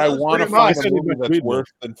either. Yeah, but I want to find a movie that's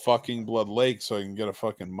worse than fucking Blood Lake so I can get a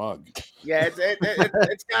fucking mug. Yeah,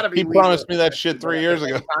 it's got to be. He promised me that shit 3 years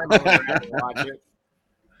ago.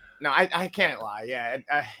 No, I can't lie. Yeah,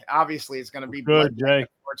 obviously it's going to be good, Blood Jay.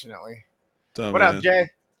 Unfortunately. What up, Jay?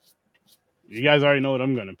 You guys already know what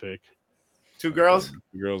I'm going to pick. Two girls?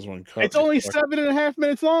 Two Girls One Cup. It's only 7.5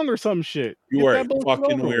 minutes long or some shit. You are a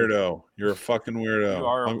fucking weirdo. You're a fucking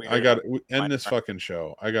weirdo. I got to end this fucking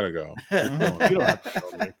show. I got to go. You don't have to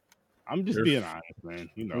go, man. I'm just being honest, man.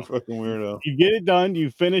 You know, you're a fucking weirdo. You get it done.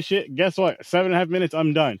 You finish it. Guess what? 7.5 minutes.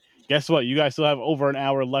 I'm done. Guess what? You guys still have over an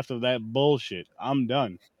hour left of that bullshit. I'm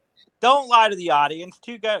done. Don't lie to the audience.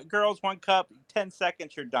 Two girls, one cup. 10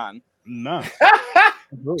 seconds, you're done. No.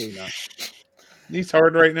 Absolutely not. He's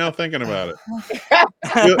hard right now thinking about it.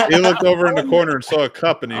 He looked over in the corner and saw a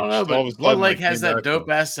cup, and he all of a sudden Blood Lake has that dope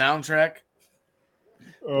ass soundtrack.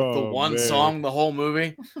 With the one song, the whole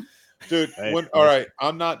movie. Dude, all right,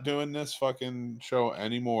 I'm not doing this fucking show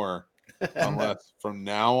anymore unless from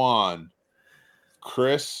now on,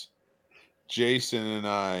 Chris, Jason, and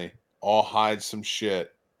I all hide some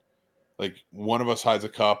shit. Like one of us hides a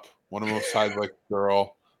cup, one of us hides like a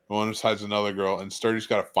girl. one decides another girl, and Sturdy's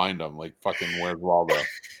got to find them. Like fucking, where's Waldo?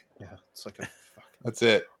 Yeah, it's like a. That's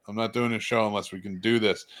it. I'm not doing a show unless we can do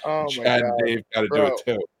this. Oh and my Chad God, and Dave got to do bro. it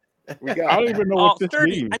too. We I got. don't even know what this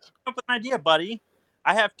Sturdy, means. I came up with an idea, buddy.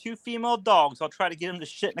 I have 2 female dogs. I'll try to get them to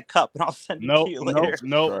shit in a cup, and I'll send it Nope, to you nope, later.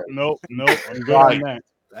 nope, nope, nope. I'm good on that.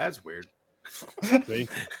 That's weird. See,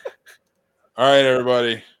 All right,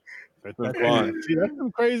 everybody. that's fun. See, that's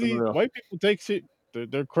some crazy. Unreal. White people take shit.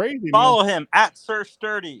 They're crazy. Man. Follow him at Sir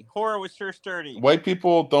Sturdy. Horror with Sir Sturdy. White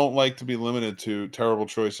people don't like to be limited to terrible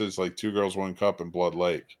choices like Two Girls, One Cup and Blood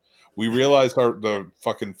Lake. We realize the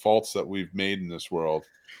fucking faults that we've made in this world.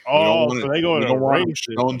 Oh, so they go we to don't want them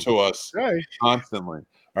racism. shown to us Right. constantly.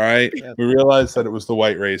 All right, Yeah. we realized that it was the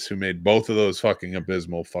white race who made both of those fucking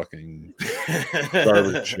abysmal fucking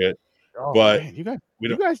garbage shit. Oh, But man, you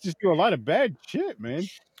don't- guys just do a lot of bad shit, man. It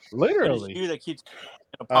is Literally. you that keeps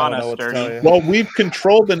I upon don't know us, what to tell Sturdy. you. Well, we've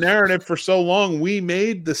controlled the narrative for so long. We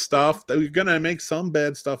made the stuff that we're gonna make some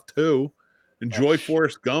bad stuff too. Enjoy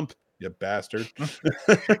Forrest Gump, you bastard.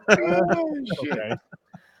 Okay.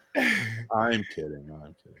 I'm kidding.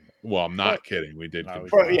 Well, I'm not kidding. We did. No, we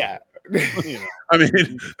control But yeah, You know, I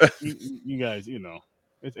mean, you guys,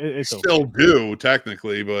 it's okay. still do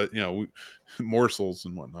technically, but morsels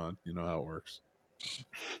and whatnot. You know how it works.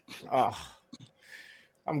 oh,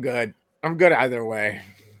 I'm good. I'm good either way.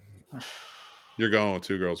 You're going with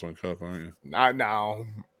Two Girls, One Cup, aren't you? Not now.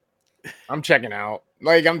 I'm checking out.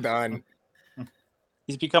 Like I'm done.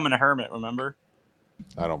 He's becoming a hermit, remember?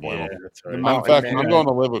 I don't blame Yeah, him. that's The right. In mountain fact, man. I'm going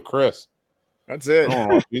to live with Chris. That's it. I don't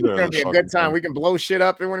want It's either of gonna this be a fucking good time. thing. We can blow shit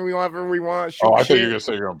up and whenever we want. Shoot Oh, I thought you shit. were gonna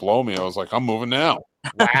say you're gonna blow me. I was like, I'm moving now.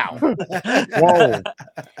 Wow. Whoa.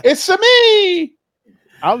 It's a me.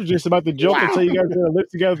 I was just about to joke and say you guys are gonna live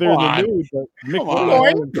together in Come the on. nude, but Mick Come went on. all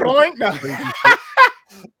Bloink, in bloink. No. crazy shit.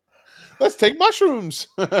 Let's take mushrooms.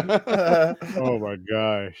 Oh my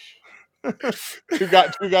gosh. two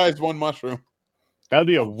guys, one mushroom. That'd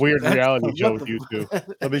be a weird That's- reality what show the with you two.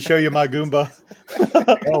 Let me show you my Goomba.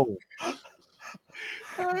 Oh,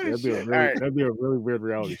 Oh, that'd be a shit. really, All right. that'd be a really weird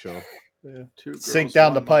reality show. Two Sink girls,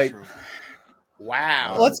 down one the pipe. mushroom.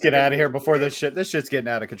 Wow. Let's get out of here before this shit's getting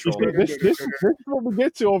out of control. This is what we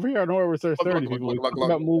get to over here on Horror with Sir 30. Look, People. We look, talk look,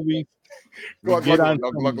 about movies. We Glug, get glug, on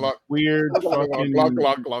glug, some glug, glug. weird fucking Glug,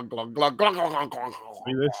 glug, glug, glug, glug, glug, glug, glug, glug.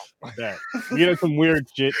 see this, that. We get on some weird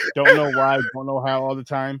shit. Don't know why, don't know how all the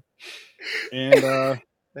time. And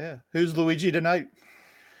Yeah. Who's Luigi tonight?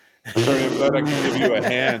 Sorry, I'm glad I can give you a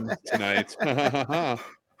hand tonight.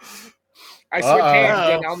 I switched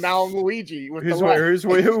hands. Uh-oh. And now I'm Luigi with Who the left.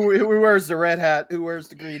 wears the red hat? Who wears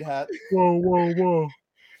the green hat? whoa.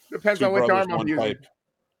 Depends Two on which brothers, arm I'm one using.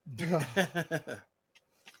 pipe.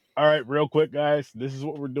 All right, real quick, guys. This is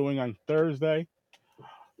what we're doing on Thursday.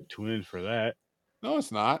 Tune in for that. No,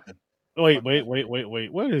 it's not. Wait.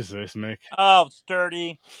 What is this, Mick? Oh,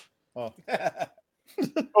 Sturdy. Oh.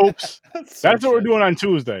 Oops. That's what we're doing on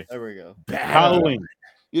Tuesday. There we go. Halloween.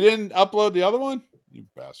 You didn't upload the other one? You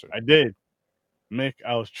bastard. I did. Mick,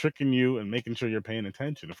 I was tricking you and making sure you're paying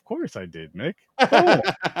attention. Of course I did, Mick.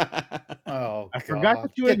 Oh, I forgot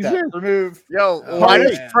that you Get that exist. removed. Yo, Oh, why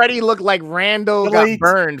does man. Freddy look like Randall Delete. got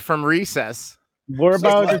burned from Recess? We're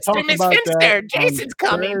about to It's talk Miss about Finster. that Jason's on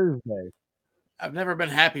coming. Thursday. I've never been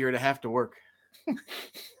happier to have to work.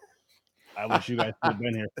 I wish you guys could have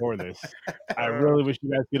been here for this. I really wish you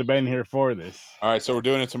guys could have been here for this. All right, so we're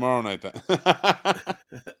doing it tomorrow night then.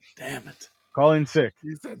 Damn it. Call in sick.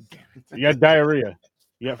 You said, You got diarrhea.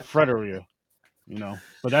 You got freteria.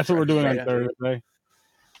 But that's what we're doing on Yeah. Thursday.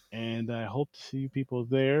 And I hope to see you people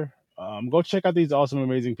there. Go check out these awesome,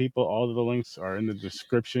 amazing people. All of the links are in the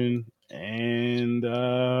description. And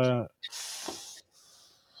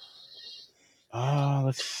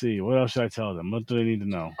let's see. What else should I tell them? What do they need to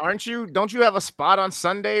know? don't you have a spot on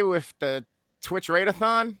Sunday with the Twitch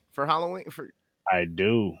Rate-a-thon for Halloween? I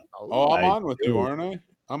do. Oh, I'm I on with you, do. aren't I?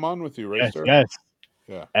 I'm on with you, Yes, Racer. yes.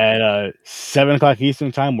 Yeah. At 7 o'clock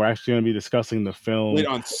Eastern time, we're actually going to be discussing the film. Wait,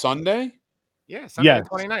 on Sunday? Yeah, Sunday Yes.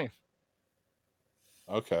 the 29th.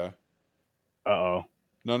 Okay. Uh-oh.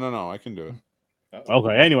 No, I can do it.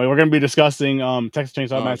 Okay. Anyway, we're going to be discussing Texas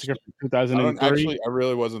Chainsaw No, Massacre from I 2003.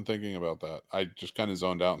 really wasn't thinking about that. I just kind of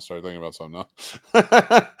zoned out and started thinking about something else.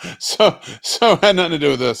 so it had nothing to do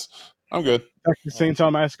with this. I'm good. Texas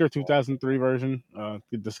Chainsaw Massacre 2003 version.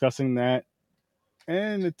 Discussing that,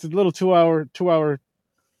 and it's a little 2-hour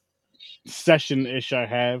session ish I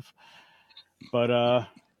have, but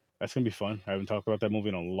that's gonna be fun. I haven't talked about that movie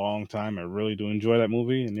in a long time. I really do enjoy that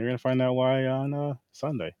movie, and you're gonna find out why on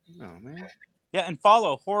Sunday. Oh, man. Yeah, and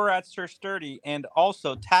follow Horror at Sir Sturdy, and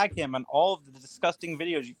also tag him on all of the disgusting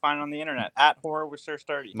videos you find on the internet at Horror with Sir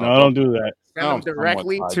Sturdy. No, don't do that. Send them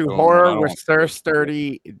directly to I don't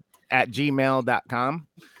horrorwithsirsturdy@gmail.com.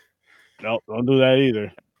 Nope, don't do that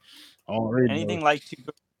either. I won't read Anything those. like 2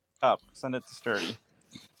 up, send it to Sturdy.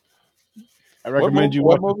 I recommend you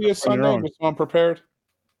What watch movie is on your Sunday? own. Was someone prepared?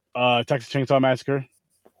 Texas Chainsaw Massacre,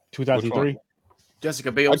 2003. Jessica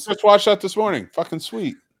I Biel. just watched that this morning. Fucking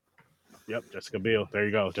sweet. Yep, Jessica Biel. There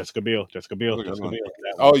you go. Jessica Biel. Jessica Biel. Look at Jessica that. Biel.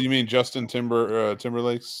 That Oh, one. you mean Justin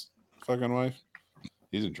Timberlake's fucking wife?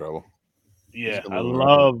 He's in trouble. Yeah, He's I a little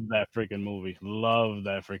love that freaking movie. Love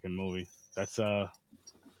that freaking movie. That's was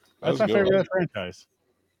my good. favorite franchise.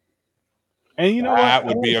 And you know That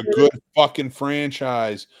what? would be a good fucking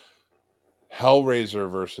franchise.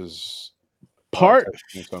 Hellraiser versus Part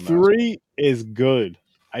Texas Chainsaw Massacre. 3 is good.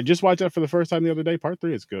 I just watched that for the first time the other day. Part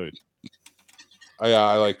 3 is good. Oh, yeah,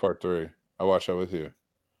 I like part 3. I watched that with you.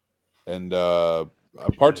 And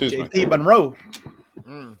part 2 is my JP favorite. Monroe.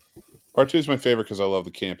 Part 2 is my favorite because I love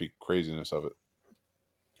the campy craziness of it.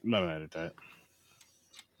 I'm not mad at that.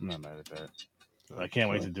 I can't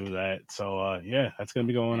wait to do that. So yeah, that's gonna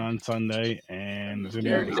be going on Sunday, and there's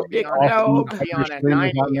gonna be I'll be on at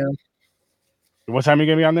 9 a.m. What time are you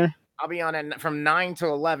gonna be on there? I'll be on at from 9 to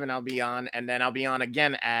 11. I'll be on, and then I'll be on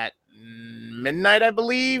again at midnight, I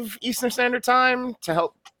believe, Eastern Standard Time, to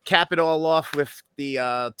help cap it all off with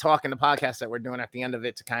the talk and the podcast that we're doing at the end of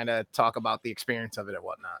it, to kind of talk about the experience of it and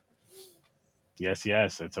whatnot. Yes.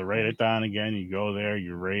 It's a Rate It Down again. You go there,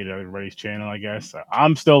 you rate everybody's channel, I guess.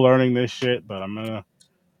 I'm still learning this shit, but I'm gonna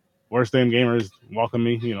worst damn gamers welcome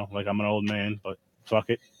me, like I'm an old man, but fuck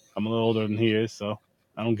it. I'm a little older than he is, so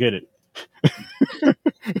I don't get it.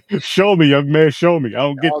 Show me, young man, show me. I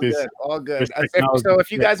don't get this. All good. So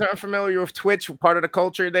if you guys aren't familiar with Twitch, part of the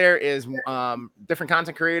culture there is different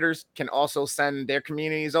content creators can also send their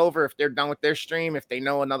communities over if they're done with their stream. If they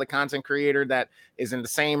know another content creator that is in the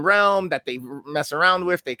same realm that they mess around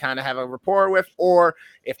with, they kind of have a rapport with, or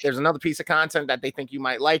if there's another piece of content that they think you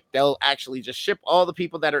might like, they'll actually just ship all the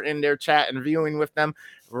people that are in their chat and viewing with them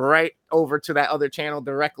right over to that other channel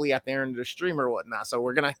directly at the end of the stream or whatnot. So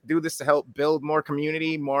we're gonna do this to help build more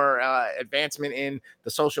community, more advancement in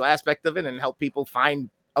the social aspect of it, and help people find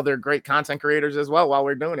other great content creators as well while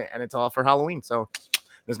we're doing it. And it's all for Halloween, so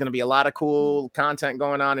there's gonna be a lot of cool content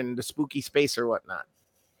going on in the spooky space or whatnot.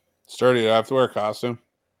 Sturdy, do I have to wear a costume?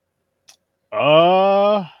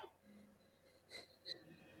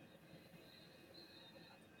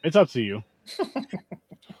 It's up to you.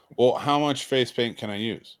 Well, how much face paint can I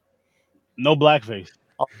use? No blackface.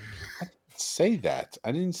 Say that.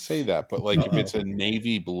 I didn't say that, but like if it's a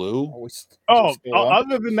navy blue.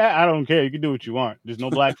 Other than that, I don't care. You can do what you want. There's no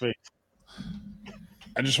blackface.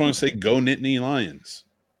 I just want to say go Nittany Lions.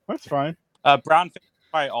 That's fine. Brown face is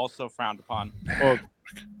probably also frowned upon. Well,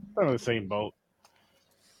 they're on the same boat.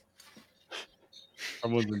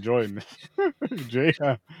 Everyone's enjoying this. Jay,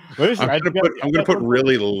 listen, I'm gonna put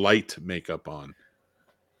really light makeup on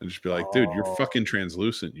and just be like, dude, you're fucking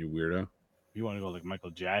translucent, you weirdo. You want to go like Michael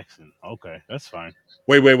Jackson? Okay, that's fine.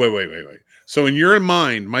 Wait. So in your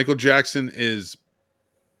mind, Michael Jackson is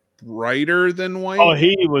brighter than white? Oh,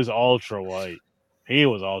 he was ultra white. He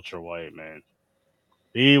was ultra white, man.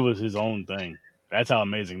 He was his own thing. That's how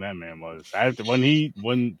amazing that man was. After when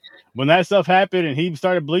that stuff happened and he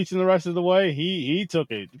started bleaching the rest of the way, he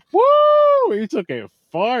took it. Woo! He took it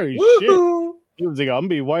far as shit. He was like, I'm gonna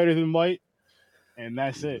be whiter than white, and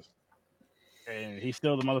that's it. And he's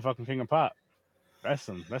still the motherfucking king of pop. That's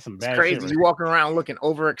some bad crazy. shit. Right? You walking around looking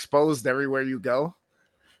overexposed everywhere you go.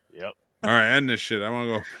 Yep. All right, end this shit. I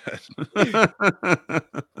want to go.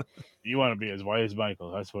 You want to be as white as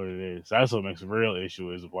Michael. That's what it is. That's what makes a real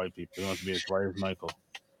issue is with white people. They want to be as white as Michael.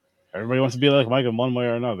 Everybody wants to be like Michael one way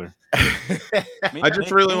or another. I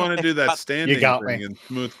just really want to do that standing got thing me. and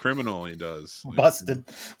Smooth Criminal he does. Busted.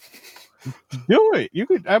 Do it. You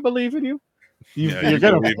could. I believe in you. You're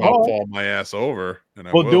gonna fall my ass over. And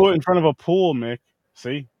I will will do it in front of a pool, Mick.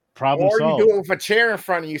 See, problem Or solved. you do it with a chair in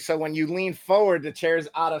front of you, so when you lean forward, the chair's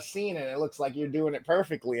out of scene, and it looks like you're doing it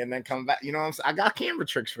perfectly, and then come back. You know what I'm saying? I got camera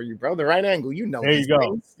tricks for you, bro. The right angle, you know. There you go.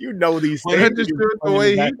 Things. You know these Well, things. just do it the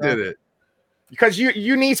way he did it. Because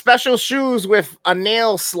you need special shoes with a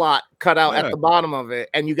nail slot cut out at the bottom of it,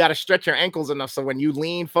 and you got to stretch your ankles enough so when you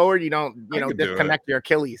lean forward, you don't disconnect your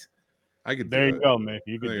Achilles. I could. There you go, Mick.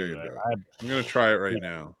 You can do that. I'm gonna try it right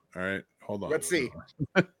now. All right, hold on. Let's see.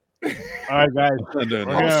 All right, guys.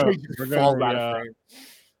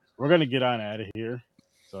 We're gonna get on out of here,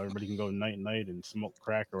 so everybody can go night and smoke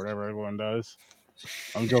crack or whatever everyone does.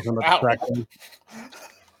 I'm joking about the crack thing.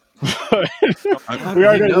 We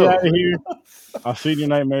are going to get out of here. I'll see you in your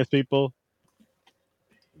nightmares, people.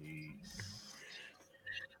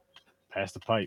 Pass the pipe.